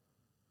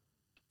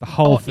 The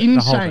whole thing.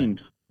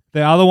 Insane.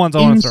 The other ones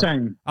I want to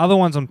throw. Other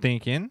ones I'm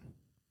thinking.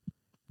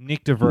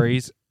 Nick De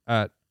Vries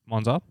at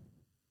Monza.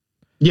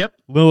 Yep.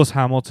 Lewis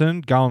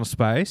Hamilton going to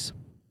space.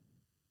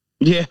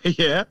 Yeah,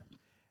 yeah.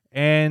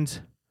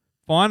 And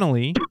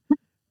finally,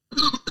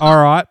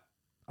 all right,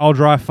 I'll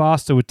drive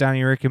faster with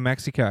Danny Rick in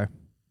Mexico.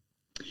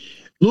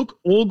 Look,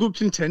 all good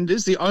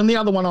contenders. The only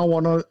other one I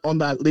want on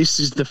that list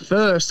is the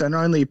first and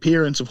only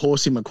appearance of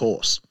Horsey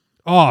McHorse.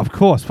 Oh, of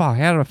course. Fuck,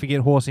 how did I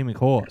forget Horsey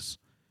McHorse?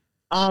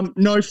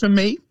 No, for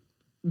me,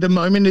 the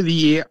moment of the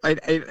year,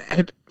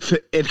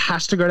 it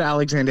has to go to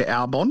Alexander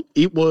Albon.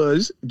 It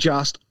was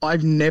just,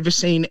 I've never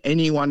seen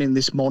anyone in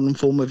this modern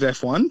form of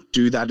F1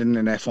 do that in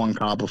an F1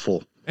 car before.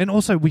 And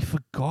also, we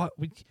forgot,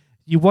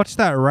 you watch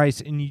that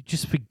race and you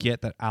just forget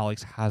that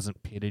Alex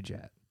hasn't pitted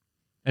yet.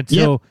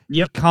 Until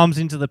he comes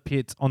into the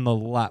pits on the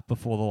lap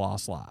before the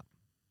last lap.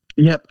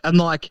 Yep. And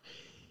like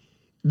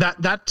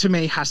that to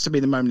me has to be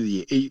the moment of the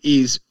year. It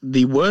is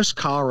the worst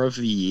car of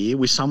the year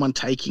with someone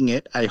taking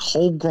it a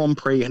whole Grand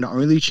Prix and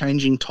only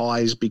changing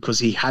tyres because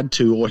he had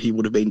to or he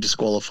would have been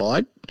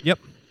disqualified. Yep.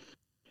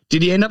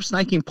 Did he end up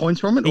snaking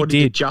points from it? He or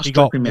did it just he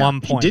drop got him 1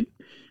 out? point. He did?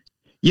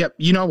 Yep.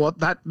 You know what?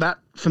 That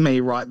for me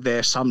right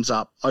there sums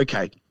up,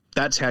 okay,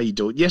 that's how you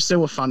do it. Yes, there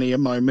were funnier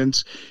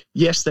moments.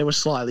 Yes, there were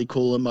slightly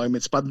cooler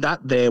moments, but that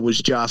there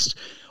was just,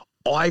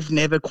 I've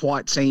never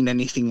quite seen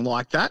anything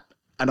like that,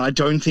 and I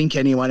don't think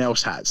anyone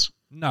else has.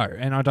 No,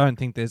 and I don't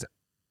think there's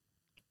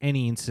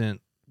any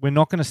incident. We're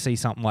not going to see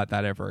something like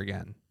that ever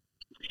again.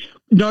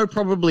 No,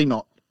 probably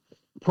not.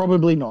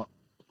 Probably not.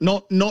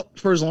 Not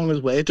for as long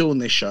as we're doing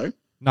this show.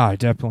 No,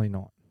 definitely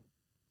not.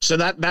 So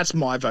that's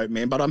my vote,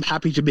 man, but I'm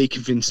happy to be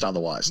convinced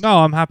otherwise. No,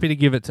 I'm happy to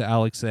give it to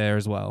Alex there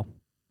as well.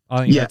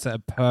 I think that's a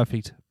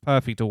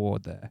perfect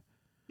award there.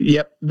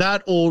 Yep,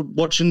 that or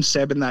watching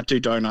Seb and that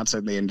do donuts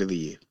at the end of the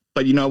year.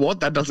 But you know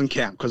what? That doesn't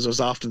count because it was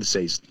after the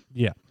season.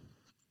 Yeah.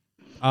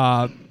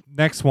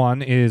 Next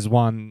one is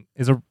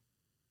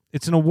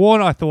it's an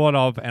award I thought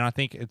of, and I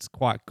think it's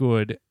quite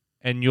good,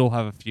 and you'll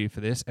have a few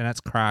for this, and that's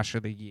Crash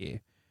of the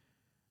Year.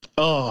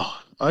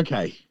 Oh,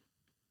 okay.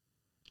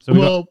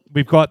 So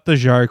we've got the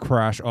Zhou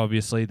crash,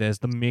 obviously. There's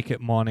the Mick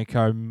at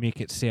Monaco, Mick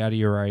at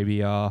Saudi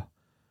Arabia.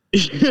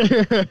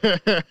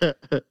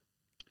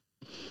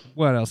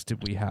 What else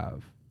did we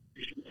have?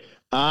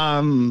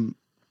 The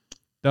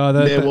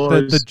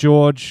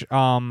George,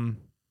 no,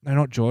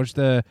 not George,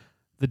 the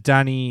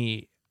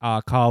Danny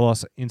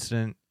Carlos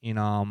incident in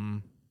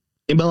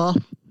Imola.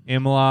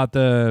 Imola,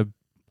 the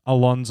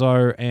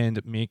Alonso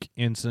and Mick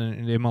incident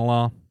in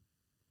Imola.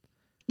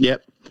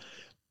 Yep.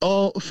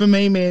 Oh, for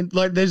me, man,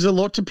 like there's a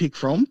lot to pick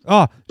from.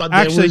 Oh, but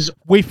actually,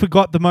 we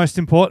forgot the most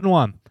important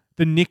one.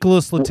 The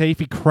Nicholas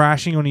Latifi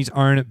crashing on his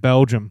own at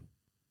Belgium.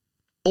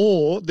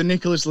 Or the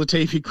Nicholas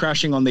Latifi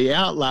crashing on the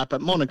outlap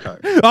at Monaco.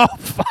 Oh,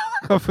 fuck.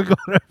 I forgot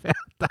about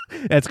that.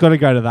 It's got to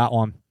go to that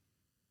one.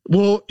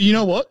 Well, you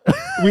know what?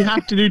 We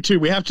have to do two.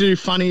 We have to do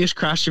funniest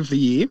crash of the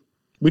year,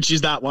 which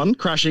is that one,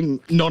 crashing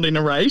not in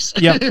a race.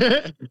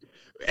 Yep.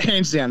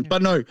 Hands down.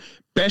 But no,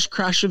 best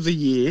crash of the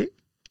year,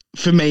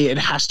 for me, it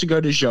has to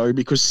go to Zhou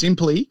because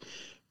simply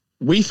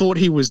we thought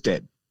he was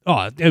dead.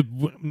 Oh,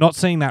 not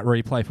seeing that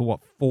replay for,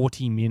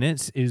 40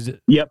 minutes is...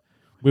 Yep.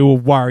 We were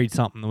worried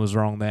something was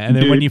wrong there. And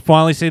then when you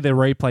finally see the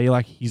replay, you're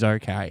like, he's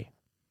okay.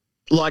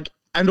 Like,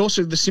 and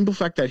also the simple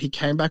fact that he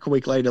came back a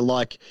week later,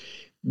 like,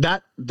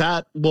 that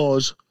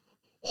was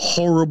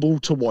horrible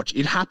to watch.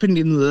 It happened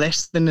in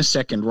less than a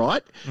second,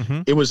 right?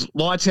 Mm-hmm. It was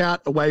lights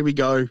out, away we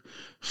go,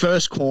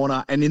 first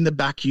corner, and in the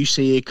back you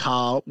see a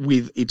car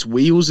with its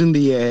wheels in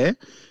the air,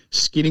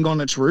 skidding on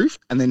its roof,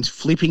 and then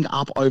flipping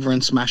up over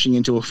and smashing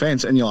into a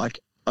fence. And you're like,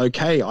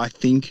 okay, I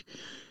think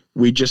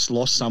we just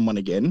lost someone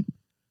again.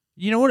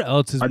 You know what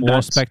else is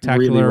more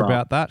spectacular really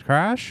about that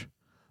crash?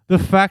 The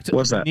fact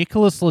that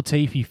Nicholas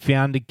Latifi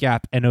found a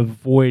gap and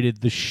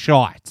avoided the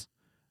shite.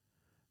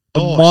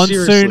 The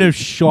monsoon of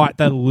shite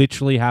that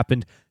literally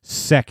happened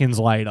seconds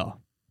later.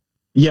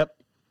 Yep.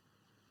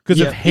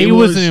 Because if he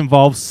wasn't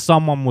involved,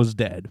 someone was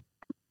dead.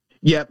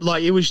 Yep,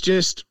 like it was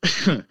just...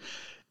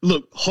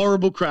 Look,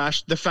 horrible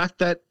crash. The fact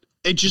that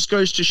it just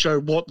goes to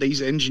show what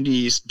these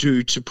engineers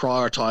do to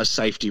prioritize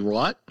safety,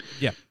 right?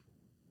 Yeah.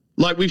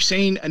 Like we've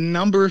seen a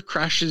number of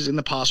crashes in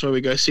the past where we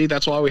go, see,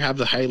 that's why we have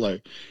the halo.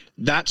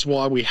 That's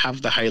why we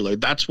have the halo.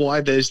 That's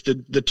why there's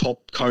the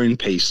top cone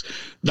piece.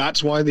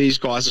 That's why these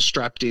guys are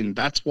strapped in.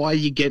 That's why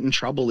you get in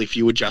trouble if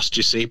you adjust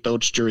your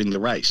seatbelts during the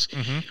race.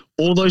 Mm-hmm.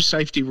 All those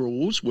safety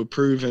rules were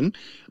proven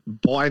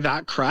by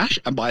that crash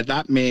and by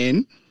that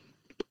man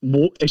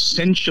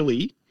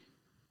essentially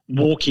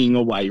walking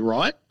away,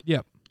 right?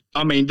 Yep.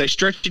 I mean, they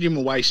stretched him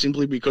away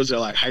simply because they're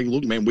like, hey,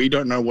 look, man, we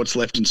don't know what's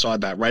left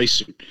inside that race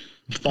suit.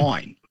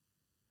 Fine.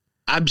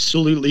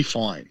 Absolutely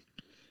fine.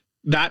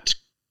 That's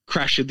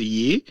crash of the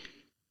year.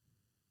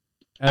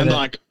 And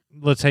like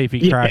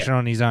Latifi crashing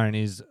on his own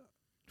is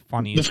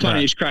funniest. The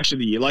funniest crash of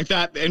the year. Like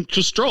that. And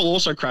Stroll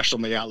also crashed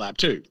on the outlap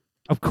too.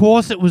 Of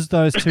course it was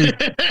those two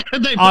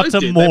they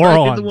utter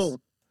morons.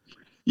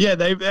 Yeah,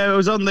 it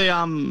was on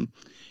the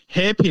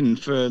hairpin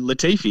for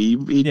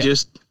Latifi. He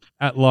just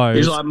at Lowe's.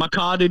 He's like, my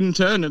car didn't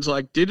turn. It's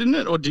like, didn't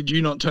it? Or did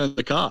you not turn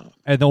the car?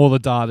 And all the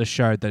data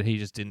showed that he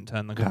just didn't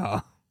turn the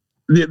car.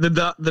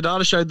 The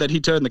data showed that he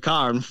turned the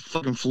car and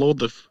fucking floored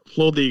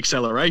the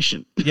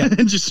acceleration. Yeah.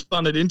 And just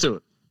spun it into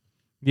it.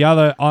 The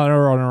other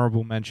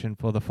honourable mention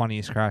for the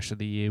funniest crash of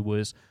the year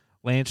was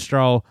Lance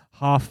Stroll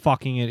half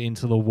fucking it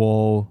into the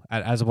wall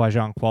at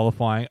Azerbaijan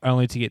qualifying,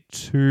 only to get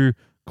 2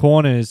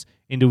 corners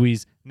into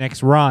his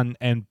next run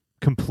and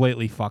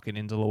completely fucking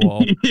into the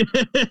wall.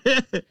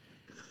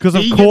 Because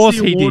of course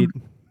he did.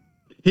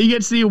 He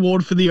gets the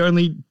award for the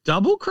only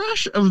double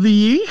crash of the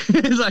year.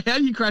 It's like, how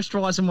do you crash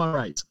twice in one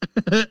race?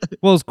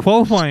 Well, it's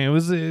qualifying. It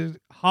was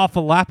half a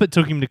lap it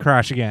took him to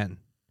crash again.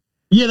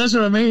 Yeah, that's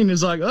what I mean.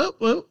 It's like, oh,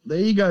 well, there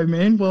you go,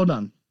 man. Well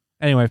done.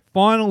 Anyway,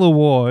 final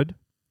award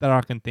that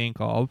I can think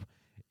of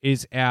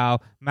is our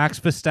Max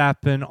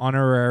Verstappen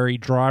honorary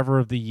driver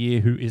of the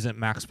year who isn't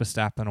Max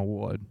Verstappen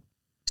award.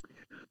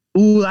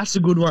 Ooh, that's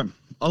a good one.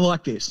 I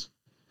like this.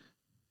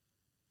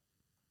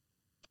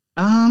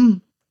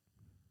 And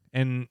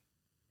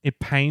it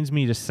pains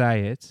me to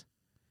say it,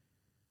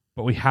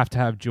 but we have to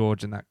have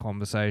George in that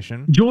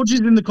conversation. George is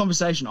in the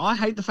conversation. I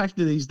hate the fact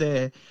that he's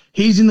there.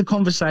 He's in the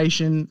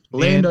conversation.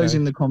 Lando's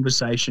in the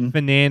conversation.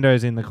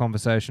 Fernando's in the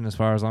conversation as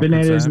far as I'm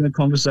concerned. Fernando's in the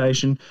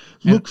conversation.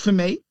 Look, for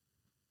me,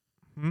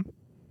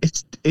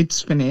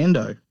 it's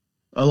Fernando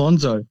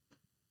Alonso.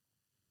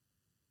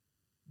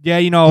 Yeah,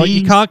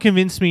 you can't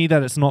convince me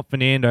that it's not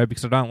Fernando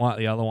because I don't like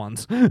the other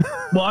ones.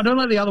 Well, I don't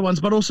like the other ones,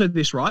 but also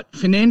this, right?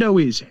 Fernando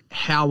is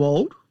how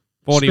old?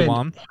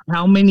 41. Spent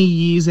how many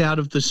years out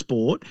of the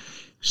sport?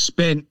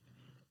 Spent,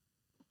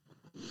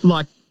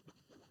 like,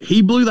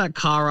 he blew that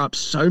car up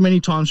so many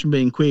times from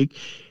being quick.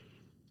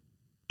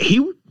 He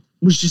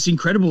was just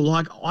incredible.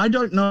 Like, I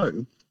don't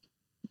know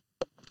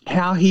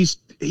how he's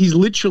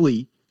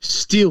literally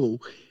still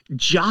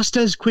just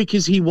as quick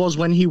as he was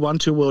when he won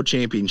 2 world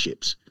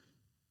championships.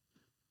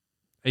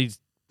 He's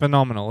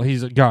phenomenal.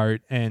 He's a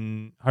GOAT,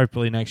 and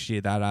hopefully next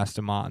year that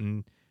Aston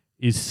Martin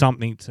is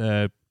something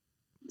to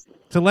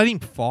let him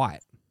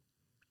fight.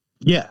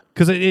 Yeah.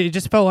 Because it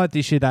just felt like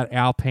this year that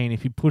Alpine,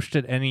 if you pushed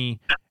it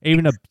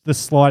even the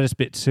slightest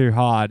bit too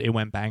hard, it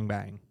went bang,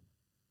 bang.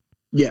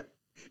 Yeah.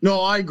 No,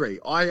 I agree.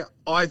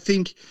 I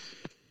think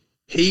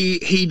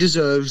he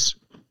deserves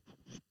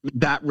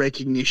that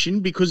recognition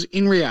because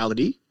in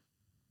reality,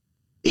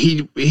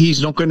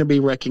 he's not going to be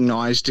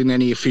recognized in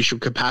any official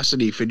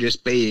capacity for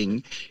just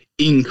being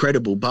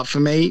incredible. But for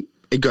me,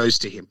 it goes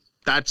to him.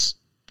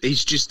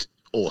 He's just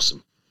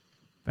awesome.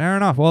 Fair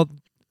enough. Well,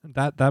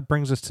 that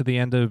brings us to the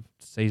end of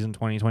season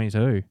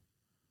 2022.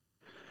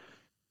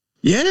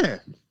 Yeah.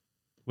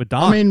 We're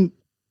done. I mean,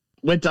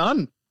 we're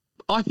done.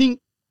 I think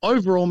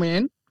overall,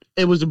 man,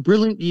 it was a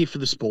brilliant year for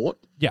the sport.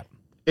 Yeah.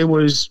 It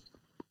was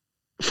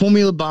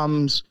Formula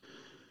Bums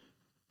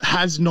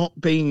has not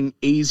been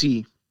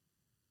easy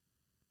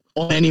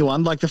on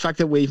anyone. Like the fact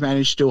that we've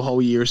managed to do a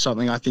whole year is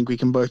something I think we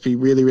can both be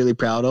really, really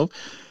proud of.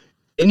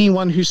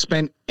 Anyone who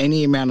spent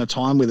any amount of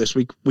time with us,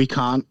 we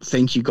can't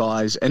thank you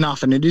guys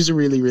enough. And it is a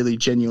really, really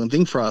genuine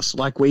thing for us.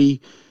 Like,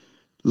 we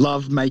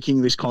love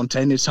making this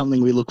content. It's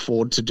something we look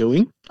forward to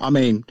doing. I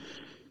mean,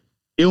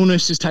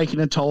 illness has taken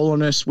a toll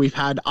on us. We've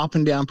had up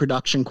and down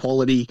production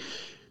quality.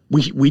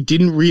 We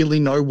didn't really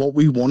know what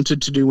we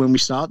wanted to do when we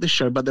started the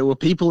show, but there were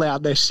people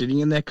out there sitting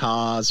in their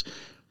cars,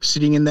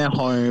 sitting in their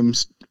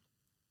homes,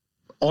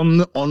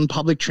 on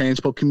public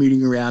transport,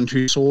 commuting around,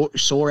 who saw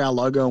our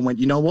logo and went,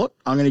 you know what?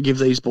 I'm going to give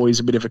these boys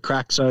a bit of a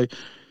crack. So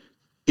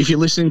if you're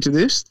listening to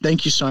this,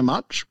 thank you so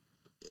much.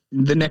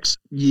 The next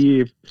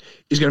year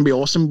is going to be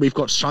awesome. We've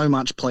got so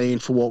much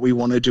planned for what we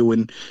want to do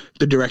and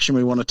the direction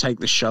we want to take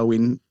the show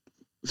in.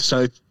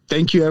 So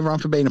thank you, everyone,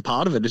 for being a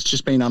part of it. It's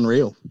just been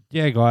unreal.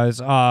 Yeah,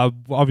 guys.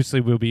 Obviously,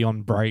 we'll be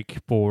on break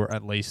for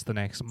at least the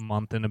next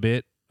month and a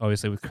bit,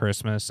 obviously with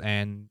Christmas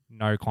and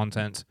no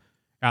content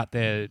out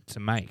there to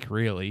make,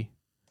 really.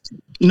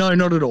 No,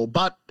 not at all.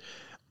 But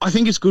I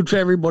think it's good for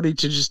everybody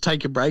to just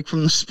take a break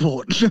from the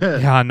sport.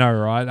 Yeah, I know,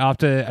 right?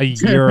 After a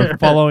year of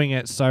following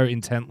it so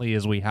intently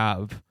as we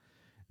have,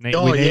 we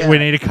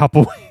need a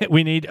couple.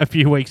 We need a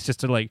few weeks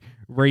just to like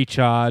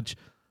recharge,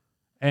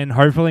 and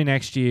hopefully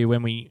next year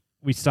when we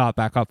start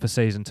back up for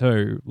season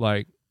 2,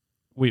 like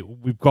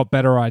we've got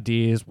better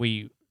ideas.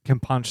 We can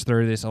punch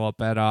through this a lot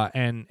better,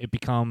 and it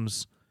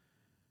becomes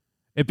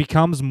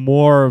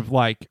more of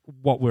like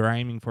what we're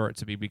aiming for it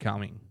to be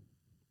becoming.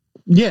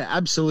 Yeah,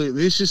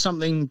 absolutely. This is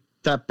something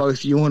that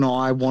both you and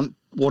I want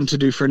to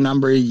do for a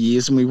number of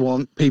years, and we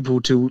want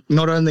people to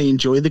not only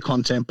enjoy the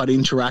content but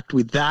interact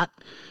with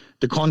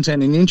the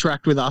content, and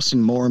interact with us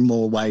in more and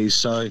more ways.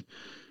 So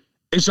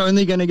it's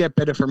only going to get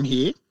better from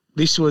here.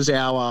 This was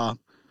our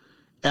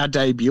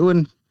debut,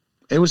 and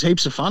it was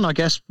heaps of fun. I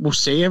guess we'll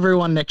see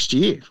everyone next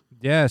year.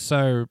 Yeah,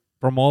 so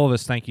from all of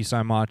us, thank you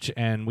so much,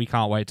 and we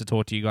can't wait to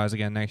talk to you guys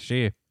again next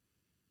year.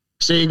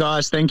 See you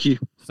guys. Thank you.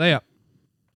 See ya.